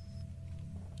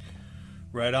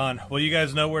 Right on. Well, you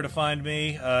guys know where to find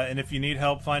me, and if you need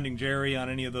help finding Jerry on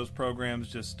any of those programs,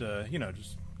 just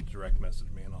direct message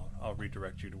me, and I'll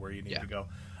redirect you to where you need to go.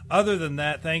 Other than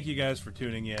that, thank you guys for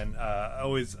tuning in.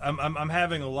 I'm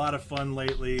having a lot of fun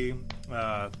lately.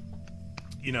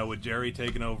 With Jerry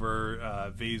taking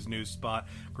over V's new spot.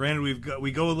 Granted,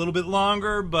 we go a little bit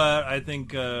longer, but I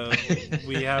think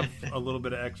we have a little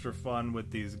bit of extra fun with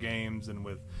these games and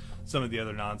with some of the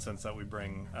other nonsense that we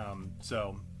bring.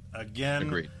 Again,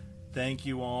 agreed. Thank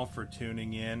you all for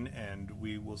tuning in, and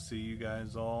we will see you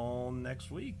guys all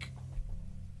next week.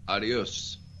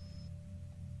 Adios.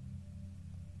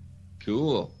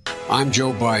 Cool. I'm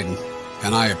Joe Biden,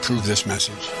 and I approve this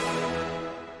message.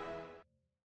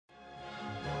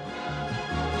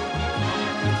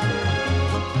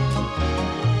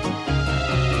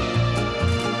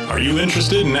 Are you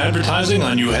interested in advertising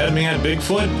on You Had Me at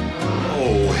Bigfoot?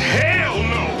 Oh, hell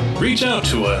no! Reach out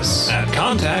to us at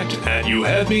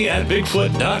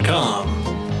contact@youhadmeatbigfoot.com.